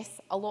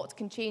 Yes, a lot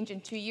can change in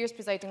 2 years,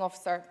 Presiding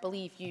Officer,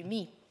 believe you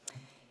me.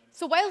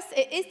 So whilst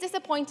it is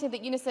disappointing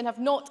that Unison have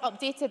not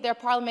updated their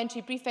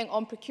parliamentary briefing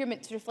on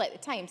procurement to reflect the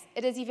times,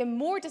 it is even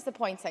more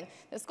disappointing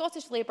that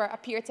Scottish Labour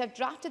appear to have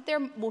drafted their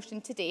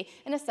motion today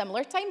in a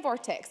similar time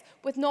vortex,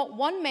 with not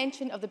one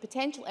mention of the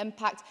potential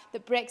impact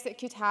that Brexit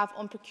could have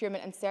on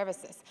procurement and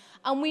services.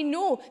 And we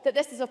know that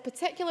this is of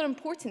particular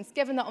importance,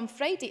 given that on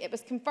Friday it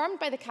was confirmed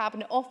by the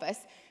Cabinet Office,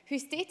 who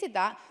stated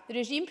that the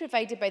regime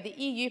provided by the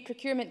EU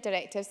procurement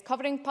directives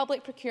covering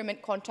public procurement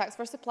contracts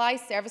for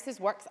supplies, services,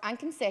 works and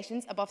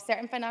concessions above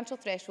certain financial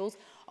thresholds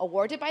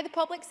awarded by the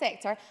public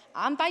sector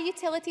and by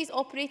utilities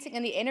operating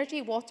in the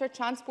energy, water,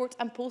 transport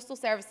and postal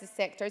services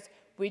sectors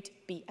would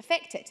be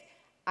affected.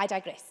 I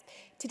digress.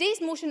 Today's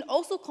motion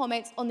also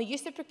comments on the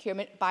use of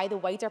procurement by the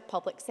wider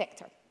public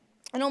sector.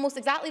 And almost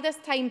exactly this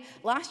time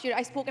last year,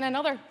 I spoke in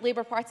another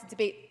Labour Party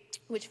debate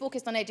which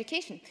focused on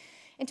education.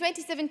 In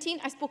 2017,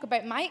 I spoke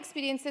about my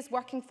experiences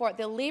working for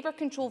the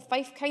Labour-controlled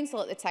Fife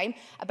Council at the time,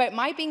 about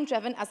my being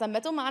driven as a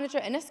middle manager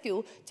in a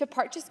school to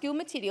purchase school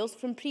materials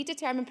from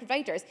predetermined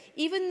providers,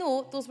 even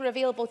though those were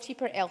available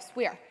cheaper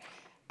elsewhere.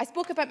 I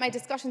spoke about my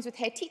discussions with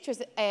head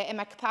teachers in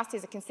my capacity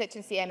as a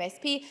constituency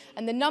MSP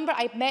and the number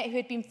I'd met who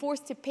had been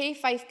forced to pay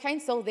Fife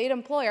Council, their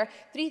employer,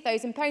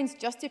 £3,000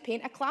 just to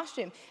paint a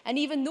classroom. And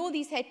even though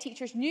these head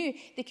teachers knew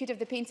they could have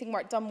the painting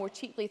work done more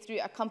cheaply through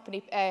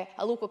a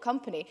local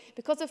company,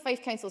 because of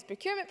Fife Council's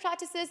procurement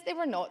practices, they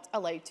were not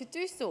allowed to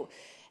do so.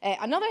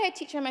 Another head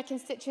teacher in my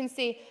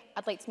constituency,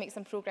 I'd like to make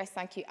some progress,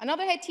 thank you.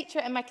 Another head teacher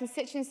in my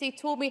constituency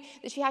told me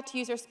that she had to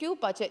use her school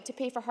budget to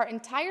pay for her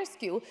entire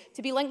school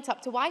to be linked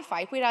up to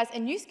Wi-Fi, whereas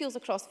in new schools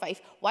across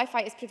Fife,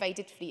 Wi-Fi is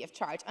provided free of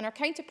charge, and our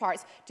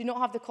counterparts do not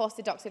have the cost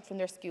deducted from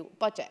their school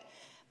budget.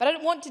 But I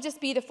don't want to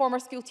just be the former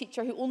school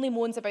teacher who only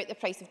moans about the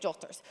price of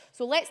jotters.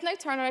 So let's now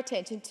turn our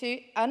attention to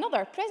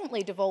another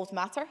presently devolved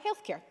matter,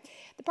 healthcare.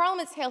 The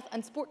Parliament's Health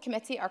and Sport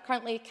Committee are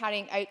currently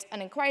carrying out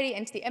an inquiry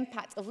into the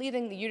impact of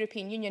leaving the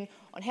European Union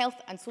on health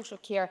and social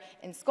care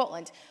in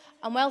Scotland.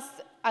 And whilst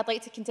I'd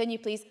like to continue,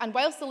 please. And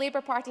whilst the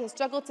Labour Party has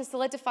struggled to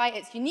solidify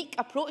its unique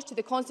approach to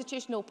the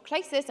constitutional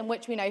crisis in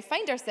which we now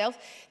find ourselves,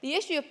 the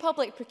issue of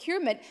public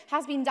procurement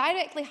has been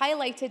directly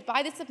highlighted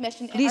by the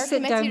submission in our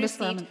committee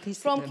received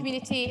from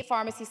Community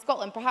Pharmacy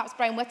Scotland. Perhaps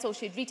Brian Whittle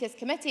should read his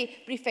committee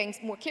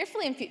briefings more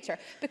carefully in future,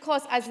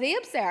 because, as they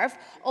observe,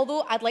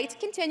 although I'd like to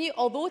continue,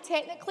 although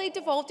technically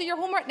devolved to your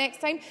homework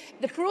next time,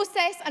 the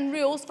process and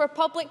rules for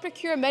public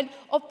procurement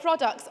of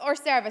products or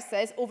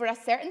services over a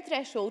certain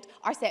threshold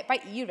are set by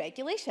EU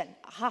regulation.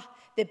 Aha,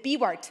 the B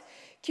word.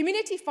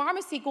 Community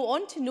Pharmacy go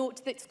on to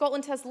note that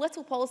Scotland has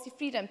little policy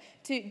freedom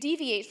to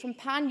deviate from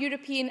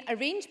pan-European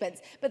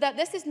arrangements, but that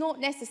this is not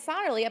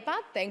necessarily a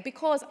bad thing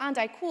because, and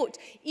I quote,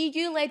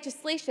 EU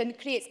legislation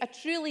creates a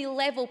truly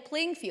level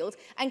playing field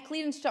and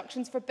clear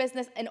instructions for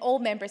business in all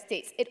member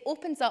states. It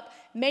opens up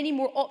many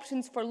more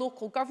options for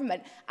local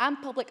government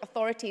and public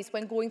authorities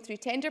when going through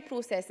tender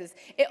processes.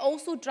 It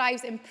also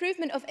drives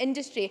improvement of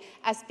industry,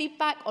 as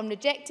feedback on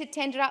rejected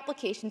tender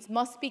applications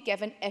must be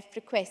given if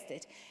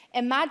requested.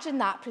 Imagine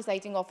that,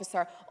 Presiding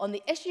Officer. On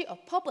the issue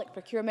of public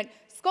procurement,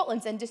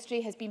 Scotland's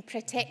industry has been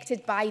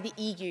protected by the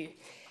EU.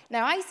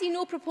 Now, I see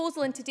no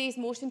proposal in today's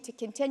motion to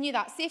continue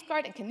that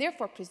safeguard and can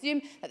therefore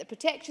presume that the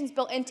protections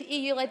built into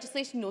EU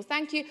legislation, no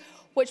thank you,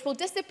 which will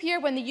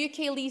disappear when the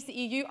UK leaves the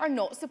EU, are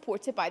not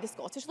supported by the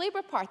Scottish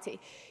Labour Party.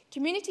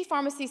 Community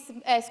Pharmacy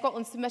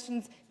Scotland's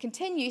submissions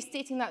continue,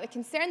 stating that the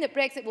concern that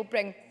Brexit will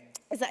bring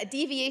is that a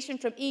deviation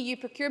from EU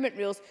procurement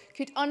rules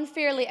could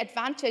unfairly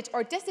advantage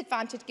or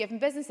disadvantage given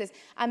businesses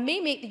and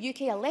may make the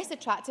UK a less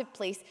attractive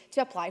place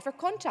to apply for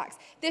contracts.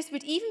 This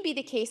would even be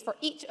the case for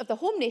each of the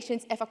home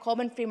nations if a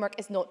common framework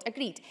is not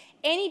agreed.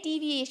 Any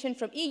deviation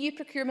from EU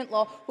procurement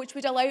law which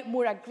would allow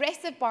more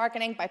aggressive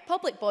bargaining by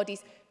public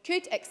bodies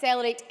could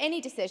accelerate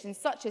any decisions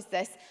such as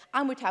this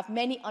and would have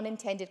many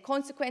unintended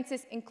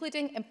consequences,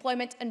 including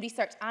employment and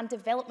research and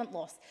development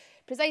loss.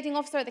 Presiding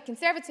Officer, the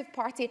Conservative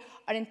Party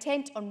are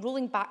intent on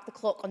rolling back the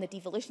clock on the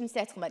devolution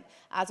settlement.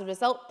 As a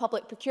result,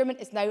 public procurement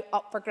is now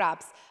up for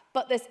grabs.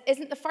 But this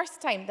isn't the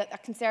first time that a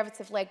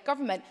Conservative-led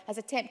government has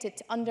attempted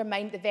to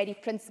undermine the very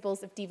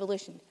principles of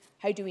devolution.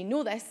 How do we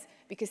know this?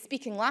 Because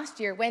speaking last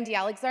year, Wendy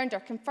Alexander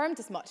confirmed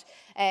as much.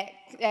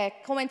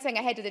 Commenting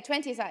ahead of the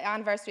 20th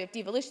anniversary of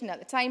devolution at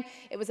the time,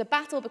 it was a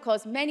battle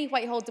because many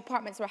Whitehall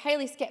departments were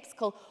highly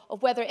sceptical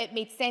of whether it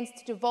made sense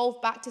to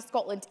devolve back to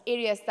Scotland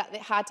areas that they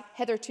had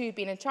hitherto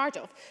been in charge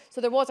of. So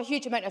there was a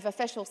huge amount of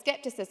official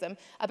scepticism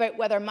about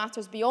whether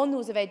matters beyond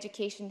those of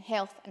education,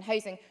 health and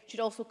housing should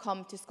also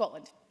come to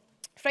Scotland.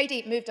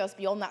 Friday moved us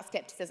beyond that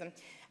scepticism.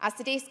 As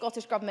today's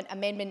Scottish Government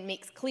amendment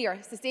makes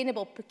clear,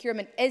 sustainable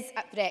procurement is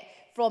at threat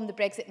from the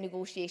Brexit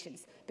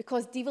negotiations,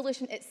 because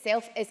devolution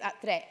itself is at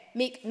threat.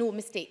 Make no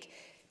mistake.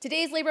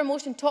 Today's Labour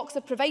motion talks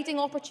of providing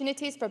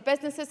opportunities for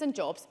businesses and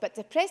jobs, but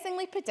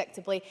depressingly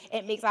predictably,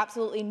 it makes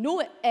absolutely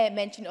no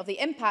mention of the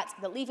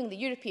impact that leaving the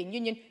European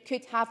Union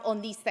could have on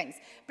these things.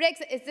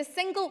 Brexit is the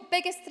single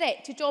biggest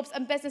threat to jobs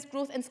and business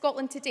growth in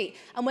Scotland today,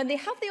 and when they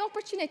have the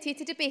opportunity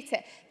to debate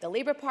it, the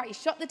Labour Party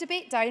shut the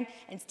debate down,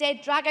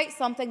 instead drag out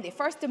something they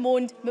first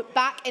bemoaned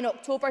back in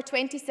October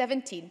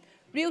 2017.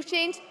 Real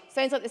change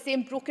sounds like the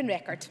same broken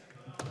record.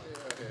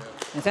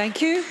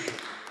 Thank you.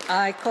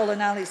 I call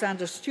on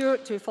Alexander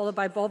Stewart, to be followed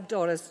by Bob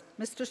Doris.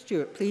 Mr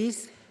Stewart,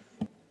 please.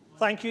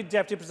 Thank you,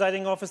 Deputy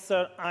Presiding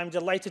Officer. I'm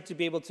delighted to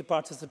be able to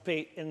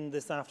participate in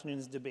this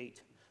afternoon's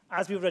debate.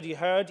 As we've already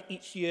heard,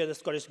 each year the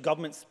Scottish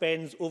Government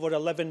spends over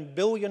 £11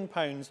 billion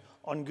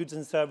on goods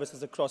and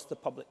services across the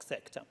public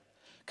sector.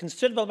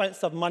 Considerable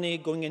amounts of money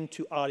going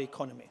into our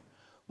economy.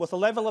 With a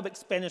level of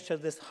expenditure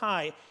this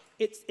high,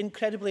 it's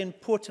incredibly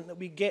important that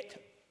we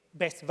get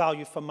best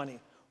value for money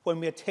when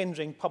we are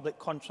tendering public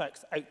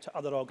contracts out to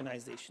other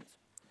organisations.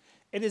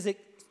 It is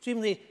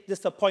extremely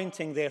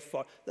disappointing,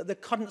 therefore, that the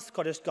current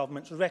Scottish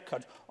Government's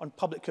record on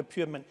public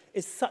procurement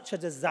is such a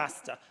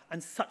disaster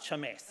and such a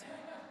mess.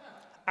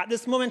 At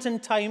this moment in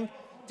time,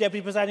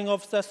 Deputy Presiding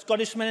Officer,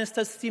 Scottish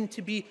ministers seem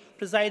to be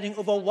presiding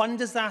over one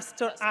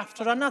disaster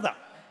after another.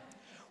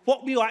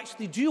 What we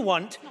actually do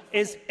want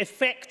is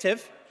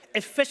effective,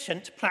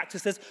 efficient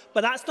practices,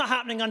 but that's not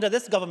happening under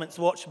this government's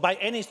watch by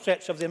any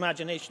stretch of the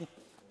imagination.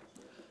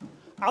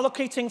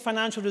 Allocating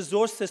financial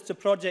resources to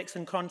projects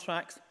and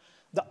contracts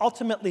that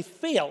ultimately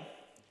fail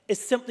is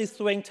simply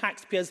throwing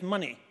taxpayers'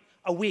 money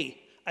away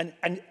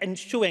and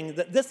showing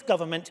that this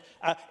government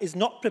is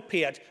not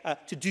prepared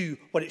to do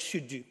what it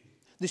should do.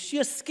 The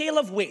sheer scale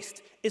of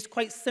waste is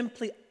quite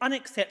simply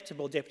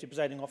unacceptable, Deputy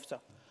Presiding Officer.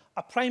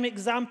 A prime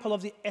example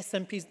of the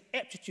SNP's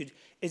aptitude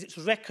is its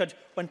record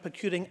when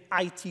procuring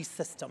IT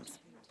systems.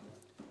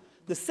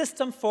 The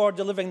system for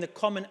delivering the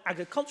Common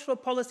Agricultural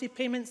Policy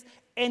payments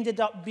ended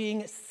up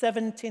being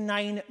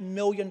 £79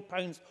 million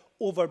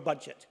over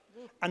budget.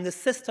 And the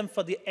system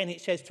for the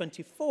NHS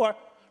 24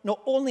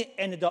 not only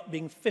ended up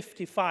being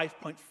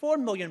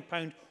 £55.4 million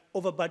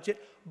over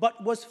budget,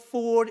 but was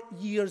 4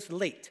 years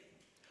late.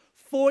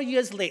 4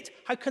 years late.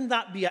 How can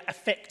that be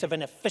effective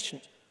and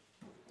efficient?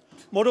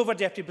 Moreover,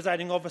 Deputy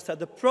Presiding Officer,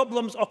 the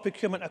problems of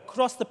procurement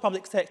across the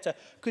public sector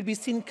could be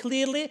seen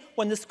clearly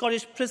when the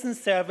Scottish Prison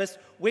Service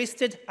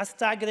wasted a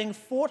staggering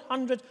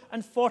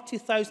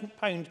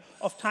 £440,000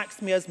 of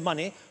taxpayers'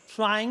 money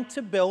trying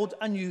to build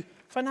a new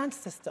finance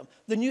system.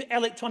 The new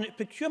electronic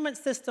procurement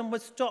system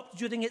was stopped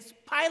during its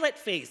pilot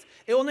phase.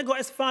 It only got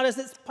as far as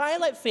its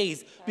pilot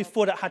phase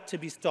before it had to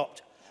be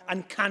stopped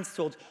and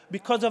cancelled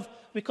because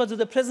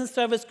the prison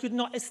service could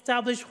not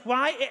establish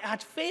why it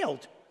had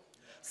failed.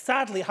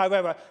 Sadly,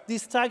 however,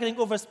 these staggering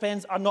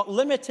overspends are not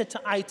limited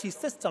to IT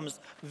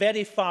systems,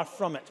 very far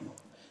from it.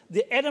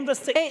 The Edinburgh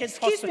Sick Kids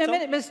Hospital... Excuse me a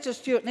minute, Mr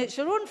Stewart. It's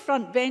your own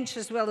front bench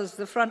as well as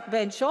the front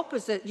bench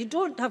opposite. You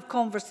don't have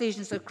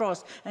conversations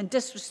across and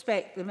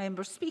disrespect the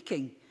member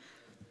speaking.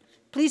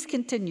 Please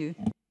continue.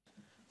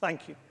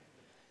 Thank you.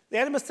 The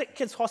Edinburgh Sick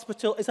Kids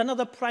Hospital is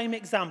another prime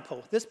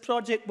example. This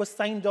project was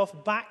signed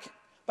off back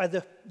by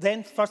the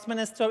then First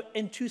Minister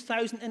in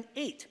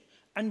 2008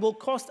 and will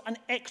cost an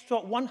extra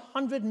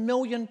 £100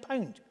 million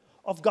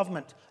of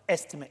government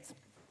estimates.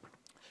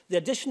 The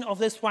addition of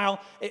this, while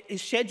it is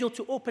scheduled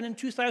to open in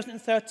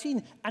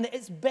 2013, and at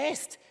its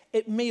best,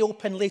 it may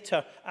open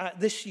later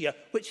this year,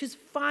 which is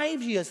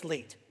 5 years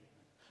late.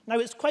 Now,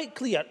 it's quite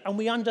clear, and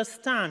we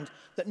understand,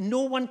 that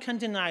no one can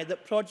deny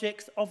that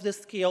projects of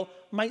this scale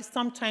might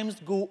sometimes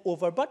go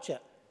over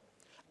budget.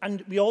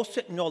 And we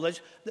also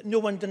acknowledge that no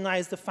one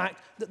denies the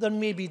fact that there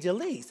may be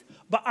delays.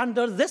 But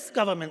under this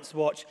government's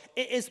watch,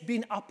 it has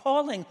been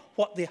appalling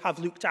what they have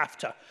looked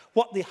after,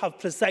 what they have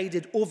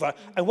presided over,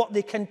 and what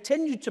they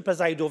continue to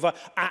preside over,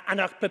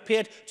 and are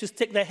prepared to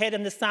stick their head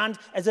in the sand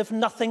as if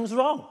nothing's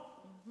wrong.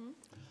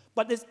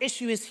 But this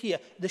issue is here,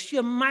 the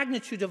sheer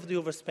magnitude of the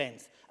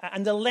overspends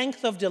and the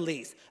length of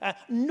delays.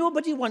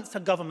 Nobody wants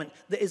a government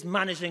that is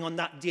managing on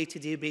that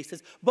day-to-day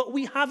basis, but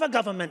we have a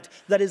government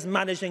that is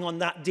managing on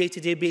that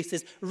day-to-day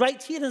basis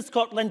right here in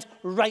Scotland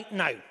right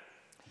now.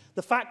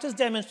 The factors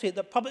demonstrate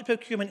that public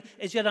procurement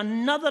is yet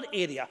another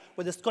area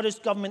where the Scottish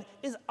Government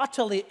is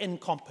utterly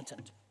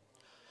incompetent.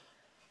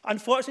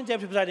 Unfortunately,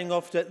 Deputy Presiding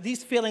Officer,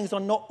 these failings are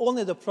not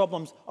only the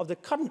problems of the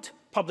current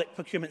public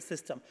procurement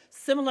system.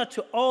 Similar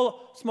to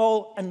all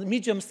small and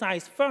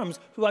medium-sized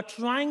firms who are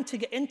trying to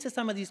get into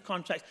some of these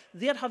contracts,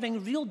 they're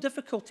having real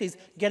difficulties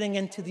getting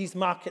into these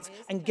markets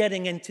and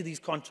getting into these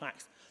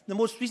contracts. The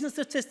most recent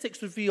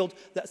statistics revealed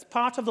that as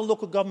part of the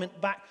local government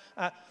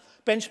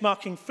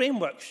benchmarking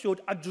framework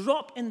showed a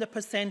drop in the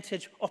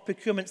percentage of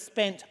procurement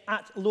spent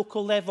at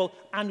local level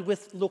and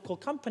with local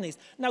companies.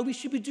 Now, we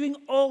should be doing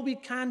all we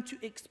can to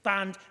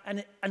expand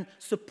and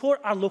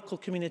support our local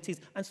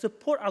communities and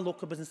support our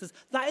local businesses.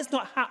 That is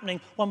not happening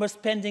when we're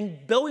spending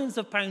billions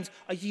of pounds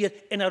a year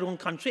in our own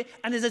country.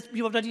 And as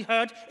you've already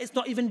heard, it's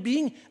not even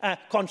being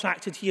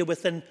contracted here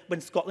within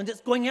Scotland. It's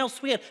going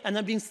elsewhere and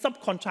then being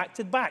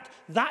subcontracted back.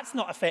 That's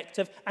not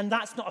effective and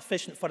that's not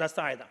efficient for us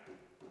either.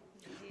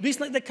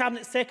 Recently, the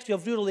Cabinet Secretary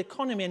of Rural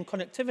Economy and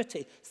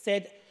Connectivity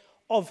said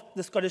of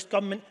the Scottish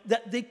Government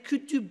that they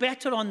could do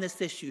better on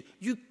this issue.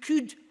 You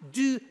could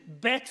do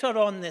better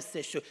on this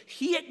issue.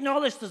 He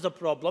acknowledged there's a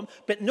problem,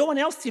 but no one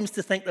else seems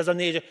to think there's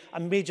a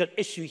major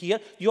issue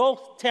here. You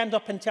all turned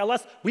up and tell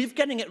us we're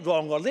getting it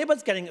wrong or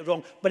Labour's getting it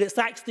wrong, but it's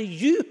actually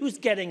you who's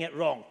getting it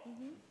wrong.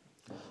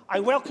 I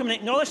welcome and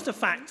acknowledge the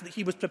fact that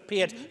he was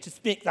prepared to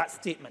make that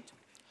statement.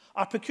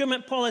 Our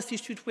procurement policy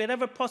should,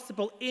 wherever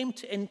possible, aim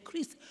to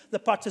increase the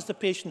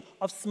participation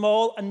of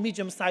small and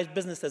medium-sized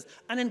businesses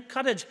and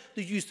encourage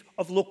the use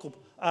of local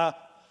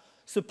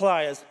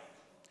suppliers.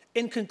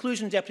 In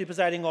conclusion, Deputy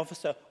Presiding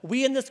Officer,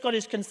 we in the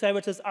Scottish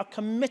Conservatives are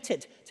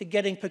committed to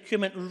getting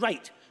procurement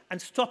right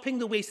and stopping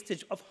the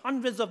wastage of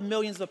hundreds of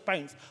millions of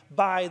pounds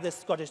by the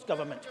Scottish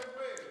Government.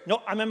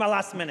 No, I'm in my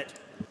last minute.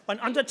 When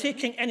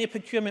undertaking any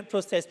procurement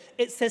process,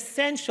 it's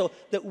essential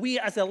that we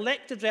as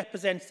elected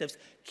representatives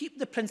keep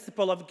the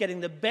principle of getting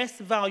the best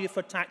value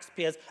for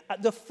taxpayers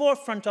at the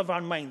forefront of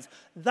our minds.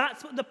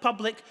 That's what the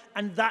public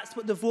and that's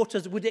what the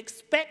voters would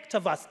expect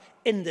of us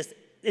in this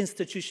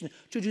institution,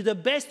 to do the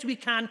best we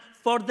can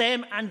for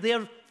them and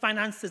their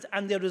finances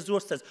and their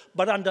resources.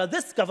 But under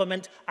this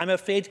government, I'm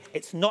afraid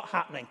it's not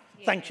happening.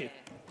 Thank you.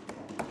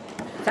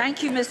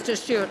 Thank you, Mr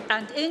Stewart.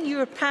 And in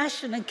your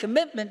passion and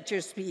commitment to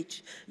your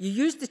speech, you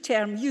used the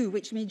term you,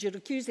 which means you're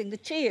accusing the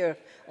chair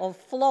of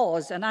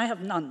flaws, and I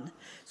have none.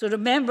 So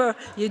remember,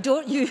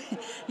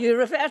 you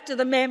refer to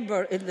the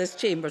member in this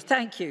chamber.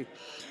 Thank you.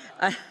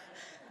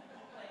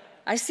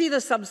 I see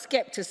there's some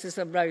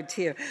scepticism around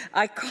here.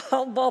 I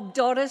call Bob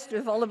Doris to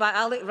be followed by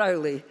Alec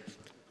Rowley.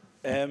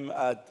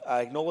 I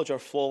acknowledge our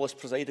flawless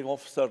presiding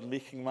officer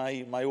making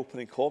my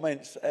opening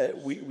comments.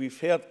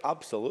 We've heard,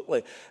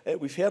 absolutely,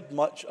 we've heard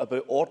much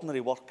about ordinary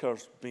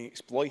workers being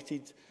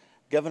exploited,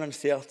 given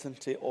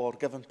uncertainty or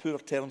given poor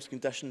terms and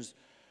conditions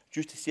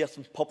due to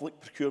certain public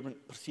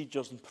procurement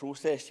procedures and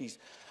processes.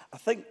 I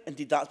think,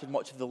 indeed, that's been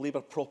much of the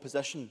Labour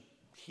proposition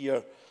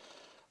here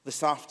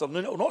this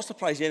afternoon. It will not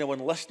surprise anyone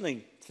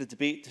listening to the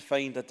debate to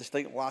find a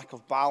distinct lack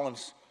of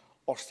balance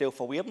or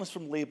self-awareness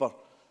from Labour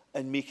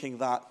in making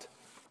that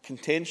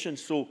contention.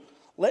 So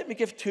let me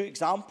give two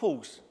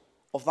examples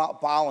of that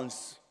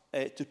balance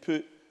to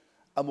put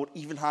a more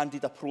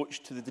even-handed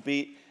approach to the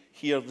debate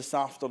here this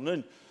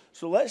afternoon.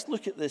 So let's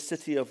look at the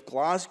City of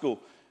Glasgow,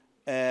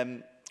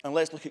 and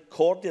let's look at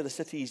Cordia, the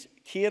city's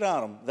care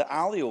arm, the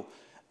ALIO.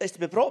 It's to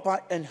be brought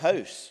back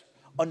in-house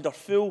under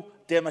full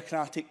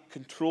democratic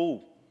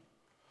control.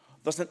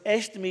 There's an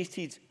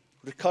estimated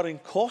recurring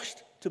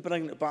cost to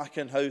bringing it back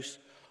in-house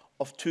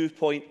of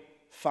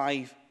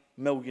 £2.5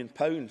 million.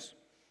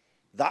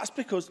 That's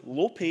because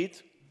low-paid,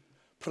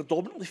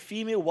 predominantly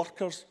female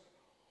workers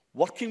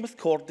working with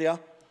Cordia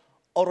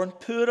are on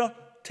poorer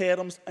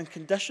terms and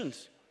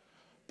conditions.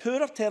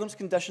 Poorer terms and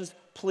conditions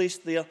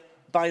placed there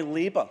by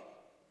Labour.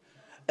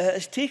 It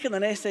has taken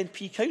an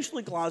SNP council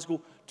in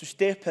Glasgow to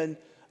step in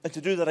and to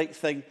do the right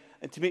thing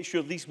and to make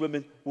sure these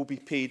women will be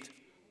paid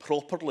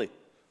properly.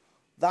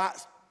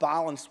 That's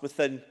balance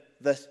within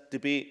this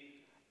debate.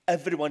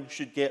 Everyone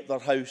should get their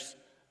house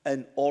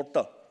in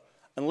order.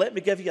 And let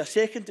me give you a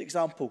second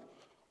example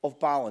of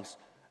balance.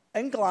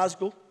 In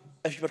Glasgow,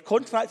 if you were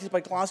contracted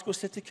by Glasgow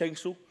City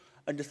Council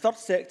and the third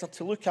sector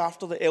to look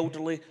after the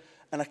elderly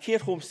in a care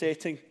home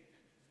setting,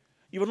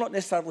 you were not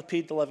necessarily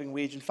paid the living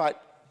wage. In fact,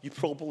 you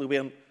probably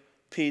weren't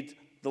paid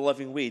the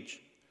living wage.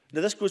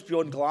 Now, this goes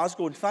beyond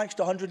Glasgow, and thanks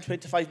to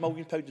 £125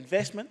 million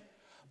investment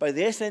by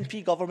the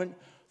SNP government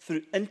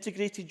through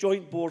integrated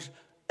joint boards,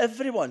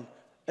 everyone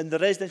in the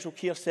residential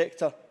care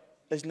sector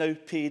is now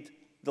paid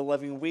the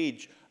living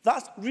wage.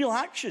 That's real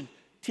action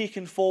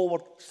taking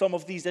forward some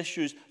of these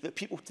issues that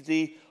people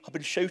today have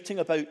been shouting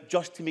about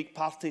just to make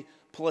party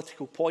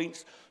political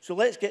points. So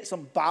let's get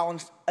some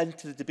balance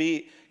into the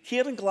debate.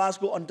 Care in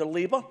Glasgow under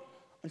Labour,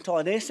 until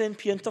an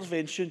SNP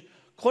intervention,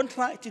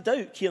 contracted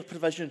out care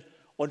provision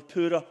on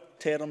poorer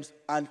terms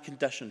and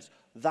conditions.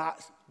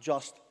 That's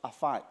just a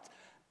fact.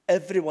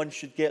 Everyone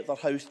should get their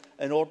house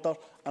in order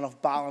and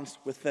have balance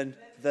within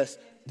this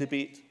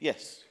debate.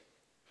 Yes.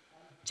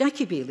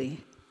 Jackie Baillie.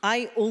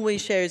 I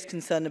always share his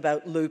concern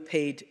about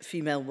low-paid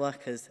female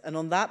workers, and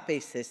on that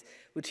basis,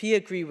 would he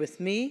agree with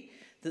me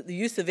that the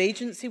use of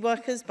agency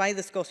workers by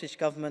the Scottish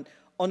Government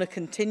on a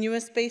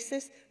continuous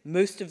basis,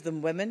 most of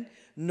them women,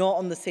 not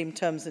on the same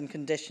terms and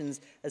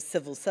conditions as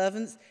civil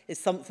servants, is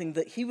something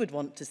that he would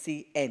want to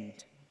see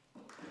end?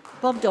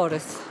 Bob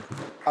Doris.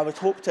 I would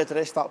hope to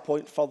address that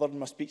point further in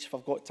my speech if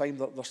I've got time.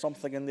 There's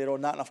something in there on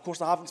that. And of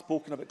course, I haven't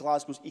spoken about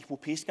Glasgow's equal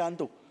pay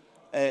scandal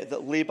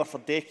that Labour for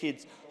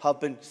decades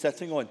have been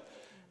sitting on.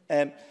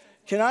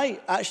 Can I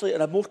actually,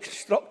 in a more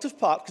constructive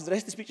part, because the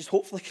rest of the speech is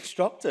hopefully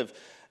constructive,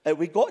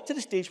 we got to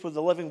the stage where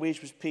the living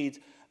wage was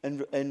paid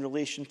in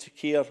relation to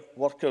care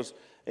workers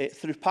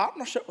through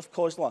partnership with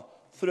COSLA,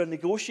 through a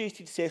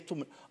negotiated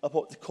settlement of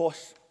what the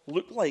costs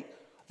look like.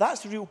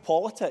 That's real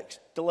politics,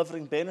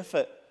 delivering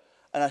benefit.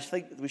 And I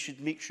think that we should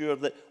make sure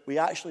that we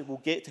actually will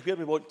get to where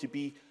we want to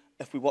be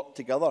if we work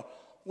together.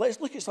 Let's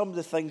look at some of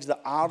the things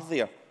that are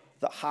there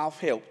that have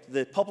helped.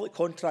 The Public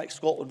Contract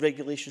Scotland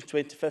Regulations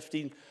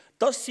 2015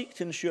 does seek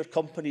to ensure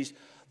companies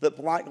that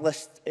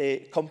blacklist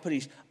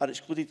companies are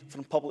excluded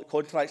from public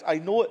contracts. I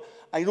note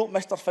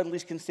Mr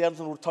Finlay's concerns,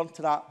 and we'll return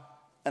to that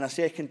in a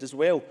second as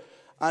well.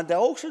 And I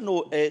also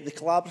note the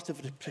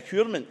collaborative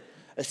procurement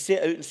is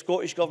set out in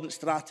Scottish Government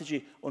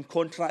strategy on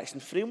contracts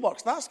and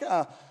frameworks. That's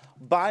got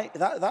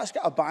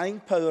a buying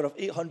power of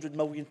 £800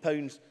 million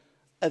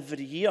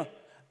every year.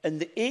 In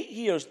the 8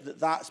 years that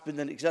that's been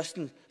in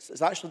existence,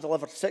 it's actually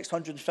delivered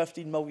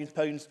 £615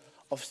 million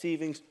of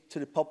savings to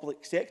the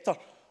public sector.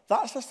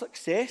 That's a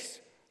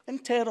success in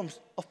terms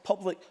of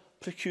public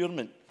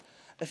procurement.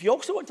 If you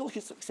also want to look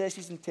at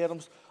successes in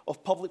terms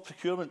of public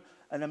procurement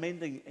and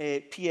amending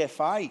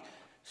PFI,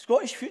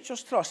 Scottish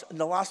Futures Trust in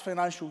the last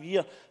financial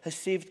year has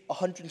saved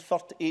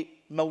 £138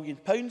 million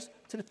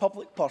to the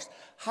public purse.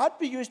 Had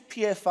we used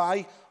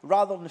PFI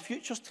rather than the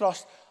Futures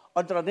Trust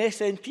under an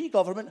SNP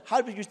government,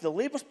 had we used the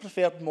Labour's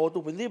preferred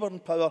model when they were in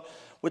power,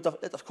 it would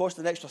have cost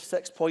an extra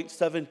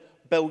 £6.7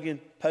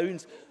 billion.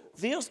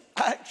 There's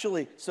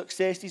actually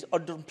successes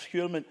under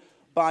procurement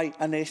by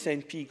an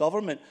SNP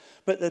government.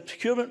 But the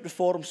Procurement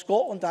Reform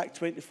Scotland Act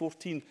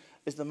 2014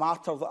 is the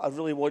matter that I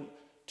really want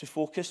to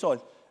focus on.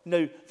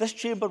 Now, this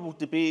chamber will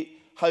debate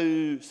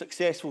how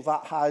successful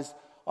that has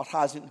or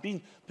hasn't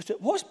been, but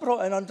it was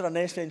brought in under an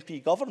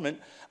SNP government,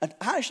 and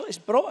actually it's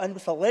brought in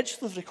with a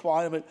legislative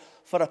requirement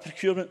for a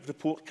procurement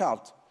report card.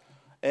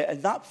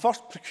 And that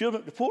first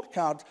procurement report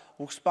card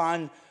will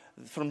span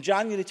from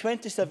January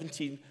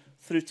 2017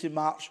 through to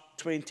March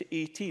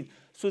 2018.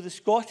 So the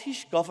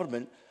Scottish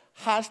Government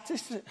has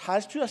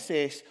to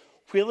assess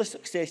where the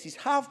successes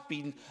have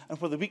been and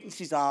where the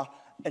weaknesses are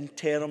in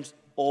terms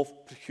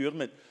of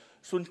procurement.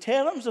 So in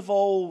terms of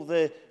all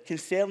the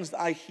concerns that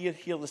I hear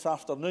here this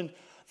afternoon,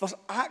 there's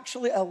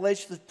actually a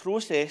legislative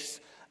process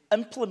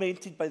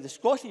implemented by the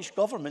Scottish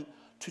Government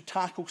to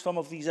tackle some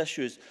of these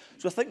issues.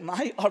 So I think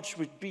my urge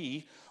would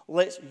be,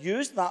 let's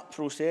use that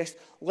process,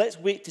 let's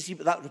wait to see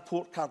what that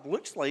report card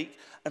looks like,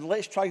 and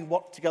let's try and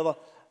work together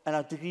in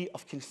a degree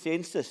of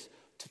consensus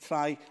to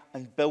try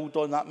and build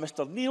on that.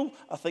 Mr Neil,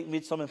 I think,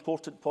 made some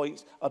important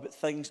points about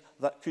things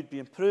that could be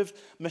improved.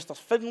 Mr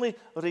Finlay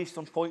raised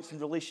some points in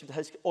relation to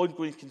his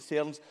ongoing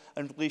concerns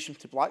in relation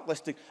to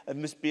blacklisting,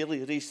 and Ms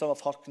Baillie raised some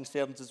of her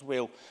concerns as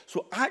well.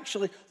 So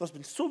actually, there's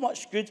been so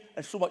much good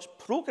and so much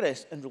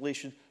progress in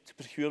relation to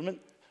procurement.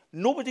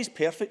 Nobody's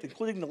perfect,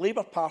 including the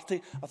Labour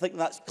Party. I think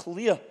that's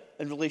clear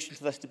in relation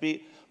to this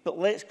debate. But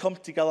let's come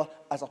together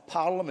as a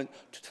Parliament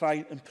to try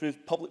and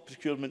improve public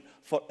procurement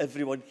for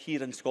everyone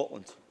here in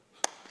Scotland.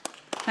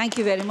 Thank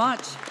you very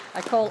much.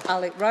 I call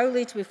Alec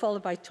Rowley to be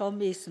followed by Tom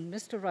Mason.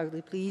 Mr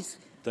Rowley, please.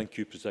 Thank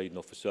you, Presiding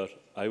Officer.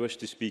 I wish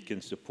to speak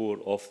in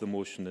support of the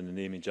motion in the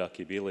name of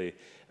Jackie Baillie,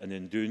 and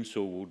in doing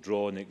so will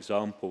draw on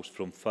examples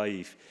from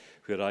Fife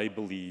where I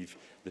believe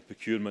the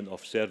procurement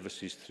of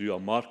services through a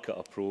market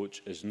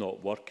approach is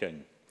not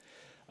working.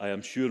 I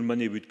am sure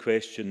many would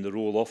question the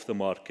role of the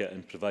market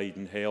in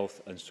providing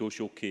health and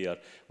social care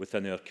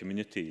within our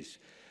communities.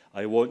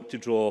 I want to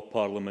draw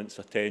Parliament's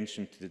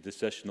attention to the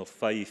decision of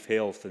Fife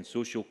Health and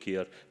Social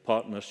Care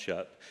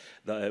Partnership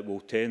that it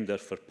will tender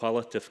for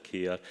palliative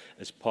care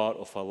as part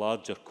of a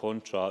larger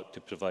contract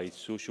to provide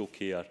social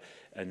care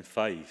in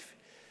Fife.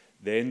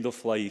 The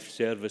end-of-life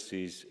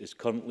services is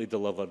currently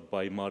delivered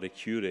by Marie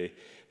Curie,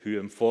 who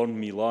informed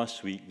me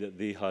last week that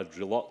they had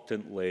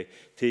reluctantly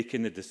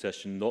taken the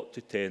decision not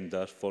to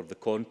tender for the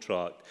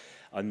contract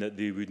and that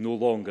they would no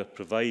longer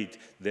provide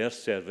their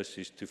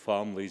services to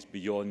families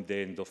beyond the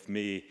end of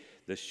May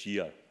this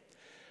year.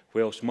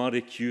 Whilst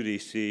Marie Curie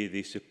say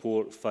they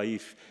support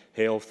Fife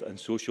Health and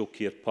Social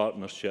Care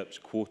Partnerships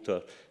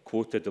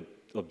quoted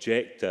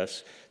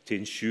objectives to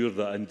ensure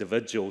that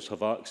individuals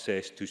have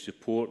access to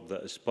support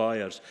that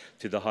aspires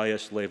to the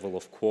highest level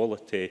of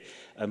quality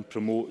and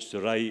promotes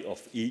the right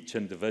of each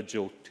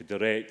individual to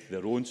direct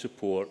their own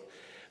support,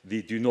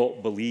 they do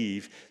not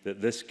believe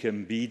that this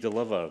can be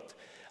delivered.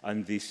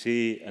 And they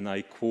say, and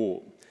I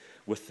quote,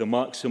 "With the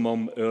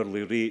maximum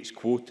early rates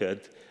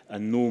quoted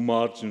and no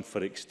margin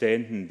for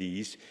extending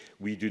these,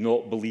 we do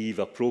not believe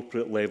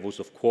appropriate levels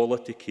of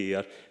quality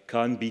care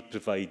can be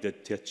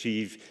provided to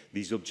achieve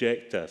these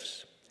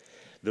objectives."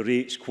 The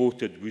rates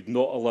quoted would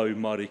not allow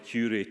Marie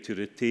Curie to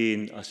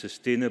retain a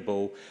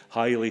sustainable,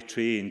 highly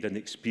trained and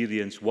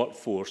experienced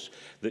workforce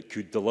that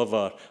could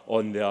deliver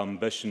on the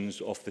ambitions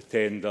of the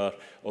tender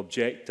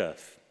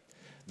objective.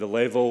 The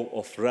level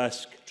of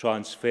risk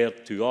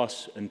transferred to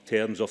us in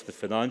terms of the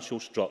financial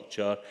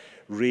structure,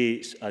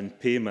 rates and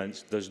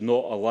payments does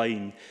not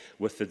align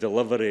with the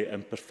delivery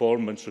and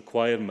performance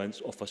requirements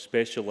of a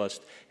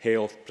specialist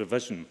health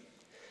provision.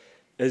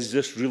 Is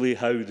this really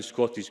how the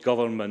Scottish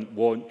Government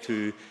want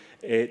to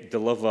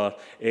deliver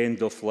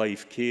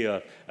end-of-life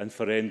care and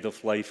for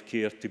end-of-life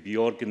care to be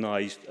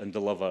organised and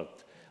delivered?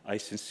 I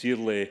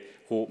sincerely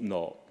hope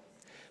not.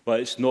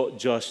 But it's not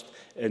just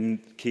in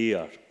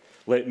care.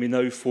 Let me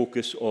now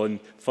focus on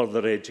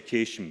further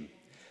education.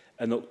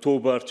 In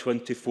October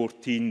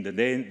 2014,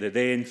 the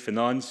then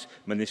Finance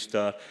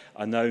Minister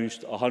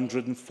announced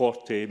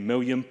 £140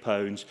 million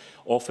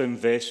of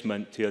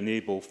investment to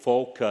enable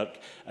Falkirk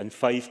and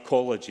Fife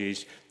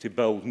colleges to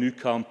build new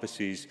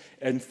campuses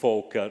in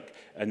Falkirk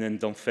and in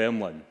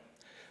Dunfermline.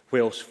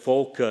 Whilst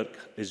Falkirk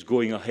is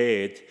going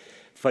ahead,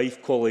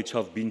 Fife College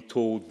have been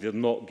told they're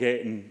not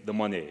getting the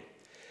money.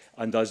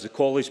 And as the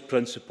college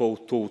principal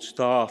told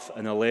staff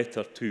in a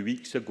letter 2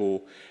 weeks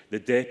ago, the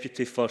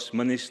Deputy First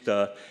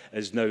Minister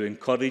is now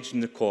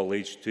encouraging the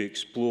college to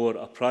explore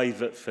a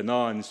private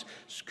finance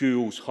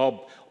schools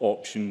hub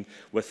option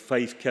with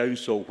Fife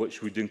Council,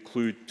 which would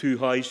include 2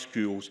 high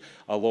schools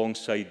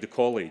alongside the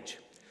college.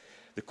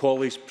 The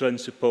college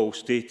principal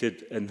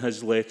stated in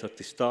his letter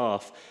to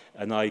staff,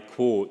 and I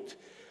quote,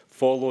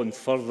 "Following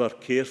further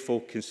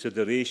careful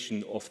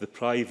consideration of the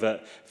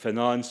private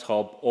finance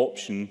hub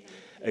option,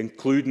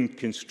 including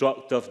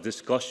constructive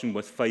discussion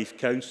with Fife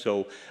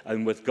Council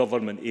and with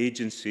government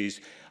agencies,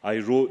 I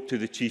wrote to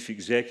the Chief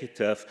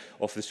Executive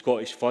of the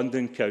Scottish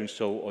Funding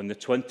Council on the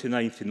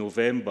 29th of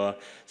November,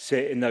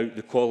 setting out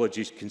the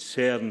college's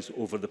concerns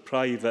over the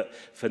private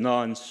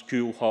finance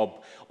school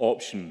hub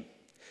option.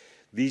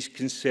 These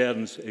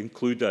concerns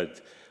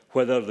included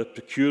whether the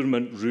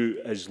procurement route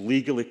is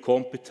legally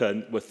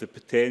competent with the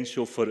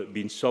potential for it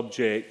being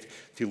subject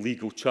to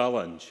legal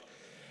challenge,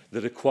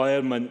 the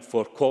requirement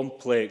for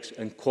complex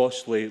and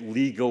costly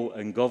legal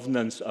and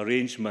governance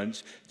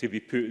arrangements to be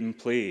put in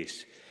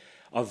place,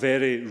 a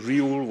very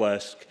real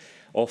risk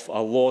of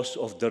a loss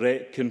of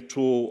direct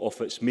control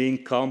of its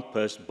main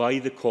campus by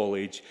the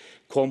college,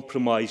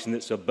 compromising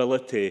its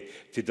ability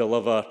to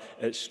deliver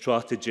its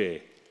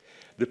strategy,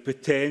 the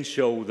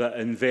potential that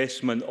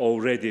investment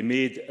already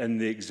made in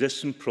the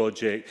existing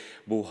project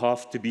will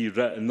have to be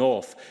written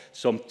off,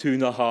 some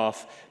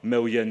 £2.5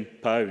 million,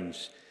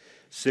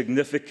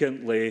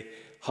 significantly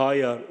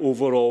higher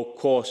overall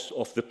costs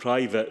of the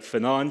private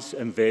finance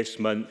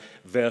investment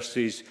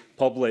versus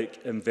public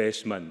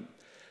investment,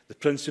 The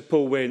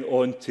Principal went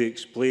on to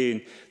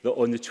explain that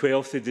on the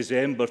 12th of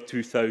December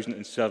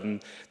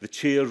 2007, the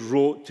Chair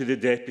wrote to the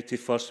Deputy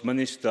First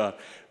Minister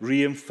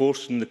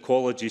reinforcing the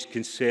college's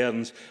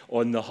concerns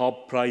on the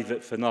hub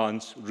private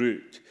finance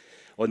route.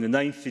 On the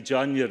 9th of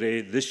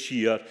January this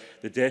year,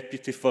 the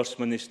Deputy First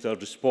Minister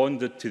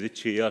responded to the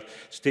Chair,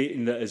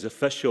 stating that his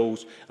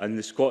officials and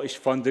the Scottish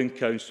Funding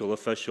Council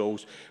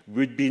officials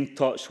would be in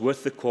touch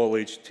with the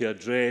college to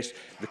address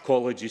the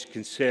college's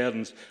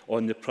concerns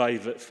on the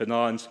private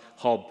finance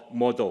hub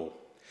model.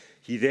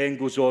 He then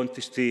goes on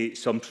to state,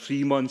 some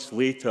 3 months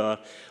later,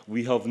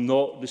 we have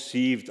not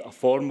received a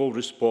formal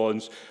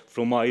response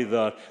from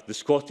either the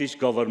Scottish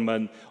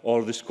Government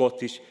or the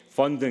Scottish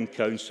Funding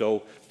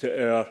Council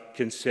to our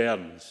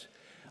concerns.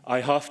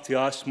 I have to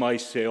ask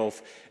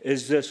myself,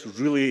 is this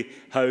really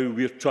how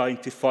we're trying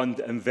to fund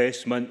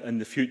investment in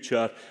the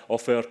future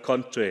of our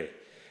country?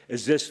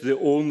 Is this the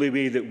only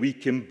way that we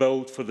can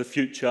build for the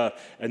future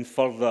in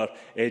further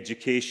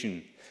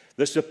education?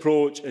 This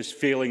approach is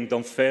failing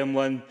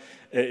Dunfermline,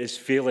 it is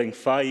failing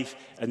Fife,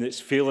 and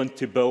it's failing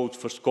to build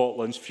for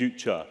Scotland's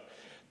future.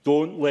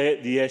 Don't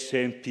let the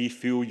SNP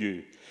fool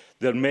you.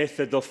 Their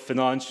method of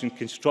financing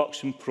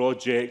construction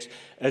projects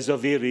is a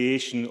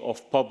variation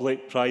of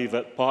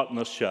public-private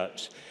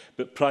partnerships,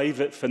 but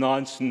private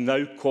financing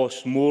now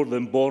costs more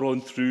than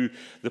borrowing through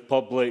the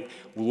Public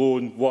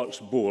Loan Works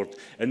Board.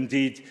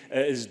 Indeed,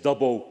 it is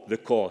double the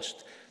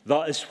cost.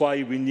 That is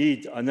why we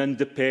need an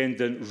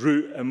independent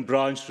root and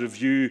branch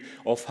review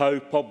of how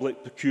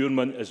public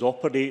procurement is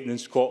operating in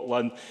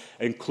Scotland,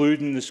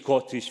 including the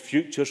Scottish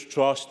Futures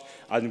Trust,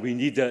 and we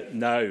need it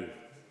now.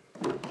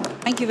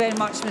 Thank you very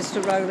much,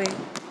 Mr Rowley.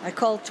 I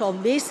call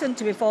Tom Mason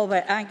to be followed by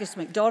Angus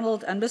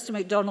MacDonald, and Mr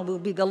MacDonald will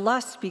be the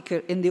last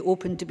speaker in the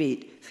open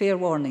debate. Fair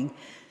warning.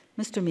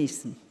 Mr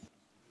Mason.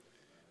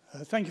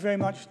 Thank you very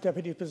much,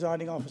 Deputy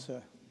Presiding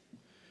Officer.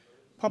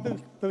 Public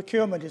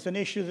procurement is an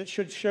issue that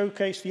should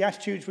showcase the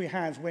attitudes we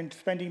have when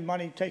spending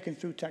money taken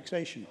through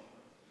taxation.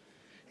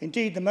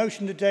 Indeed, the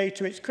motion today,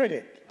 to its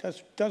credit,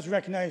 does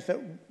recognise that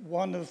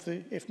one of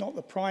the, if not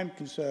the prime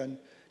concern,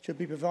 should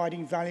be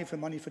providing value for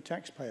money for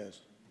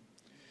taxpayers.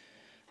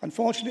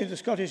 Unfortunately, the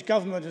Scottish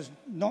Government has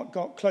not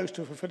got close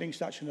to fulfilling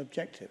such an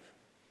objective.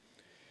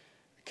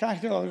 A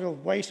catalogue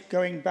of waste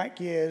going back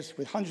years,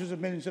 with hundreds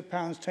of millions of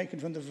pounds taken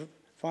from the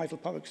vital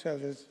public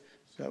service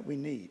that we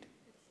need.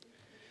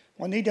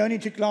 One need only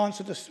to glance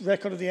at the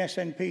record of the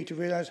SNP to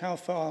realise how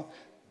far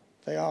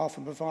they are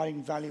from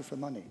providing value for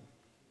money.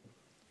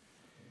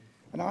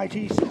 An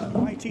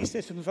IT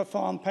system for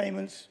farm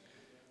payments,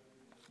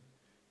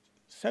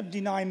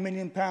 £79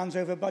 million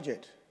over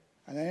budget.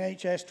 An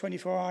NHS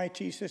 24-hour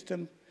IT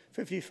system,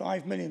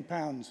 £55 million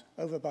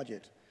over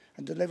budget,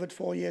 and delivered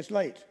 4 years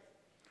late.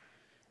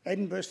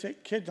 Edinburgh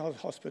Sick Kids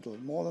Hospital,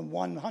 more than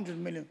 £100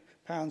 million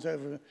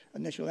over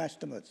initial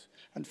estimates,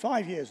 and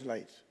 5 years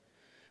late.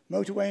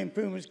 Motorway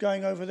improvements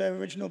going over their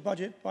original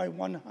budget by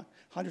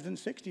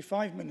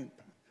 £165 million.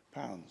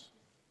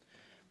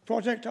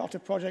 Project after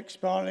project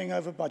spiralling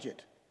over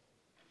budget.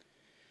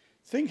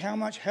 Think how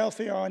much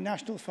healthier our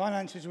national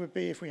finances would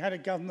be if we had a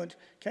government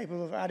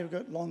capable of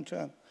adequate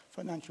long-term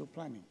financial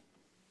planning.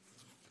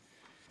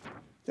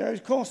 There is,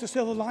 of course, a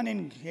silver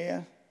lining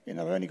here. I've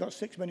only got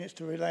 6 minutes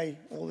to relay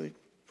all the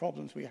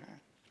problems we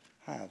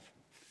have.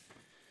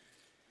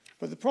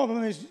 But the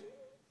problem is,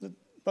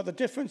 but the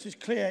difference is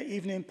clear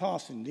even in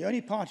passing. The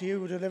only party who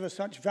will deliver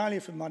such value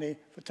for money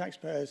for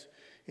taxpayers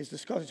is the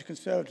Scottish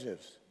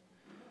Conservatives.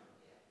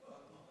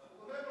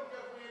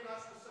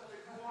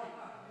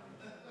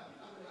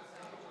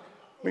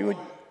 We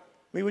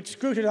would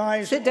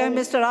scrutinise... Sit down,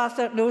 Mr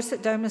Arthur. No,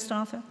 sit down, Mr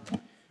Arthur.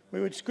 We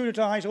would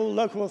scrutinise all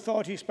local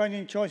authority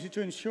spending choices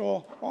to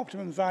ensure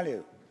optimum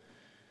value.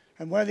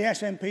 And where the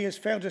SNP has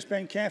failed to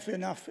spend carefully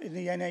enough in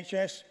the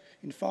NHS,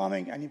 in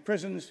farming and in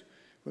prisons,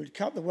 we would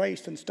cut the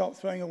waste and stop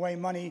throwing away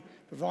money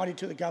provided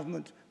to the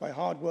government by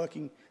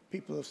hard-working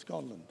people of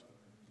Scotland.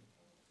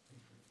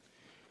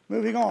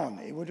 Moving on,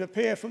 it would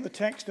appear from the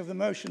text of the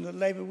motion that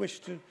Labour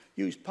wished to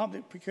use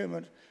public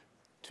procurement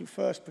to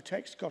first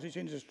protect Scottish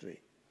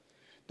industry.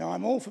 Now,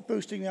 I'm all for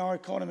boosting our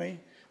economy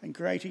and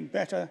creating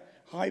better,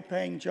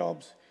 high-paying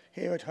jobs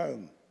here at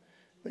home,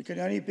 but it can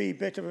only be a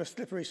bit of a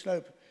slippery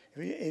slope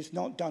if it is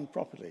not done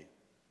properly.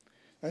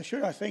 There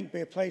should, I think,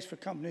 be a place for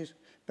companies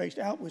based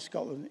out with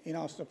Scotland in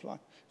our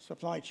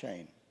supply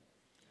chain.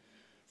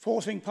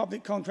 Forcing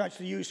public contracts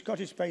to use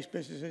Scottish-based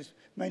businesses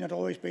may not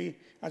always be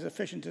as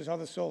efficient as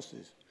other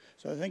sources,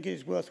 so I think it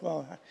is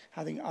worthwhile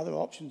having other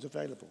options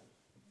available.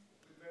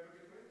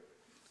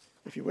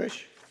 If you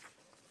wish.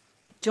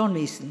 John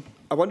Mason.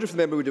 I wonder if the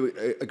member would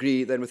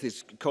agree then with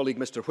his colleague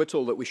Mr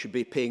Whittle that we should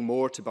be paying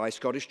more to buy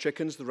Scottish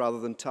chickens rather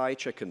than Thai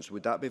chickens.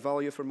 Would that be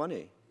value for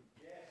money?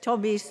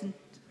 Tom Mason.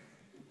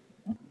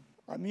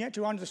 I'm yet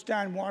to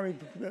understand why we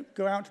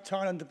go out to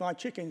Thailand to buy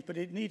chickens, but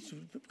it needs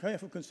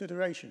careful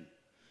consideration.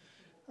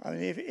 I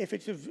mean, if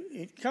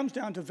it comes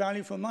down to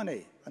value for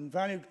money, and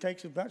value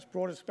takes a much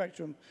broader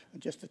spectrum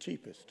than just the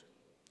cheapest.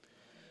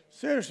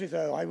 Seriously,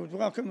 though, I would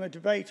welcome a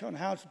debate on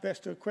how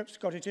best to equip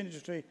Scottish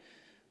industry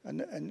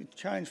and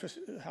challenge for,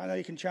 how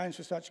they can challenge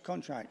for such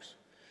contracts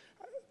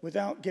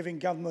without giving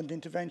government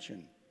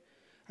intervention.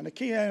 And a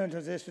key element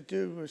of this is to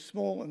do with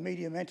small and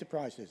medium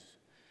enterprises.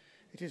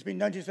 It has been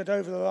noticed that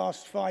over the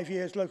last 5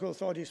 years, local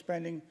authority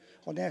spending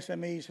on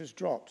SMEs has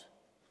dropped.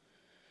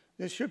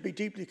 This should be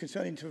deeply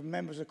concerning to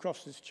members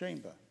across this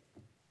chamber.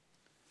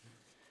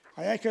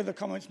 I echo the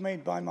comments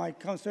made by my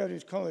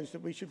Conservative colleagues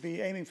that we should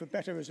be aiming for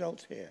better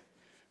results here,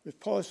 with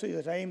policy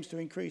that aims to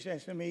increase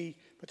SME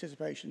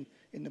participation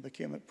in the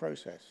procurement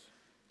process.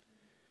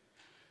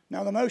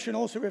 Now, the motion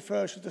also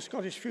refers to the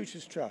Scottish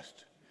Futures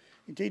Trust.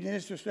 Indeed, in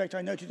this respect,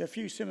 I noted a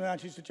few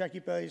similarities to Jackie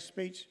Baillie's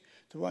speech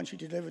to one she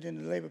delivered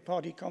in the Labour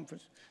Party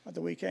conference at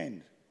the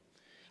weekend.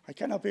 I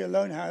cannot be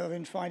alone, however,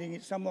 in finding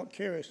it somewhat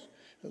curious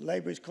that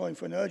Labour is calling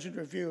for an urgent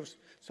review of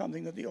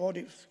something that the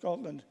Audit of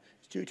Scotland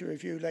is due to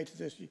review later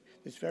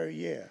this very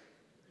year.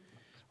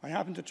 I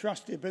happen to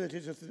trust the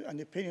abilities and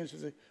the opinions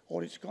of the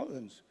Audit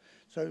Scotland.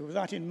 So with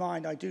that in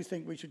mind, I do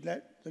think we should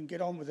let them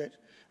get on with it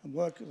and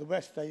work the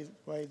best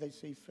way they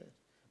see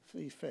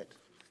fit.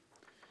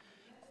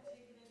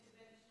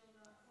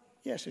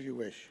 Yes, if you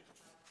wish.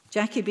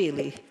 Jackie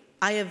Baillie.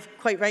 I have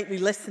quite rightly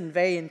listened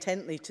very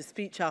intently to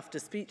speech after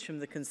speech from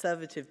the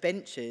Conservative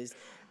benches,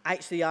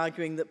 actually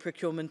arguing that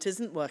procurement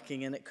isn't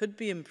working and it could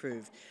be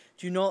improved.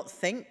 Do you not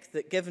think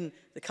that, given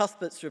the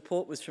Cuthbert's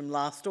report was from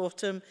last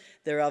autumn,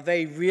 there are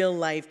very real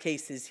live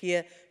cases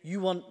here,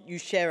 you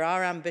share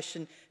our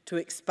ambition to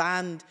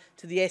expand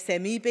to the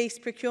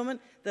SME-based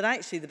procurement, that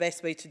actually the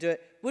best way to do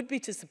it would be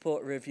to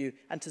support a review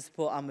and to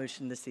support our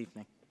motion this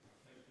evening?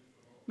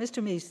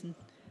 Mr Mason.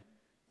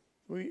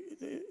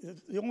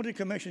 The Audit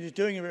Commission is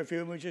doing a review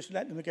and we just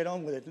let them get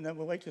on with it and then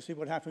we'll wait to see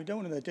what happens. We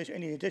don't want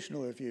any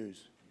additional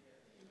reviews.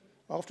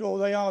 After all,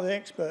 they are the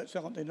experts,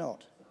 aren't they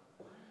not?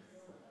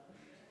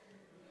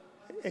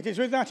 It is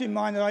with that in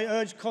mind that I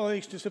urge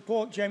colleagues to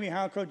support Jamie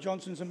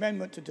Halcrow-Johnson's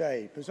amendment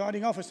today.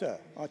 Presiding officer,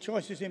 our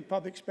choices in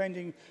public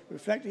spending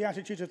reflect the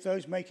attitudes of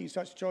those making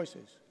such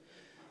choices.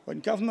 When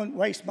government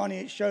wastes money,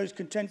 it shows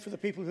contempt for the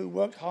people who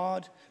worked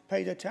hard,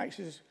 paid their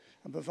taxes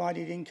and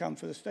provided income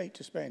for the state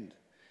to spend.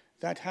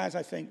 That has,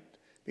 I think,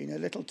 been a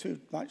little too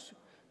much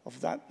of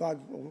that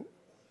bug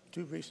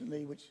too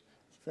recently, which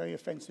is very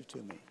offensive to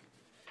me.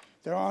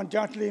 There are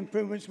undoubtedly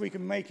improvements we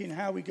can make in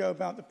how we go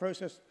about the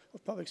process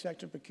of public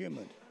sector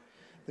procurement,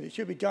 but it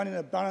should be done in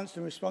a balanced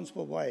and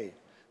responsible way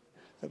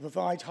that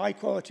provides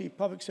high-quality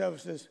public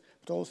services,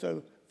 but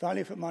also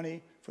value for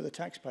money for the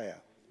taxpayer.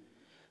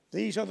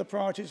 These are the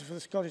priorities for the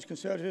Scottish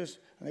Conservatives,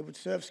 and they would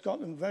serve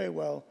Scotland very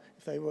well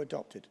if they were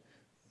adopted.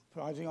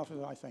 Presiding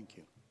officer, I thank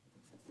you.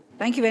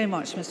 Thank you very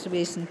much, Mr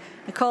Mason.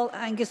 I call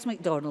Angus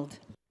MacDonald.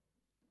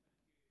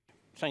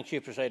 Thank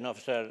you, Presiding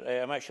Officer.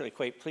 I'm actually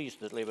quite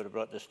pleased that Labour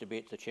brought this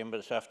debate to the Chamber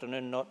this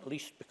afternoon, not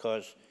least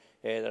because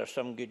there are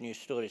some good news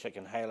stories I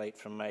can highlight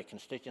from my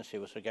constituency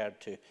with regard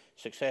to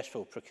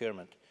successful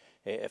procurement,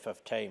 if I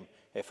have time.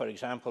 For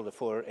example, the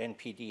 4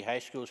 NPD high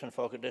schools in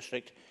Falkirk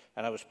District,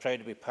 and I was proud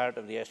to be part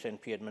of the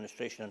SNP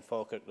administration in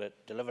Falkirk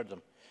that delivered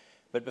them.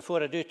 But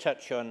before I do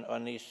touch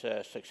on these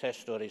success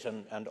stories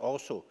and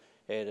also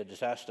the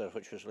disaster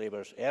which was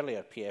Labour's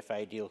earlier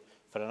PFI deal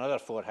for another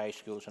 4 high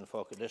schools in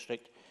Falkirk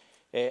District,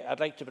 I'd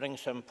like to bring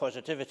some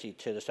positivity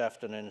to this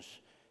afternoon's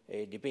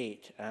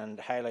debate and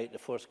highlight the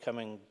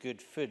forthcoming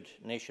Good Food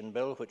Nation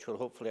Bill, which will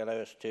hopefully allow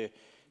us to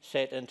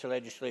set into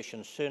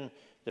legislation soon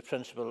the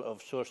principle of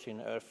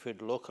sourcing our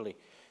food locally.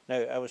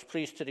 Now, I was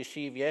pleased to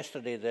receive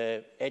yesterday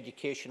the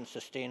Education,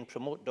 Sustain,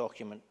 Promote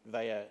document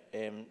via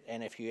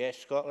NFUS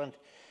Scotland,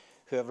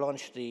 who have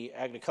launched the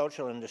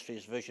agricultural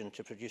industry's vision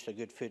to produce a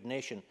good food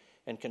nation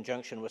in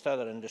conjunction with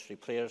other industry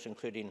players,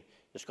 including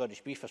the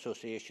Scottish Beef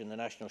Association, the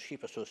National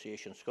Sheep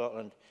Association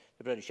Scotland,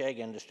 the British Egg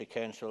Industry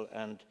Council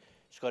and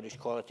Scottish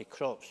Quality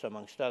Crops,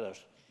 amongst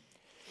others.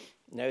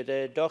 Now,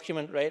 the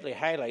document rightly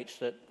highlights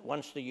that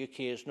once the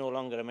UK is no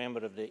longer a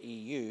member of the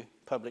EU,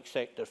 public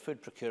sector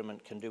food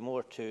procurement can do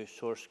more to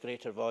source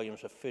greater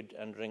volumes of food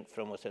and drink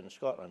from within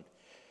Scotland.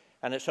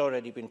 And it's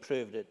already been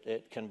proved that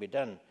it can be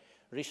done.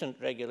 Recent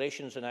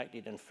regulations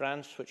enacted in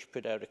France, which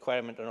put a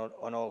requirement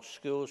on all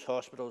schools,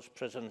 hospitals,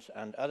 prisons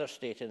and other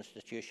state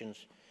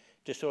institutions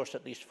to source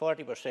at least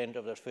 40%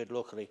 of their food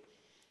locally,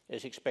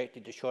 is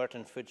expected to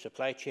shorten food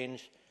supply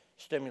chains,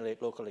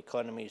 stimulate local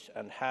economies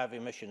and halve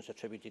emissions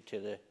attributed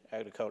to the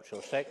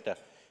agricultural sector,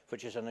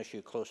 which is an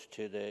issue close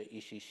to the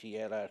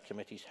ECCLR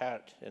Committee's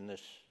heart in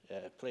this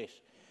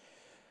place.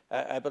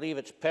 I believe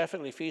it's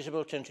perfectly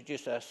feasible to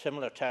introduce a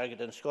similar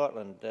target in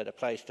Scotland that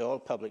applies to all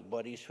public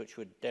bodies, which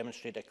would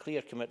demonstrate a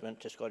clear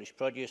commitment to Scottish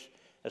produce,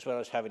 as well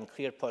as having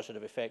clear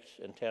positive effects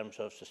in terms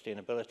of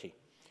sustainability.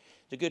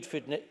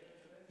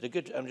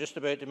 I'm just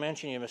about to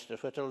mention you, Mr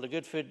Whittle. The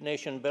Good Food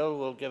Nation Bill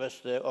will give us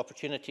the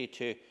opportunity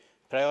to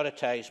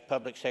prioritise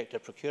public sector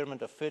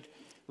procurement of food.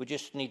 We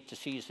just need to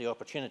seize the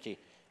opportunity,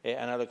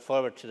 and I look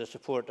forward to the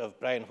support of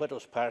Brian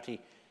Whittle's party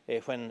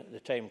when the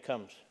time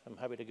comes. I'm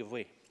happy to give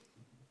way.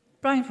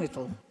 Brian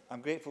Whittle.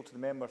 I'm grateful to the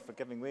member for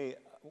giving way.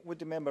 Would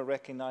the member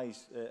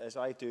recognise, as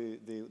I do,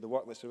 the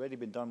work that's already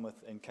been done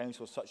in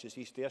councils such as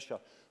East Ayrshire,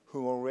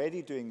 who are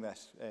already doing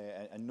this,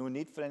 and no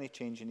need for any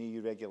change in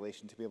EU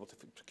regulation to be able to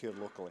procure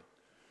locally?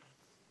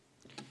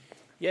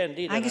 Yeah,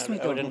 indeed. I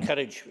would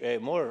encourage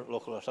more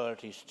local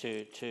authorities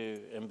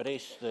to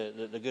embrace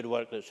the good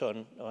work that's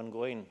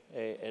ongoing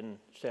in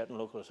certain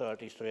local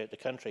authorities throughout the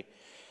country.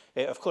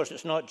 Of course,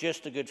 it's not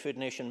just the Good Food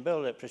Nation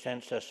Bill that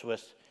presents us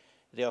with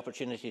the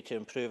opportunity to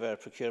improve our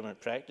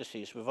procurement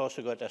practices. We've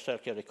also got a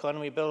circular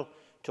economy bill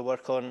to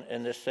work on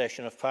in this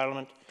session of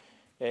Parliament,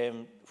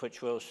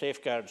 which will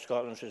safeguard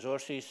Scotland's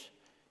resources.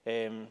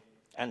 And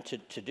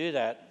to do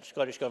that,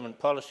 Scottish Government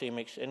policy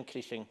makes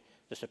increasing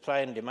the supply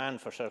and demand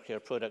for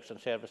circular products and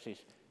services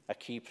a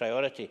key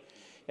priority.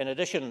 In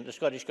addition, the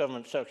Scottish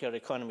Government Circular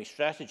Economy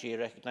Strategy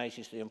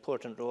recognises the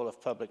important role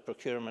of public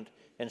procurement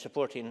in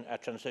supporting a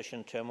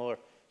transition to a more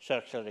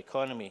circular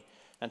economy.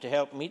 And to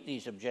help meet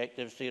these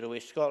objectives, Zero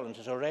Waste Scotland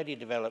has already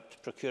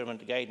developed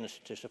procurement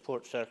guidance to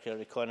support circular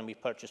economy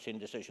purchasing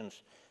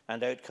decisions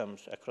and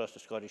outcomes across the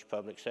Scottish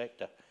public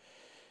sector.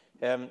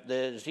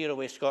 The Zero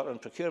Waste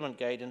Scotland procurement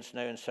guidance,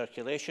 now in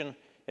circulation,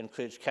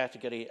 includes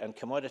category and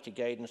commodity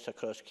guidance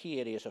across key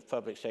areas of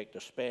public sector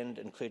spend,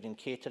 including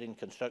catering,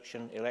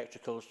 construction,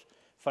 electricals,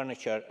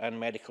 furniture and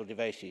medical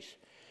devices.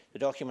 The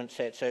document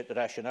sets out the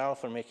rationale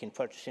for making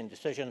purchasing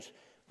decisions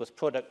with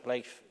product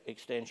life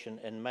extension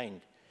in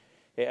mind.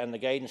 And the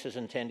guidance is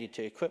intended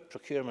to equip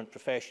procurement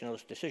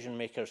professionals, decision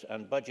makers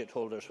and budget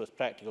holders with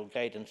practical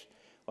guidance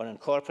on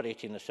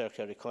incorporating the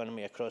circular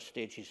economy across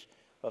stages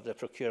of the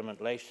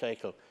procurement life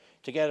cycle,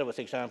 together with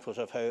examples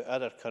of how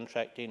other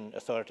contracting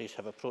authorities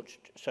have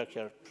approached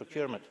circular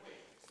procurement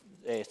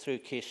through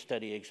case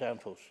study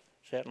examples.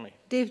 Certainly.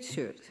 David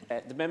Stewart.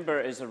 The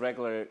member is a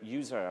regular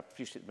user, I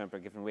appreciate the member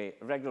giving way,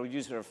 a regular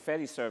user of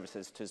ferry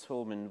services to his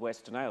home in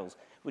Western Isles.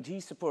 Would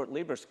he support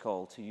Labour's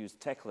call to use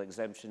technical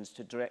exemptions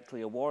to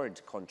directly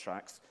award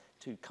contracts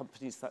to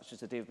companies such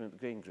as the David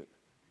McGrain Group?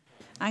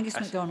 Angus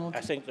MacDonald.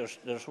 I think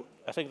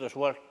there's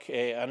work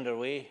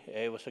underway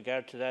with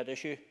regard to that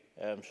issue,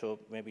 so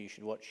maybe you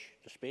should watch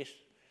the space.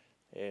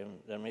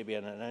 There may be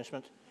an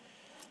announcement.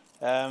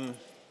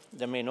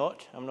 There may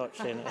not. I'm not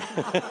saying it.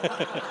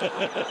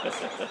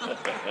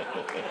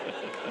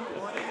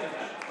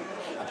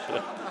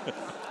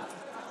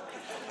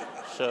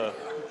 so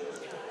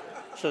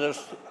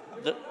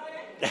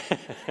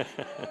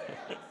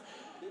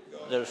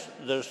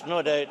there's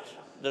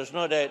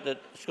no doubt that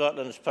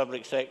Scotland's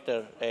public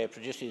sector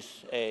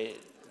produces a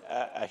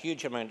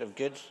huge amount of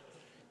goods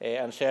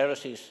and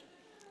services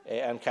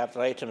and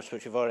capital items,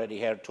 which we've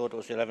already heard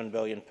totals £11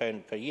 billion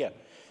per year.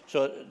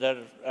 So there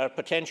are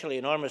potentially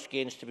enormous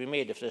gains to be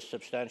made if this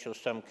substantial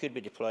sum could be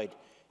deployed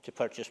to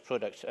purchase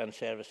products and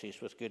services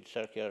with good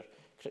circular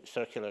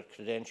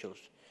credentials.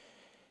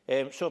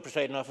 So,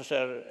 Presiding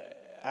Officer,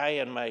 I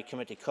and my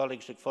committee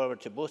colleagues look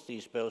forward to both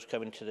these bills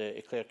coming to the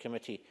Eclair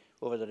Committee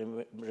over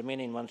the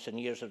remaining months and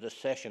years of this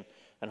session,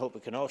 and hope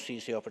we can all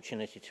seize the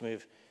opportunity to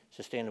move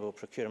sustainable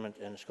procurement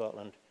in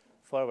Scotland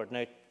forward.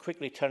 Now,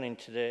 quickly turning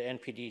to the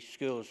NPD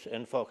schools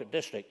in Falkirk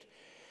District,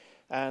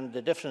 and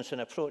the difference in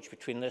approach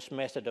between this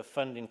method of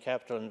funding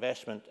capital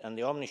investment and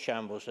the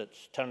omnishambles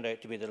that's turned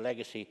out to be the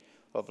legacy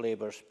of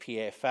Labour's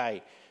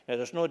PFI. Now,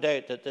 there's no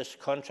doubt that this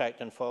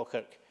contract in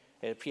Falkirk,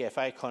 the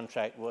PFI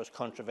contract, was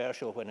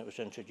controversial when it was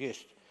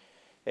introduced.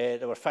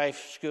 There were 5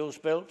 schools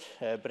built,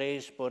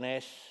 Braes,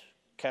 Bowness,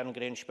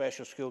 Carngrange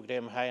Special School,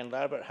 Graham High and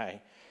Larbert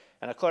High.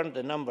 And according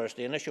to the numbers,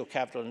 the initial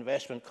capital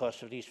investment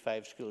cost of these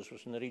 5 schools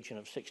was in the region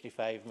of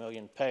 £65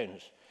 million.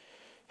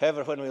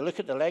 However, when we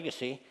look at the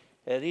legacy,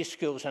 these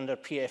schools under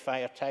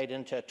PFI are tied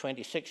into a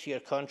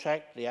 26-year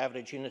contract. The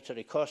average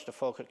unitary cost of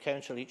Falkirk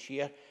Council each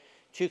year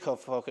to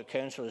Falkirk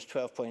Council is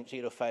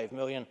 £12.05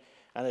 million,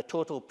 and the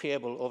total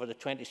payable over the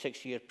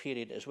 26-year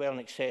period is well in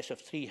excess of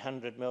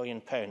 £300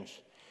 million.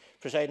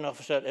 Presiding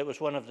Officer, it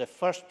was one of the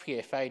first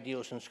PFI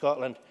deals in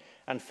Scotland,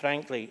 and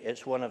frankly,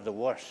 it's one of the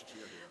worst.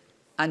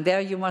 And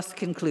there you must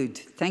conclude.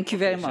 Thank you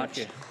very much.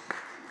 Thank you.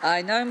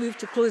 I now move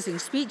to closing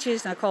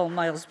speeches, and I call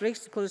Miles Briggs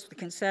to close for the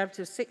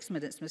Conservatives. 6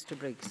 minutes, Mr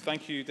Briggs.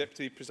 Thank you,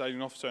 Deputy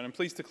Presiding Officer. And I'm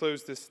pleased to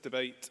close this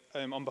debate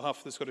on behalf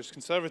of the Scottish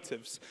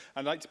Conservatives.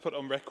 I'd like to put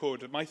on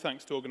record my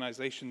thanks to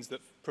organisations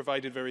that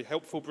provided very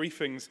helpful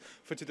briefings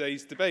for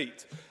today's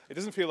debate. It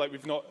doesn't feel like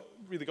we've not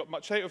really got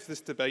much out of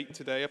this debate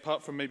today,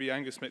 apart from maybe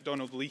Angus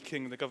MacDonald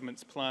leaking the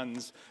government's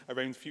plans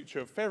around the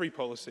future of ferry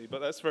policy, but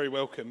that's very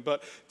welcome.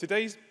 But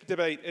today's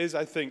debate is,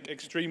 I think,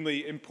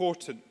 extremely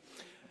important.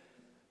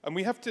 And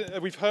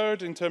we've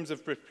heard in terms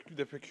of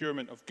the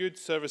procurement of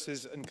goods,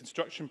 services and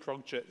construction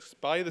projects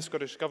by the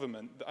Scottish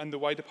Government and the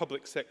wider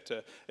public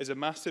sector is a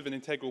massive and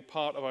integral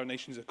part of our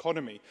nation's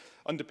economy,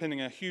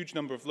 underpinning a huge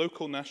number of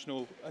local,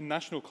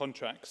 national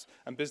contracts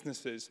and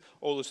businesses,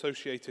 all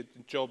associated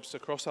with jobs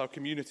across our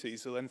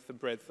communities, the length and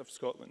breadth of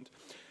Scotland.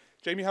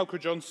 Jamie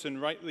Halker-Johnson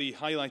rightly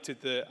highlighted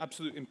the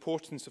absolute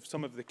importance of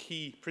some of the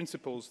key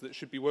principles that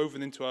should be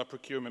woven into our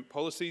procurement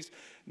policies,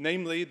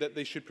 namely that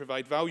they should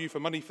provide value for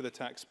money for the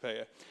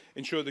taxpayer,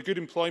 ensure that good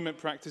employment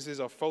practices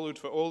are followed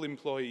for all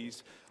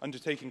employees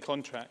undertaking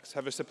contracts,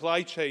 have a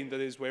supply chain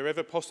that is,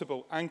 wherever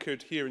possible,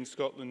 anchored here in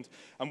Scotland,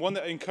 and one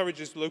that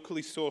encourages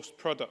locally sourced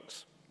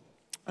products,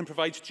 and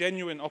provides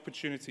genuine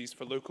opportunities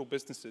for local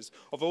businesses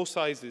of all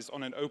sizes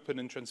on an open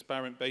and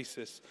transparent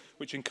basis,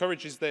 which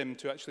encourages them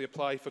to actually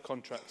apply for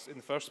contracts in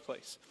the first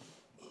place.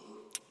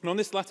 And on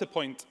this latter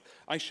point,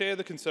 I share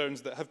the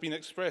concerns that have been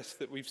expressed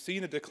that we've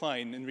seen a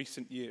decline in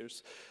recent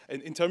years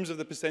in terms of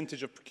the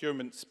percentage of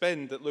procurement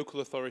spend that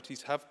local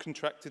authorities have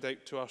contracted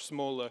out to our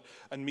smaller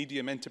and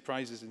medium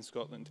enterprises in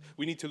Scotland.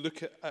 We need to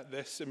look at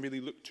this and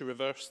really look to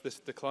reverse this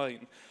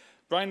decline.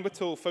 Brian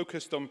Whittle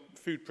focused on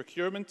food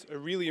procurement, a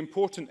really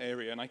important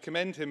area, and I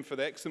commend him for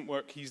the excellent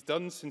work he's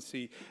done since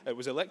he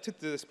was elected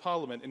to this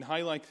Parliament in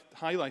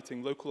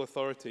highlighting local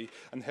authority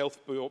and health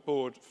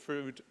board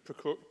food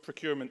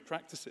procurement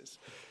practices.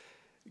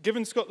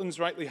 Given Scotland's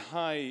rightly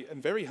high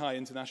and very high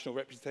international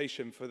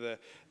reputation for the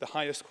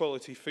highest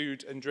quality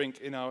food and drink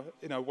in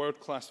our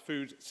world-class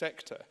food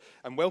sector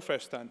and welfare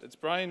standards,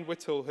 Brian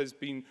Whittle has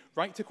been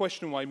right to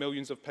question why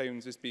millions of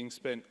pounds is being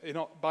spent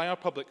by our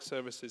public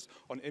services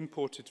on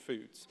imported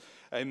foods.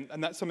 And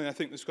that's something I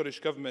think the Scottish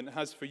Government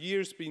has for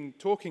years been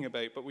talking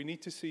about, but we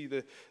need to see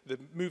the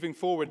moving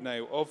forward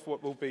now of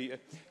what will be...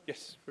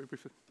 yes, very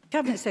briefly.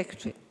 Cabinet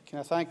Secretary. Can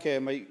I thank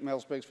Mike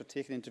Mills-Briggs for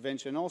taking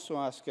intervention and also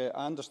ask, I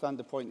understand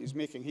the point he's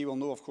making. He will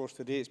know, of course,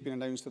 today it's been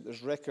announced that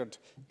there's record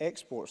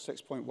exports,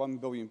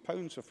 £6.1 billion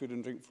for food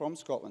and drink from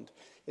Scotland.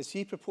 Is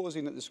he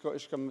proposing that the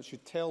Scottish Government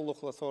should tell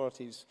local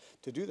authorities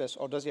to do this,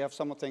 or does he have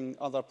something,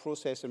 other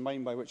process in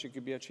mind by which it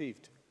could be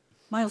achieved?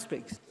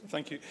 Miles-Briggs.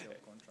 Thank you.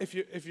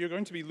 If you're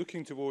going to be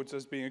looking towards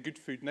us being a good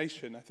food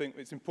nation, I think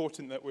it's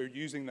important that we're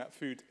using that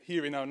food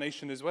here in our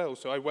nation as well.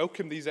 So I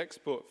welcome these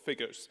export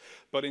figures.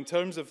 But in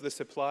terms of the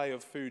supply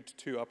of food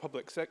to our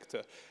public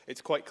sector, it's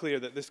quite clear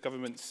that this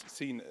government's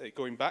seen it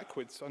going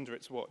backwards under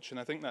its watch. And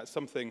I think that's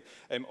something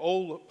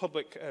all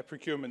public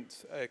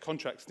procurement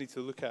contracts need to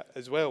look at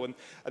as well. And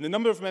the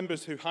number of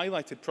members who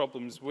highlighted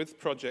problems with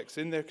projects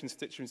in their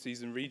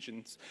constituencies and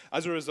regions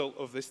as a result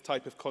of this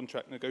type of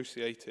contract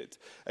negotiated,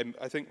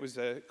 I think was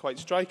quite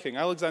striking.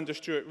 Alexander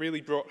Stewart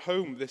really brought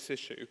home this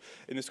issue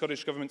in the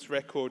Scottish Government's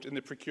record in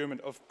the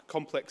procurement of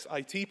complex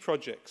IT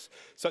projects,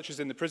 such as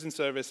in the prison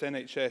service,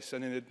 NHS,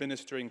 and in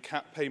administering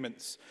CAP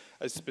payments,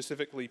 as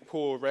specifically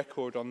poor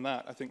record on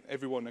that. I think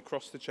everyone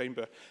across the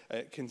chamber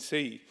can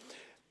see.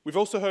 We've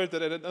also heard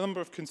that a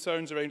number of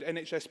concerns around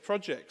NHS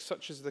projects,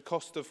 such as the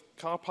cost of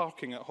car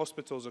parking at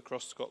hospitals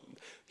across Scotland.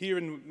 Here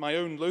in my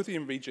own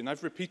Lothian region,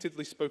 I've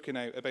repeatedly spoken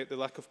out about the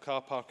lack of car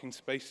parking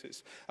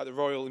spaces at the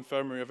Royal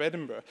Infirmary of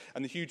Edinburgh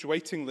and the huge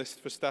waiting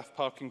list for staff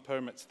parking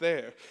permits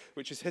there,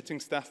 which is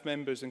hitting staff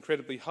members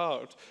incredibly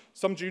hard.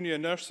 Some junior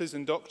nurses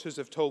and doctors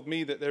have told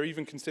me that they're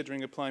even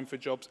considering applying for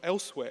jobs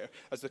elsewhere,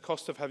 as the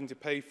cost of having to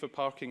pay for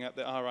parking at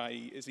the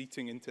RIE is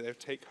eating into their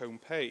take-home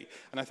pay.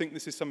 And I think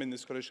this is something the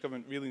Scottish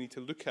Government really need to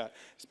look at,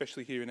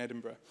 especially here in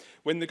Edinburgh.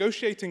 When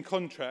negotiating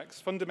contracts,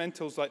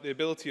 fundamentals like the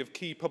ability of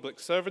key public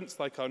servants,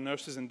 like our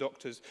nurses and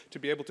doctors, to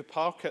be able to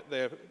park at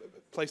their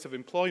place of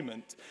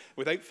employment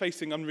without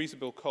facing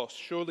unreasonable costs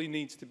surely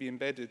needs to be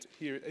embedded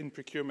here in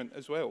procurement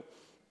as well.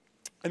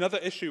 Another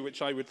issue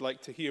which I would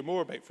like to hear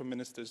more about from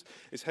ministers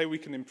is how we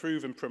can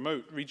improve and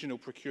promote regional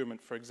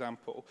procurement, for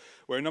example,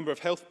 where a number of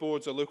health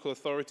boards or local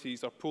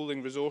authorities are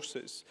pooling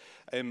resources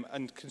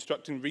and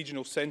constructing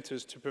regional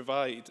centres to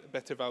provide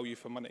better value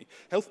for money.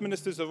 Health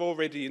ministers have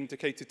already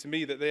indicated to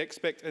me that they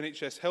expect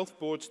NHS health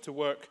boards to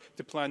work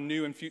to plan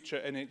new and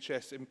future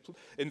NHS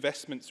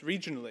investments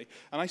regionally,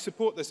 and I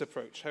support this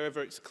approach.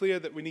 However, it's clear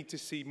that we need to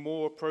see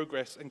more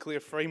progress and clear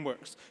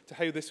frameworks to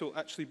how this will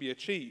actually be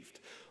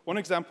achieved. One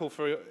example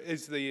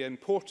is the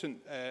important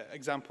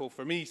example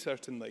for me,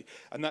 certainly,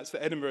 and that's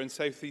the Edinburgh and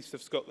South East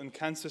of Scotland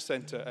Cancer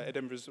Centre at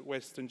Edinburgh's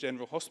Western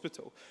General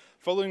Hospital.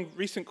 Following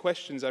recent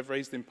questions I've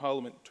raised in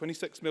Parliament,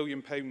 £26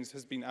 million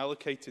has been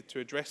allocated to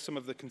address some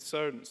of the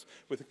concerns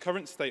with the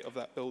current state of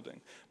that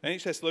building.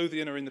 NHS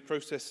Lothian are in the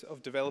process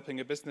of developing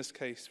a business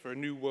case for a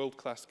new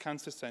world-class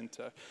cancer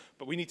centre,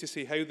 but we need to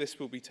see how this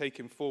will be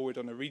taken forward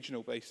on a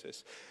regional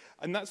basis.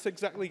 And that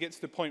exactly gets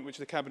to the point which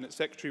the Cabinet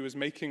Secretary was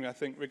making, I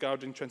think,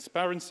 regarding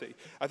transparency.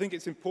 I think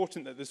it's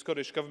important that the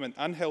Scottish Government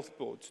and health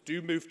boards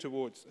do move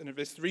towards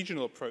this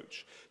regional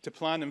approach to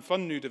plan and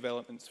fund new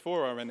developments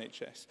for our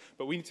NHS.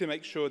 But we need to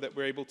make sure that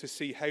we're able to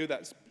see how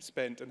that's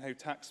spent and how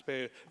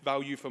taxpayer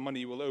value for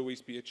money will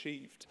always be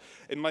achieved.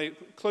 In my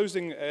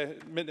closing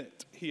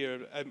minute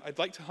here, I'd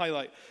like to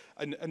highlight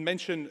and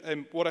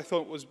mention what I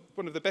thought was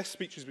one of the best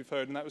speeches we've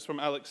heard, and that was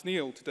from Alex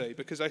Neil today,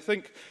 because I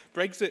think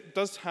Brexit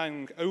does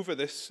hang over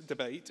this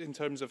debate in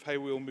terms of how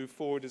we'll move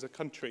forward as a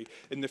country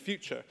in the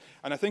future.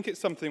 And I think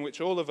it's something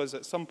which all of us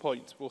at some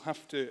point will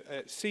have to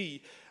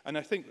see And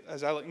I think,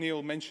 as Alec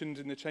Neil mentioned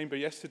in the chamber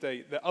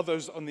yesterday, that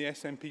others on the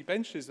SNP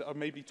benches that are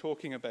maybe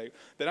talking about,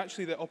 that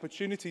actually the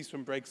opportunities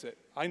from Brexit,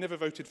 I never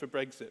voted for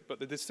Brexit, but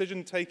the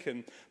decision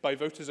taken by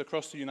voters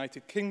across the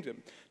United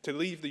Kingdom to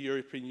leave the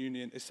European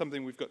Union is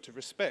something we've got to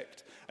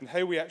respect. And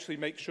how we actually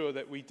make sure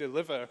that we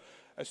deliver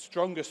a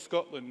stronger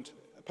Scotland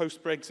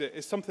post-Brexit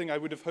is something I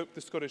would have hoped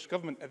the Scottish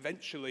Government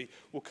eventually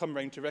will come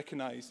round to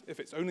recognise. If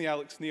it's only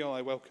Alex Neil,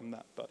 I welcome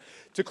that. But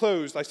to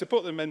close, I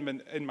support the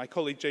amendment in my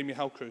colleague Jamie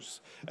Halker's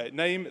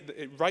name.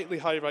 It rightly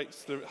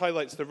highlights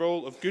the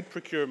role of good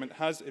procurement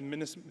has in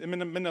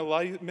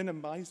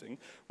minimising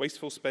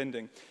wasteful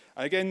spending.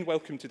 I again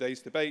welcome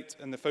today's debate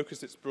and the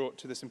focus it's brought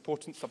to this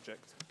important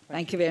subject.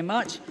 Thank you very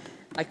much.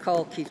 I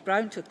call Keith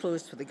Brown to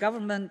close for the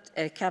Government.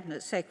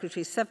 Cabinet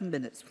Secretary, 7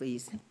 minutes,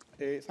 please.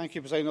 Thank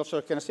you, Presiding Officer.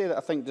 Can I say that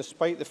I think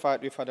despite the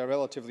fact we've had a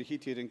relatively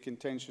heated and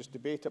contentious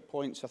debate at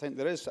points, I think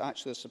there is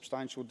actually a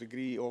substantial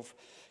degree of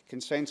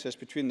consensus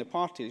between the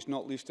parties,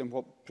 not least in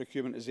what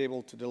procurement is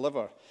able to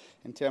deliver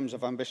in terms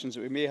of ambitions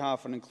that we may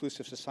have for an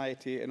inclusive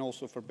society and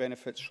also for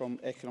benefits from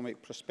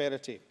economic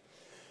prosperity.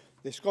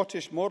 The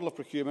Scottish model of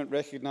procurement,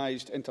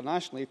 recognised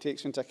internationally,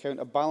 takes into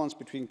account a balance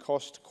between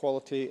cost,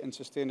 quality and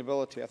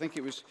sustainability. I think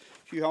it was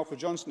Hugh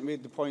Halker-Johnson that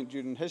made the point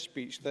during his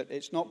speech that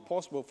it's not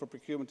possible for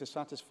procurement to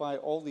satisfy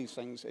all these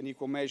things in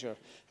equal measure,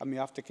 and we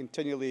have to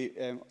continually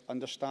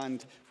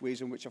understand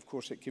ways in which, of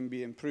course, it can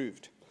be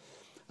improved.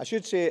 I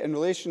should say, in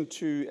relation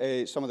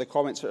to some of the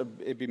comments that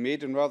have been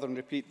made, and rather than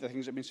repeat the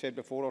things that have been said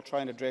before, I'll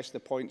try and address the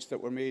points that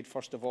were made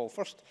first of all.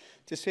 First,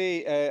 to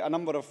say a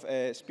number of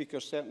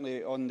speakers,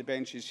 certainly on the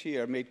benches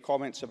here, made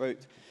comments about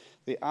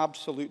the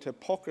absolute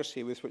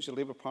hypocrisy with which the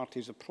Labour Party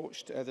has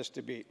approached this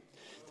debate.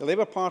 The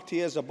Labour Party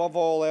is, above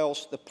all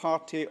else, the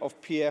party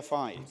of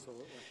PFI.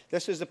 Absolutely.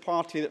 This is the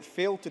party that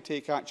failed to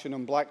take action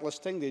on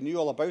blacklisting. They knew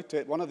all about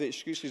it. One of the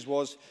excuses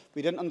was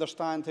we didn't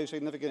understand how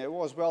significant it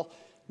was. Well,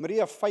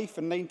 Maria Fife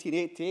in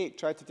 1988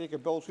 tried to take a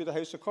bill through the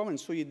House of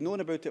Commons, so you'd known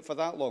about it for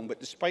that long. But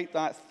despite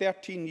that,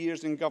 13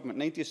 years in government,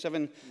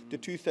 1997 to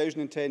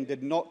 2010,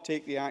 did not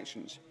take the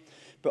actions.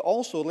 But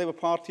also, the Labour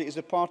Party is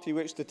a party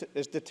which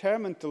is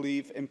determined to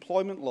leave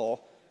employment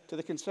law to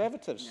the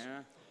Conservatives.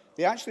 Yeah.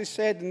 They actually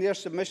said in their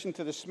submission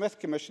to the Smith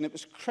Commission it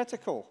was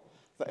critical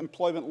that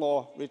employment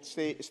law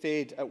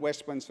stayed at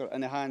Westminster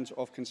in the hands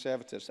of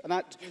Conservatives. And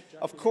that,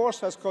 of course,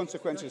 has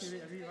consequences.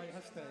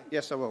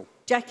 Yes, I will.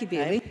 Jackie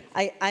Baillie.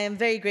 I am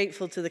very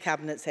grateful to the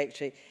Cabinet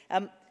Secretary.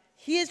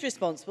 He is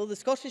responsible, the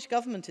Scottish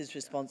Government is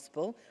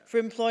responsible, for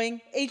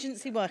employing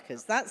agency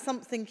workers. That's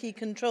something he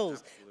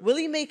controls. Absolutely. Will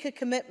he make a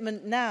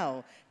commitment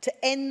now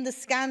to end the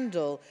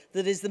scandal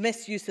that is the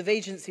misuse of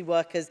agency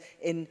workers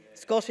in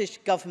Scottish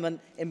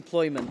Government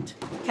employment?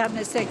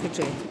 Cabinet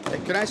Secretary.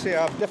 Can I say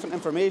I have different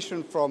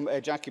information from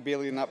Jackie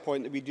Baillie on that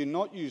point, that we do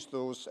not use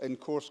those in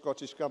core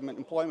Scottish Government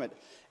employment.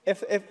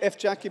 If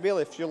Jackie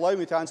Baillie, if you allow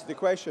me to answer the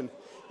question,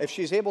 if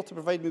she's able to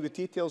provide me with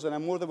details, then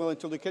I'm more than willing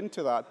to look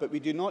into that. But we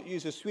do not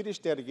use a Swedish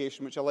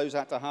derogation, which allows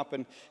that to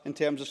happen in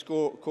terms of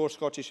core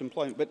Scottish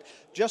employment. But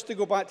just to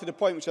go back to the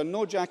point, which I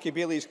know Jackie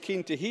Baillie is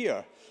keen to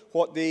hear,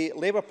 what the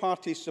Labour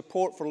Party's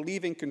support for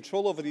leaving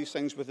control over these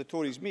things with the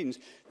Tories means,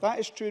 that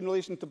is true in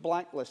relation to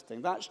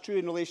blacklisting. That's true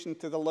in relation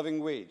to the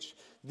living wage.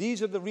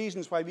 These are the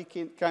reasons why we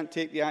can't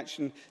take the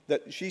action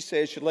that she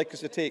says she'd like us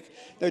to take.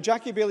 Now,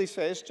 Jackie Baillie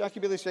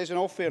says, in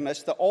all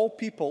fairness, that all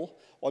people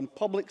on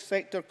public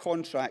sector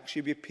contracts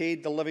should be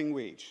paid the living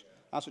wage.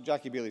 That's what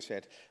Jackie Baillie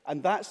said.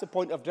 And that's the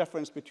point of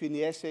difference between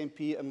the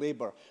SNP and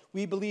Labour.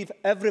 We believe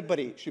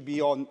everybody should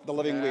be on the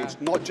living wage,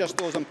 not just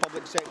those on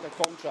public sector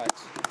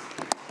contracts.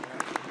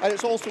 And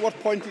it's also worth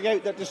pointing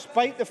out that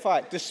despite the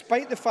fact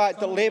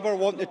that Labour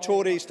want the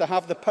Tories to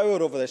have the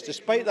power over this,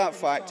 despite that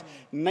fact,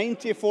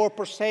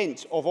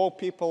 94% of all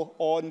people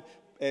on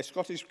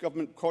Scottish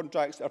Government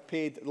contracts are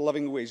paid the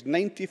living wage,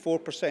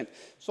 94%.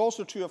 It's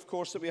also true, of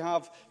course, that we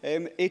have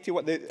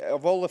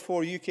of all the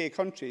 4 UK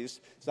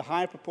countries, it's a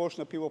higher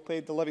proportion of people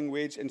paid the living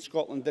wage in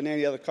Scotland than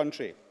any other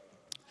country.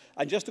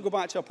 And just to go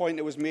back to a point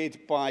that was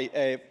made by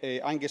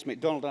Angus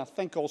MacDonald, and I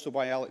think also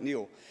by Alec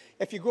Neil,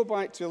 if you go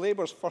back to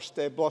Labour's first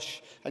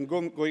blush and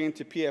going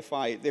into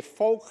PFI, the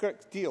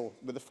Falkirk deal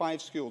with the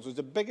 5 schools was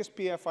the biggest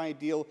PFI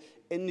deal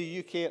in the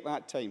UK at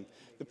that time.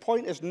 The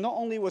point is, not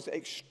only was it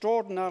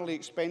extraordinarily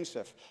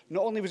expensive,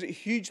 not only was it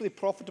hugely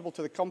profitable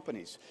to the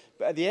companies,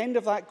 but at the end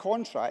of that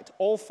contract,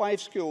 all 5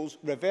 schools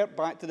revert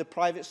back to the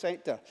private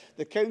sector.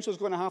 The council is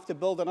going to have to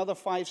build another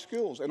 5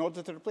 schools in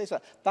order to replace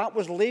that. That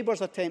was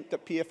Labour's attempt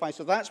at PFI,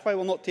 so that's why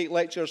we'll not take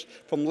lectures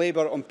from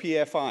Labour on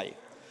PFI.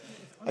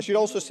 I should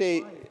also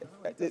say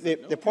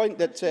the point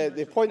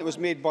that was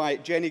made by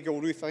Jenny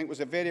Gilruth, I think, was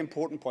a very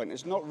important point.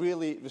 It's not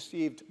really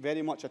received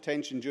very much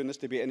attention during this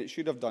debate, and it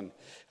should have done.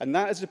 And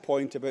that is the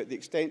point about the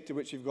extent to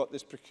which you've got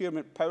this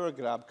procurement power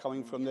grab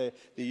coming from the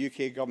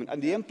UK government,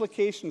 and the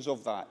implications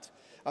of that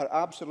are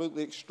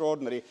absolutely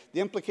extraordinary.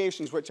 The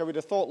implications, which I would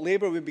have thought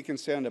Labour would be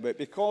concerned about,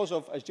 because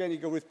of, as Jenny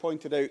Gilruth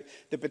pointed out,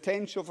 the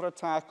potential for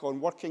attack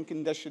on working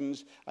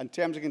conditions and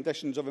terms and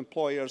conditions of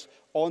employers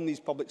on these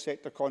public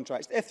sector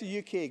contracts. If the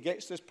UK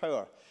gets this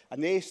power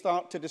and they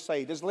start to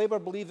decide, as Labour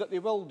believe that they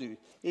will do,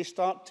 they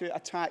start to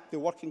attack the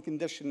working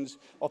conditions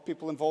of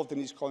people involved in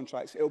these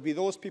contracts, it will be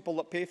those people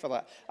that pay for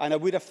that. And I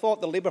would have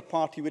thought the Labour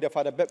Party would have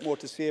had a bit more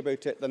to say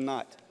about it than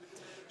that.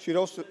 Should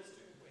also...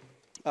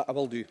 I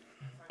will do.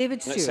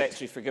 David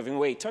Secretary for giving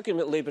way. Talking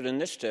about Labour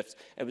initiatives,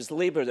 it was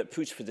Labour that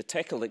pushed for the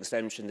TECL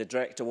exemption, the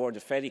direct award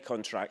of ferry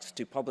contracts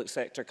to public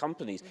sector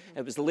companies.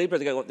 It was Labour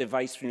that got the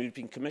advice from the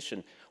European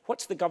Commission.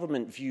 What's the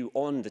government view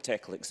on the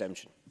TECL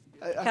exemption?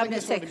 I think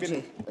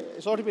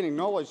it's already been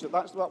acknowledged that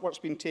that work's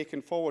been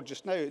taken forward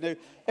just now. Now,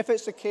 if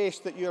it's the case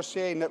that you're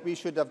saying that we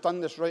should have done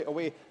this right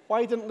away,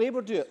 why didn't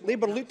Labour do it?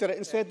 Labour looked at it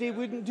and said they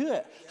wouldn't do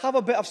it. Have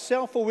a bit of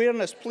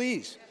self-awareness,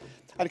 please.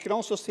 And I can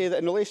also say that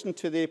in relation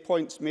to the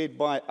points made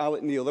by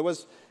Alec Neil, there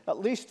was, at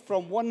least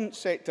from one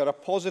sector, a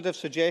positive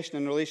suggestion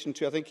in relation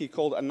to, I think he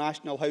called it a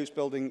national house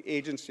building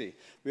agency.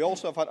 We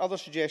also have had other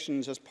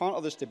suggestions as part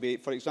of this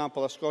debate, for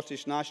example, a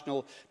Scottish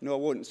national, no I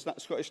won't,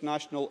 Scottish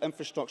National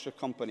Infrastructure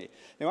Company.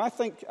 Now I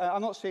think,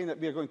 I'm not saying that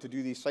we are going to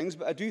do these things,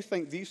 but I do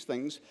think these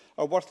things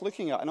are worth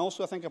looking at. And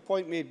also I think a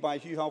point made by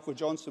Hugh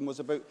Halford-Johnson was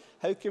about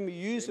how can we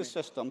use the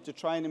system to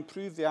try and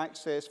improve the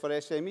access for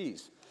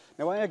SMEs.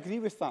 Now, I agree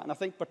with that, and I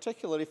think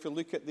particularly if you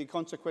look at the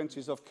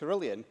consequences of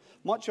Carillion,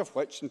 much of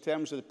which, in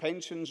terms of the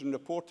pensions and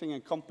reporting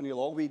and company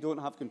law, we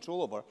don't have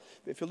control over.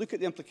 But if you look at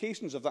the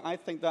implications of that, I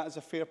think that is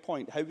a fair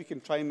point, how we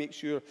can try and make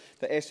sure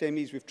that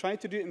SMEs, we've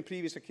tried to do it in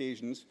previous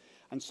occasions,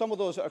 and some of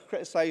those that are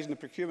criticising the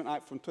Procurement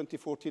Act from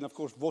 2014, of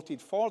course, voted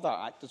for that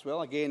Act as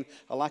well. Again,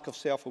 a lack of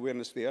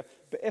self-awareness there.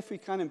 But if we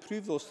can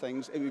improve those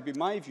things, it would be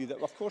my view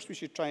that, of course, we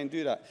should try and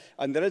do that.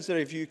 And there is a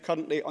review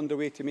currently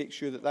underway to make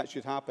sure that that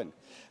should happen.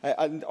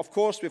 And, of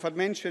course, we've had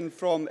mention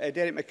from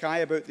Derek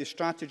Mackay about the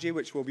strategy,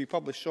 which will be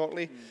published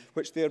shortly,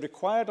 which they are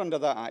required under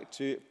that Act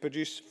to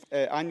produce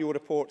annual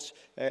reports,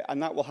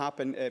 and that will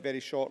happen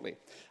very shortly.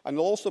 And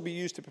will also be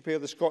used to prepare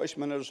the Scottish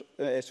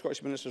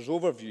Minister's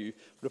Overview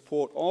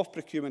report of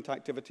procurement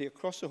activity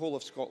across the whole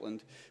of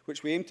Scotland,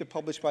 which we aim to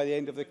publish by the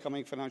end of the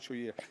coming financial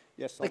year.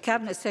 Yes, the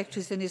Cabinet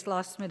Secretary is in his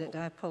last minute.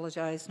 I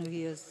apologise. No,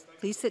 he is.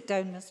 Please sit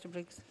down, Mr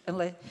Briggs.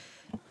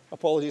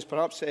 Apologies,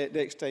 perhaps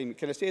next time.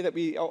 Can I say that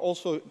we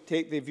also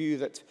take the view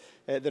that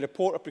the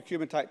report of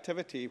procurement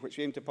activity, which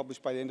we aim to publish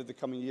by the end of the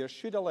coming year,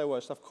 should allow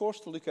us, of course,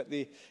 to look at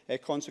the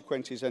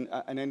consequences and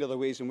any other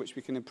ways in which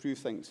we can improve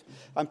things.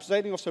 And,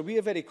 Presiding Officer, we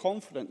are very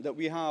confident that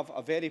we have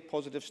a very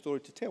positive story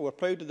to tell. We're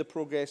proud of the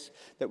progress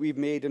that we've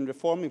made in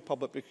reforming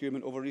public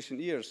procurement over recent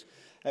years,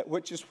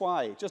 which is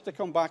why, just to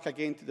come back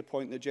again to the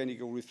point that Jenny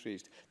Gilruth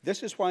raised,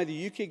 this is why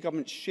the UK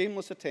Government's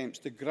shameless attempts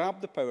to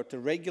grab the power to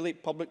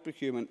regulate public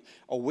procurement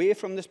away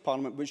from this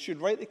Parliament, which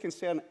should rightly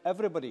concern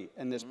everybody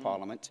in this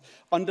Parliament,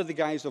 under the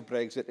guise of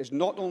Brexit, is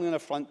not only an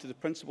affront to the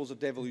principles of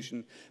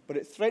devolution, but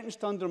it threatens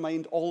to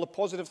undermine all the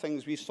positive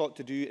things we've sought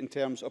to do in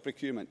terms of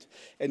procurement.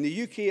 In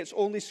the UK, it's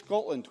only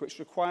Scotland which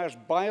requires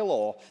by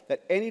law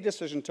that any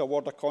decision to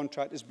award a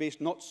contract is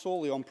based not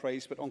solely on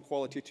price, but on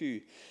quality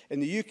too. In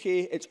the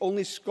UK, it's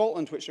only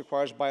Scotland which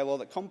requires by law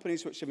that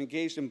companies which have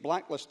engaged in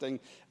blacklisting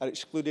are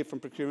excluded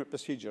from procurement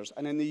procedures.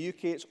 And in the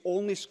UK, it's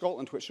only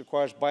Scotland which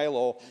requires by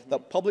law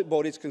that public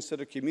bodies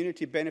consider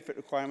community benefit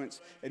requirements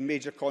in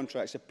major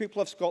contracts. The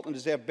people of Scotland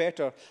deserve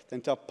better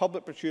than to have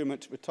public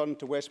procurement return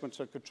to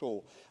Westminster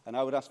control. And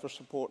I would ask for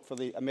support for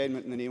the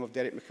amendment in the name of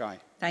Derek Mackay.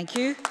 Thank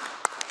you.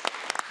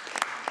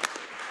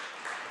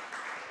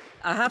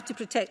 I have to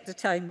protect the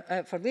time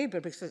for Labour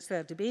because it's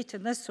their debate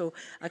in this, so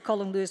I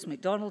call on Lewis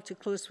MacDonald to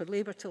close for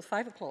Labour till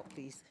 5 o'clock,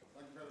 please.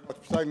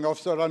 Presiding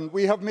Officer, and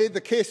we have made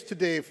the case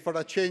today for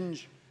a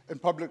change in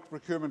public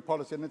procurement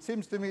policy, and it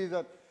seems to me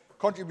that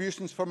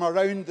contributions from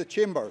around the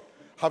Chamber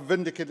have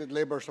vindicated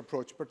Labour's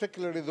approach,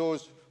 particularly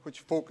those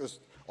which focused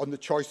on the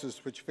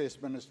choices which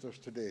face ministers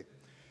today.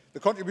 The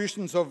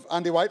contributions of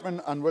Andy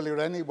Whiteman and Willie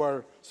Rennie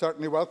were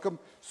certainly welcome.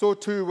 So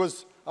too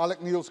was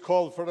Alec Neil's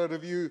call for a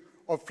review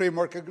of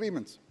framework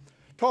agreements.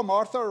 Tom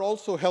Arthur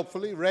also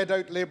helpfully read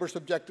out Labour's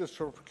objectives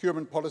for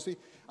procurement policy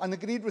and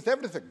agreed with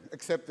everything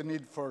except the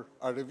need for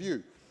a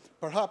review.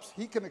 Perhaps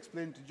he can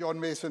explain to John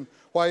Mason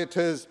why it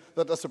is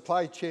that a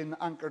supply chain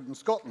anchored in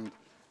Scotland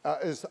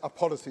is a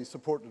policy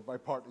supported by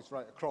parties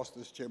right across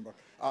this chamber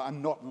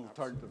and not an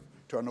alternative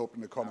to an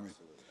open economy.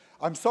 Absolutely.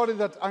 I'm sorry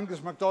that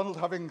Angus MacDonald,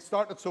 having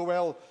started so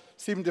well,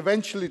 seemed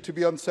eventually to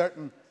be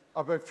uncertain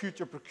about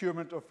future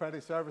procurement of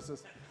ferry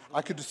services.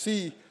 I could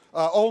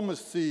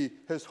almost see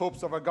his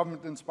hopes of a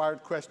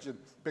government-inspired question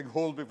being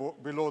holed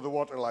below the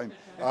waterline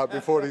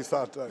before he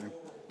sat down.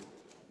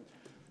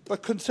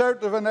 But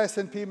Conservative and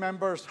SNP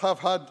members have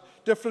had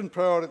different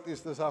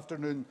priorities this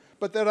afternoon,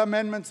 but their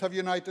amendments have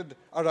united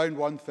around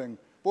one thing.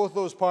 Both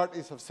those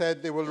parties have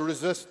said they will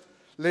resist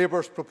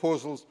Labour's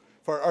proposals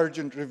for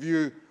urgent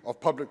review of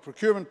public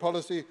procurement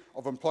policy,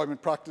 of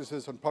employment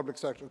practices and public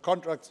sector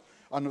contracts,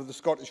 and of the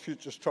Scottish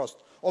Futures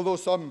Trust, although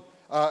some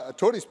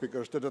Tory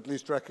speakers did at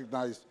least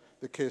recognise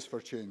the case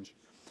for change.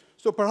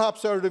 So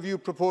perhaps our review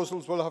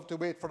proposals will have to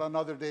wait for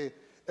another day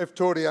if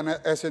Tory and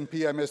SNP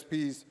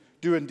MSPs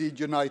do indeed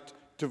unite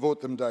to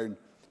vote them down.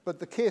 But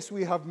the case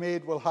we have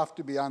made will have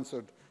to be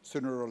answered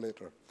sooner or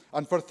later.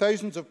 And for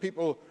thousands of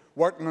people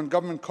working on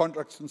government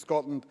contracts in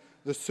Scotland,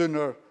 the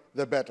sooner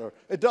the better.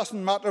 It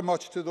doesn't matter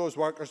much to those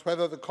workers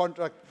whether the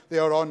contract they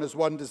are on is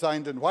one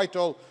designed in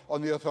Whitehall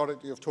on the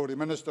authority of Tory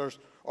ministers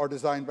or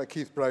designed by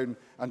Keith Brown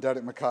and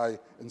Derek Mackay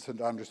in St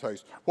Andrews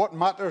House. What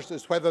matters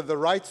is whether the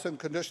rights and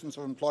conditions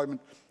of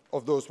employment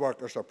of those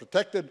workers are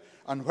protected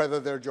and whether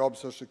their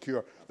jobs are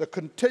secure. The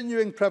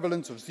continuing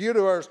prevalence of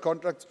zero-hours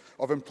contracts,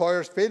 of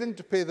employers failing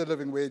to pay the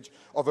living wage,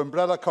 of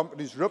umbrella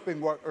companies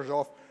ripping workers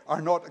off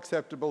are not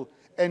acceptable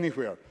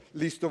anywhere,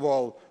 least of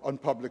all on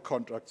public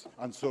contracts,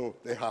 and so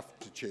they have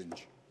to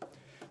change.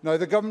 Now,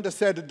 the Government has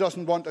said it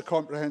doesn't want a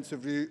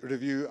comprehensive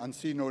review and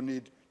see no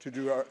need to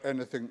do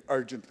anything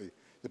urgently.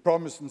 They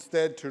promise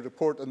instead to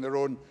report on their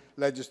own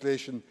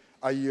legislation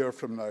a year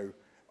from now,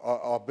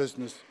 a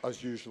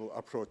business-as-usual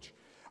approach.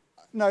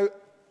 Now,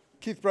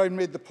 Keith Brown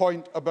made the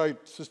point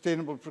about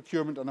sustainable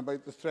procurement and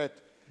about the threat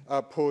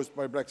posed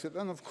by Brexit.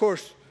 And of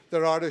course,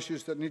 there are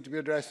issues that need to be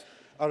addressed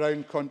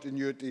around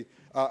continuity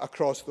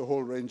across the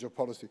whole range of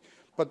policy.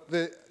 But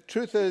the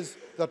truth is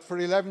that for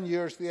 11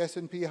 years, the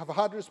SNP have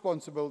had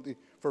responsibility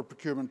for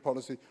procurement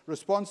policy.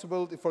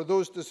 Responsibility for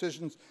those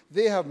decisions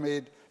they have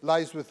made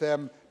lies with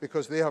them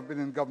because they have been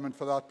in government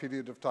for that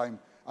period of time,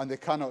 and they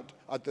cannot,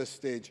 at this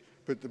stage,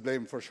 put the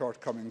blame for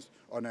shortcomings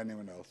on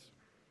anyone else.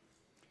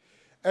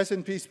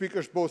 SNP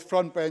speakers, both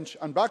front bench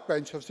and back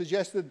bench, have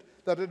suggested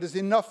that it is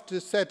enough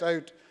to set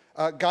out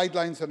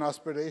guidelines and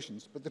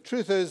aspirations. But the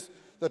truth is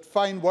that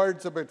fine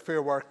words about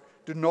fair work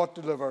do not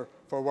deliver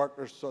for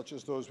workers such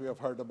as those we have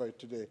heard about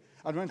today.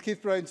 And when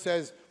Keith Brown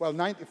says, well,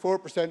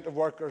 94% of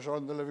workers are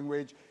on the living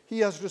wage, he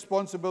has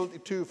responsibility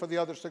too for the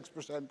other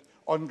 6%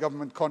 on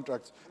government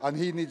contracts, and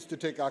he needs to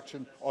take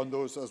action on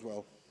those as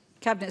well.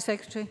 Cabinet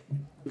Secretary.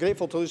 I'm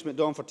grateful to Elizabeth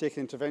Dawn for taking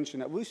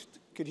intervention. At least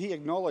could he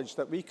acknowledge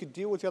that we could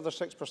deal with the other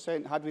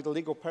 6% had we the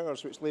legal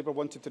powers which Labour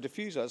wanted to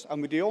refuse us,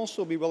 and would he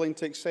also be willing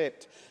to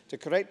accept, to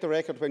correct the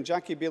record, when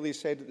Jackie Baillie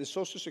said that the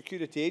Social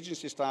Security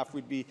Agency staff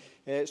would be,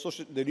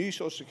 the new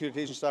Social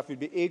Security Agency staff would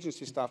be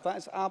agency staff. That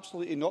is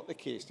absolutely not the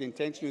case. The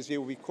intention is they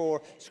will be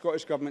core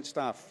Scottish Government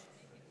staff.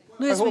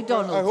 I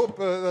hope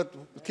that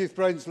Keith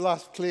Brown's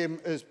last claim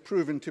is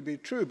proven to be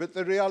true, but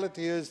the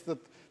reality is that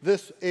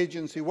this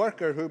agency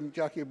worker, whom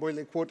Jackie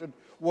Baillie quoted,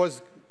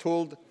 was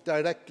told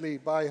directly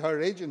by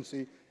her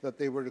agency that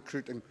they were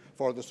recruiting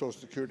for the Social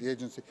Security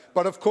Agency.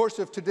 But of course,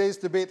 if today's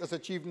debate has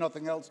achieved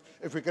nothing else,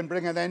 if we can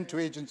bring an end to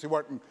agency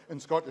working in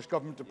Scottish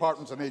Government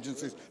departments and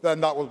agencies,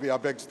 then that will be a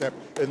big step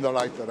in the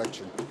right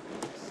direction.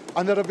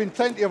 And there have been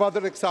plenty of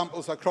other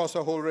examples across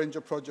a whole range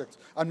of projects,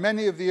 and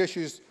many of the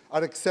issues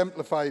are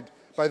exemplified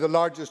by the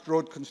largest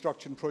road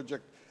construction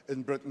project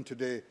in Britain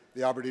today,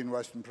 the Aberdeen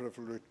Western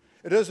Peripheral Route.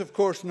 It is, of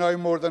course, now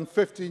more than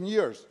 15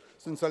 years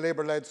since a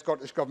Labour-led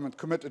Scottish Government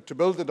committed to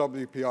build the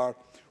WPR,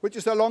 which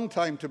is a long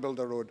time to build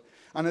a road,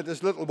 and it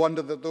is little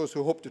wonder that those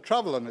who hope to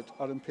travel on it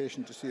are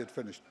impatient to see it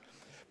finished.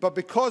 But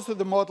because of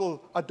the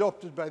model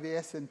adopted by the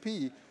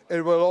SNP,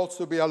 it will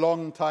also be a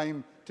long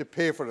time to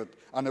pay for it,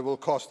 and it will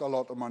cost a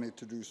lot of money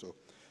to do so.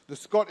 The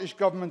Scottish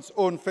Government's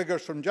own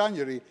figures from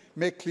January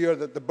make clear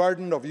that the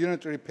burden of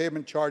unitary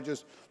payment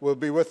charges will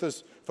be with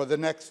us for the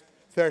next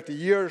 30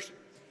 years,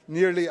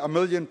 nearly £1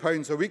 million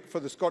a week for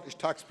the Scottish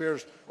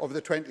taxpayers of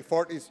the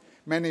 2040s,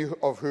 many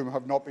of whom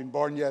have not been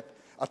born yet,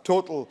 a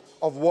total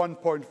of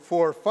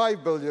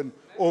 £1.45 billion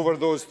over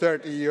those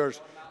 30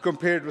 years,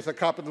 compared with a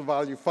capital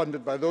value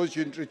funded by those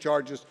unitary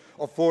charges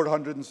of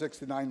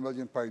 £469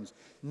 million.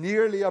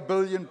 Nearly £1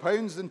 billion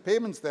in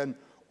payments then,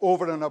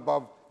 over and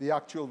above the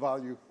actual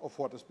value of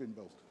what has been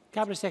built.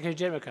 Cabinet Secretary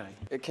Derek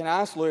Mackay. Can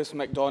I ask Lewis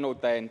MacDonald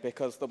then,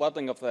 because the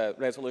wording of the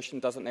resolution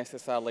doesn't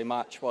necessarily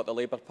match what the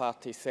Labour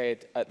Party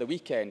said at the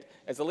weekend.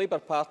 Is the Labour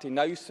Party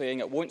now saying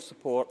it won't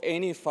support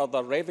any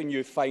further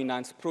revenue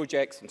finance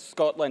projects in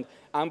Scotland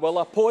and will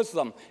oppose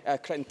them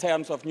in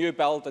terms of new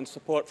build and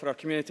support for our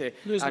community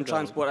and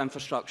transport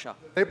infrastructure?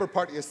 The Labour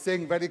Party is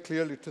saying very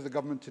clearly to the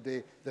Government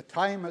today, the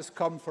time has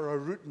come for a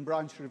root and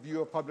branch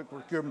review of public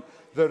procurement.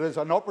 There is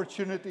an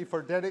opportunity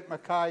for Derek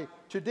Mackay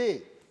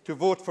today to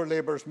vote for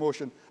Labour's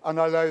motion and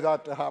allow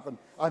that to happen.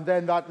 And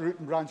then that root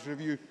and branch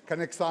review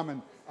can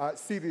examine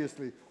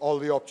seriously all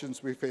the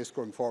options we face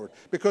going forward.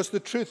 Because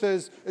the truth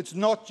is, it's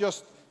not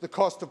just the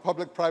cost of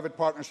public-private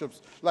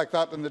partnerships like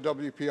that in the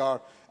WPR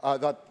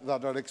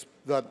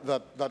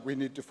that we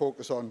need to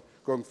focus on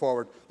going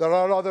forward. There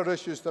are other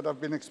issues that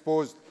have been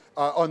exposed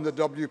on the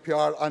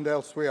WPR and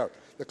elsewhere.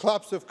 The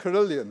collapse of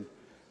Carillion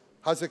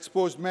has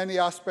exposed many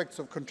aspects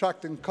of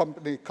contracting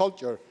company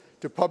culture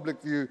to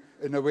public view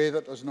in a way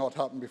that has not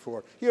happened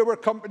before. Here were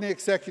company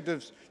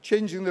executives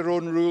changing their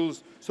own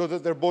rules so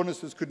that their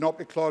bonuses could not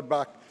be clawed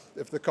back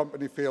if the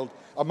company failed.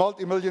 A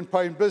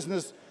multi-million-pound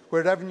business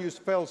where revenues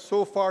fell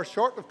so far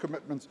short of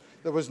commitments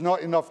there was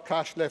not enough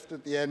cash left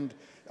at the end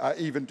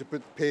even to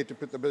pay to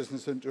put the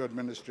business into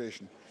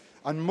administration.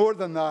 And more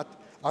than that,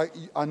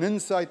 an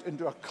insight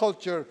into a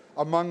culture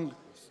among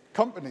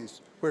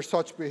companies where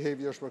such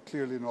behaviours were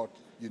clearly not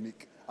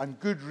unique, and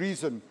good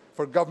reason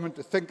for government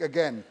to think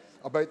again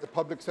about the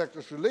public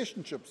sector's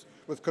relationships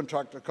with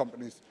contractor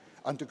companies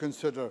and to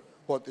consider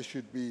what they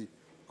should be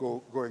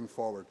going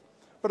forward.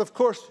 But of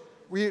course,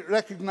 we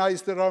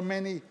recognise there are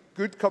many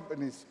good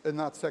companies in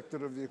that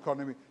sector of the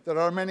economy. There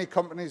are many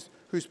companies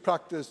whose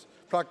practices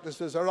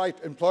are right.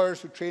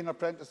 Employers who train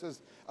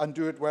apprentices and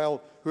do it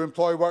well, who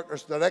employ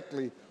workers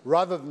directly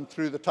rather than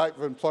through the type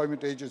of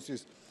employment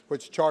agencies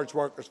which charge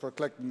workers for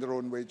collecting their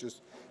own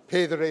wages,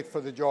 pay the rate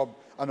for the job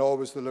and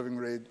always the living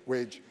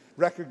wage,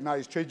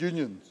 recognise trade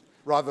unions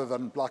rather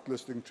than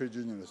blacklisting trade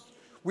unionists.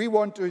 We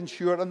want to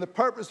ensure, and the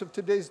purpose of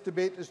today's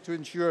debate is to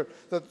ensure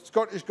that the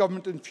Scottish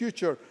Government in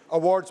future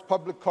awards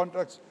public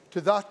contracts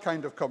to that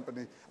kind of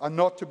company and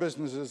not to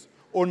businesses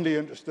only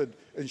interested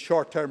in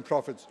short-term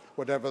profits,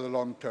 whatever the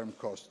long-term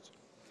costs.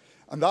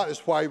 And that is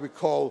why we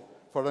call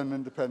for an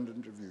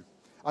independent review.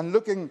 And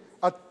looking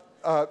at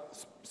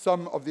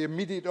some of the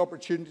immediate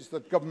opportunities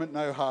that government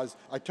now has,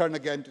 I turn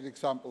again to the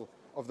example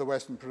of the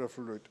Western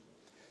Peripheral Route.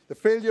 The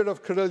failure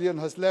of Carillion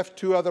has left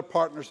two other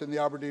partners in the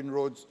Aberdeen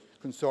Roads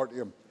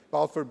Consortium,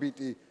 Balfour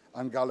Beatty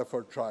and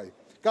Galliford Try.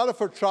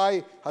 Galliford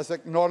Try has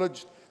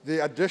acknowledged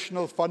the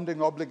additional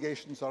funding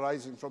obligations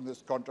arising from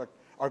this contract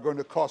are going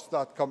to cost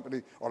that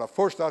company, or have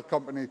forced that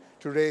company,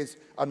 to raise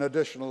an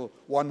additional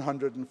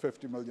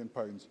 £150 million.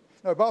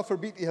 Now, Balfour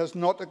Beatty has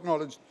not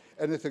acknowledged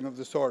anything of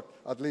the sort,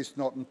 at least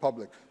not in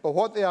public. But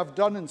what they have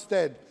done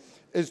instead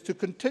is to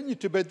continue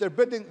to bid. Their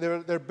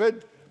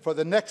bid for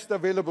the next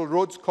available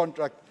roads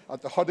contract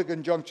at the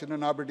Huddigan Junction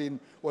in Aberdeen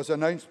was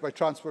announced by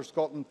Transport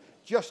Scotland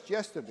just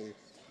yesterday.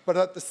 But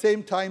at the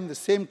same time, the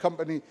same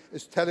company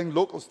is telling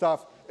local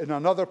staff in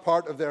another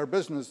part of their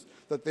business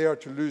that they are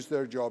to lose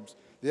their jobs.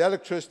 The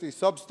electricity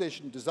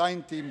substation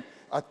design team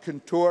at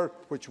Contour,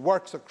 which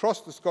works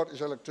across the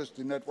Scottish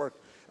electricity network,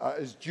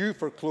 is due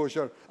for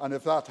closure, and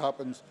if that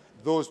happens,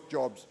 those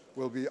jobs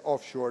will be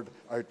offshored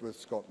out with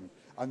Scotland.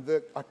 And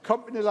a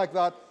company like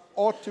that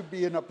ought to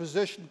be in a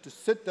position to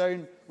sit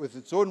down with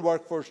its own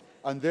workforce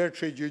and their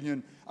trade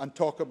union and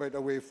talk about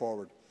a way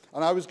forward.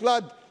 And I was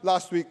glad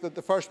last week that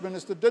the First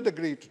Minister did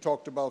agree to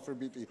talk to Balfour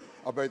Beatty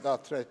about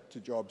that threat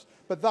to jobs.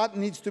 But that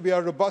needs to be a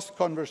robust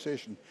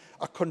conversation.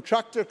 A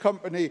contractor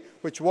company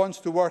which wants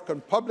to work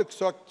on public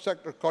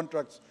sector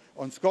contracts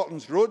on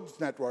Scotland's roads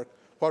network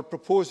while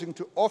proposing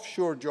to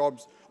offshore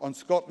jobs on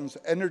Scotland's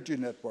energy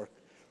network,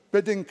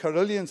 bidding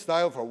Carillion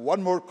style for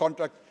one more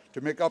contract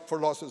to make up for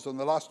losses on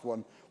the last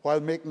one,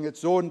 while making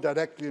its own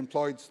directly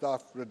employed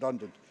staff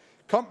redundant.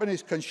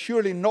 Companies can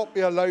surely not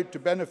be allowed to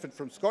benefit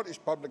from Scottish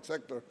public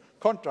sector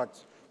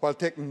contracts while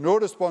taking no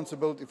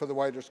responsibility for the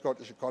wider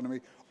Scottish economy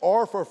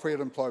or for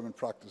fair employment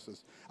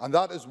practices. And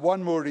that is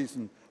one more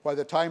reason why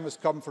the time has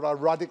come for a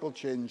radical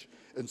change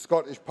in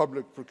Scottish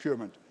public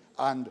procurement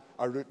and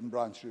a root and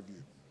branch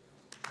review.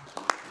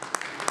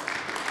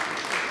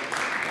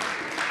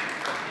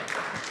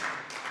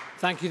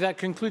 Thank you. That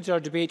concludes our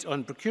debate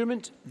on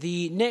procurement.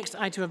 The next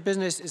item of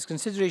business is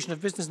consideration of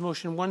Business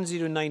Motion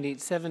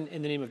 10987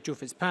 in the name of Joe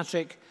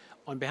Fitzpatrick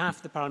on behalf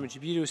of the Parliamentary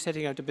Bureau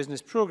setting out a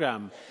business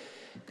programme.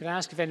 Can I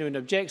ask if anyone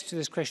objects to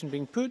this question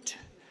being put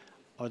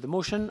or the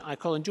motion? I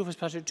call on Joe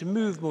Fitzpatrick to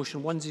move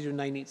motion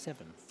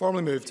 10987.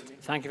 Formally moved.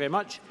 Thank you very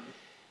much.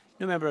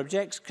 No member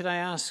objects. Could I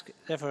ask,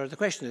 therefore, the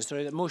question is,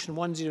 that motion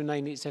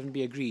 10987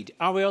 be agreed.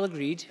 Are we all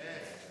agreed? Yes.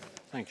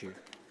 Thank you.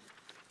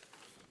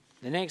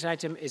 The next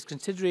item is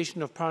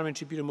consideration of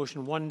Parliamentary Bureau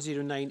Motion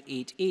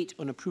 10988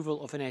 on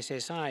approval of an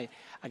SSI.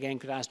 Again,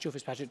 could I ask Joe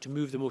Fitzpatrick to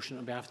move the motion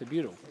on behalf of the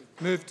Bureau?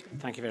 Moved.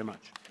 Thank you very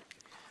much.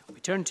 We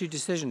turn to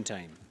decision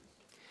time.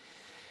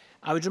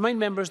 I would remind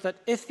members that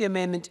if the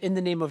amendment in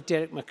the name of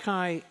Derek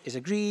Mackay is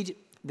agreed,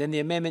 then the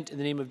amendment in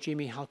the name of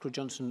Jamie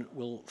Halcrow-Johnson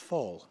will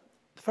fall.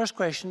 The first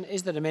question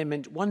is that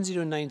Amendment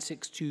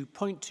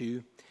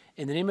 10962.2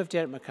 in the name of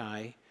Derek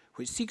Mackay,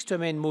 which seeks to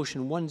amend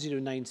motion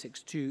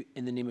 10962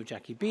 in the name of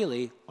Jackie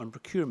Baillie on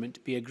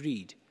procurement, be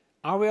agreed.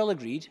 Are we all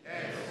agreed?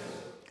 Yes.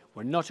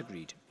 We're not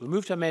agreed. We'll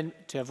move to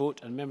a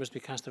vote and members may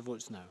cast their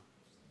votes now.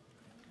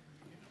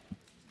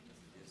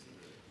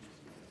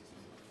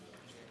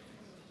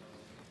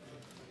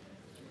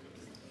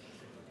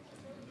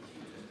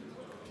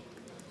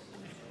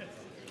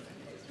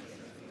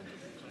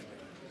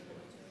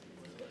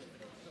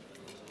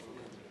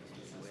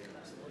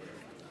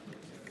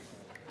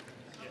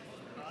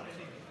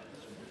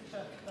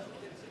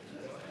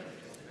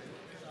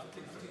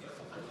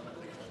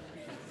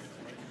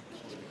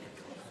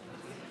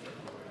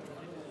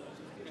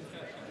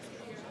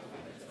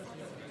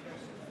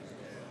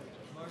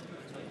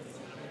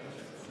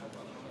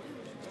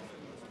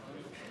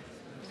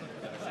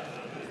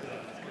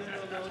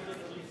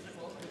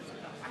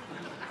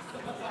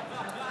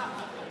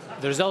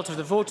 The result of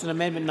the vote on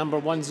amendment number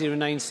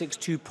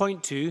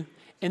 10962.2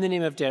 in the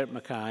name of Derek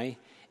Mackay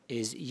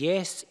is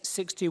yes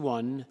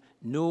 61,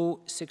 no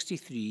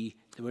 63.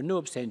 There were no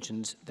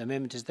abstentions. The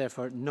amendment is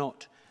therefore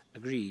not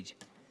agreed.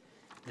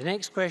 The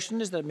next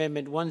question is that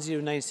amendment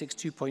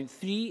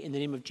 10962.3 in the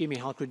name of Jamie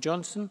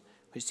Halcrow-Johnson,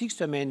 which seeks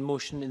to amend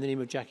motion in the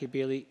name of Jackie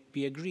Baillie,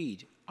 be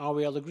agreed? Are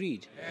we all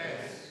agreed?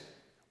 Yes.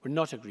 We're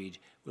not agreed.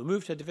 We'll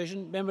move to a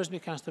division. Members may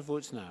cast their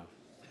votes now.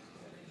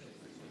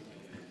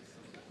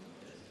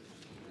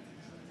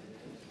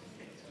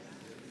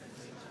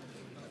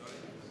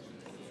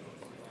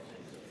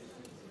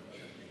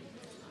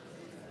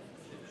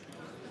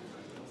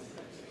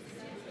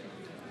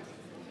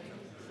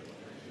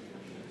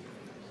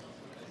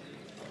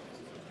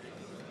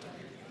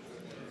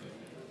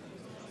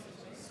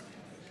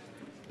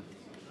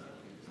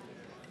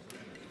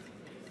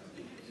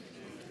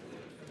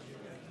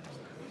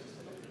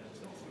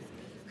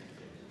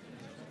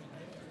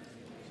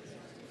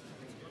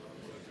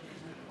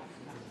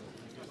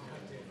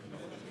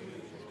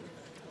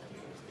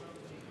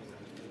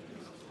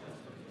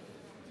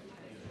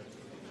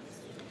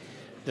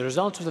 The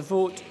result of the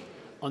vote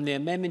on the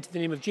amendment in the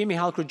name of Jamie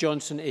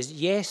Halcrow-Johnson is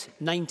yes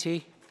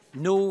 90,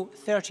 no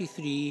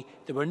 33.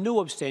 There were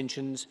no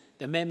abstentions.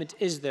 The amendment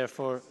is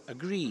therefore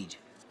agreed.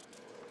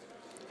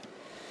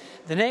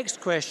 The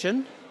next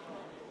question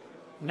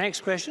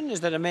is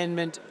that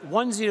Amendment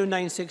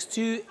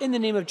 10962 in the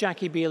name of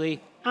Jackie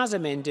Baillie as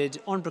amended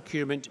on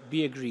procurement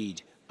be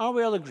agreed. Are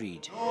we all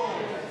agreed? No.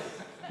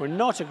 We're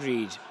not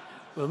agreed.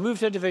 We'll move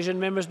to a division.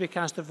 Members may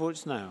cast their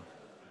votes now.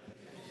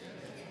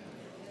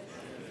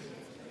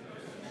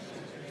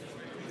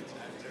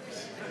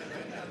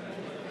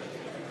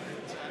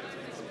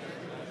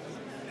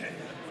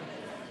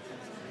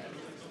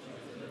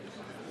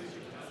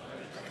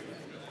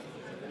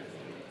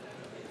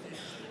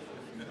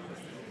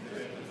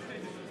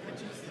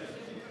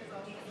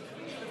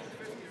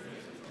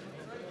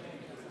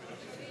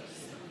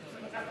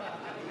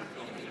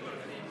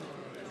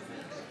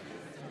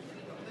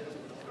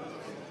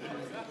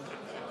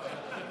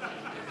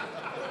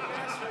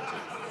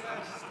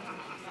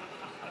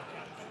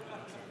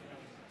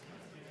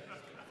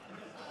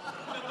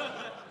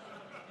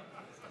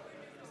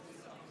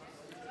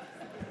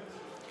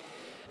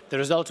 The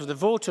result of the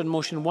vote on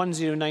motion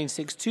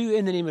 10962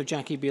 in the name of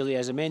Jackie Baillie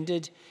as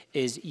amended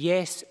is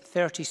yes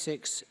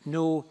 36,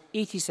 no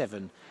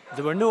 87.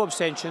 There were no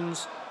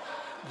abstentions.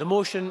 The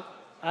motion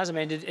as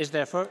amended is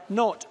therefore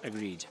not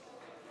agreed.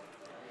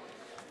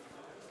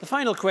 The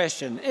final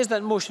question is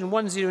that motion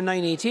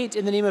 10988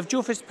 in the name of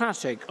Joe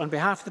Fitzpatrick on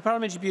behalf of the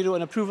Parliamentary Bureau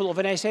and approval of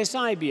an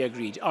SSI be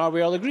agreed. Are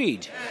we all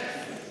agreed?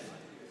 Yes.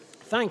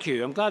 Thank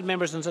you. I'm glad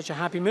members are in such a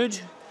happy mood.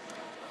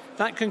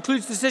 That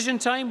concludes decision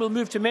time. We'll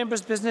move to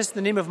members' business in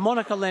the name of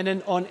Monica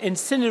Lennon on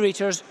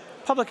incinerators,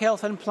 public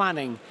health and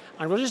planning.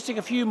 And we'll just take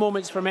a few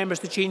moments for members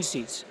to change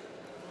seats.